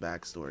back in his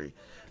backstory,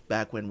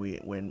 back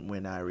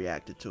when I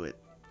reacted to it.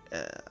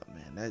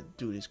 Man, that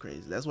dude is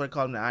crazy. That's what I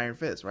call him, the Iron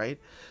Fist, right?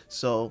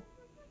 So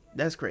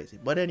that's crazy.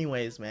 But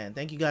anyways, man,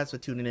 thank you guys for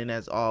tuning in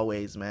as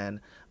always,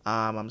 man.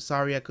 I'm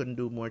sorry I couldn't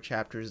do more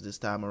chapters this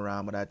time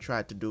around, but I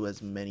tried to do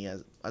as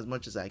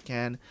much as I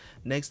can.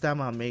 Next time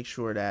I'll make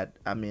sure that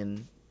I'm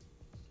in.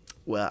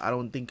 Well, I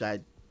don't think I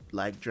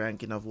like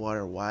drank enough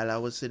water while I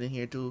was sitting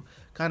here too.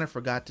 Kind of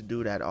forgot to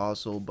do that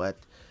also, but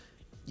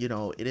you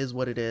know, it is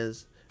what it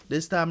is.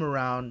 This time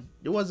around,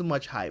 there wasn't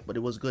much hype, but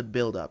it was good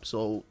build up.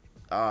 So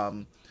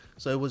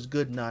it was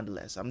good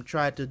nonetheless. I'm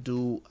trying to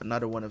do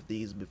another one of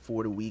these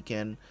before the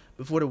weekend,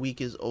 before the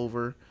week is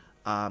over.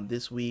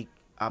 This week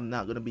I'm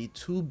not gonna be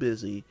too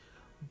busy,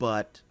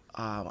 but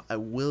I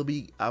will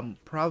be. I'm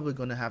probably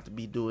gonna have to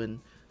be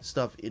doing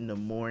stuff in the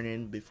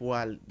morning before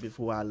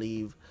I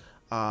leave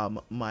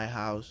my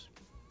house.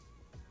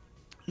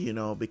 You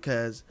know,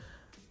 because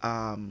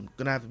I'm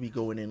gonna have to be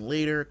going in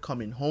later,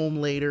 coming home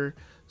later.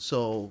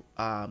 So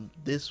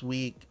this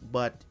week,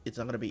 but it's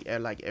not gonna be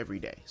like every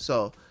day.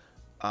 So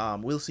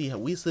we'll see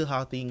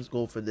how things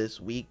go for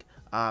this week.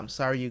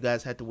 Sorry you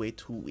guys had to wait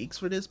 2 weeks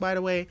for this, by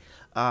the way.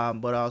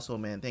 But also,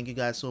 man, thank you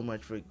guys so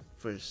much for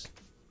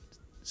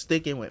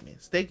sticking with me.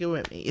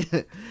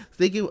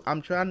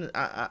 I'm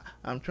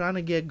trying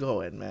to get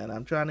going, man.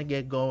 I'm trying to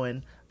get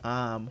going.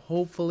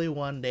 Hopefully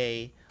one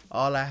day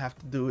all I have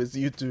to do is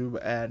YouTube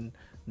and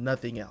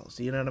nothing else.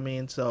 You know what I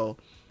mean? So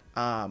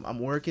I'm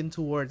working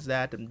towards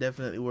that. I'm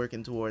definitely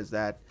working towards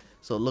that.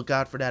 So look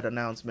out for that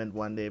announcement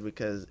one day,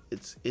 because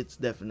it's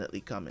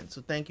definitely coming.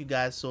 So thank you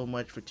guys so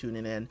much for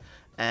tuning in,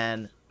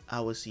 and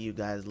I will see you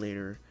guys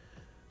later.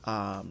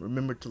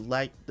 Remember to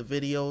like the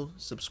video,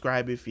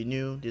 subscribe if you're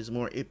new. There's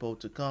more Ippo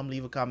to come.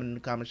 Leave a comment in the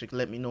comment section.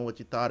 Let me know what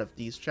you thought of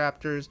these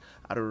chapters.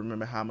 I don't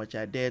remember how much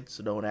I did,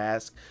 so don't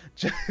ask.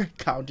 Just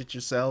count it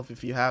yourself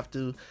if you have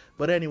to.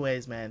 But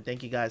anyways, man,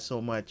 thank you guys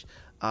so much.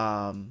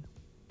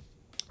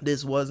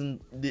 This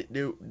wasn't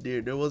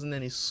there wasn't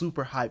any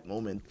super hype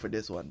moment for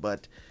this one,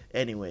 but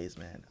anyways,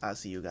 man, I'll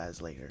see you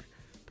guys later.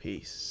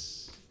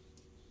 Peace.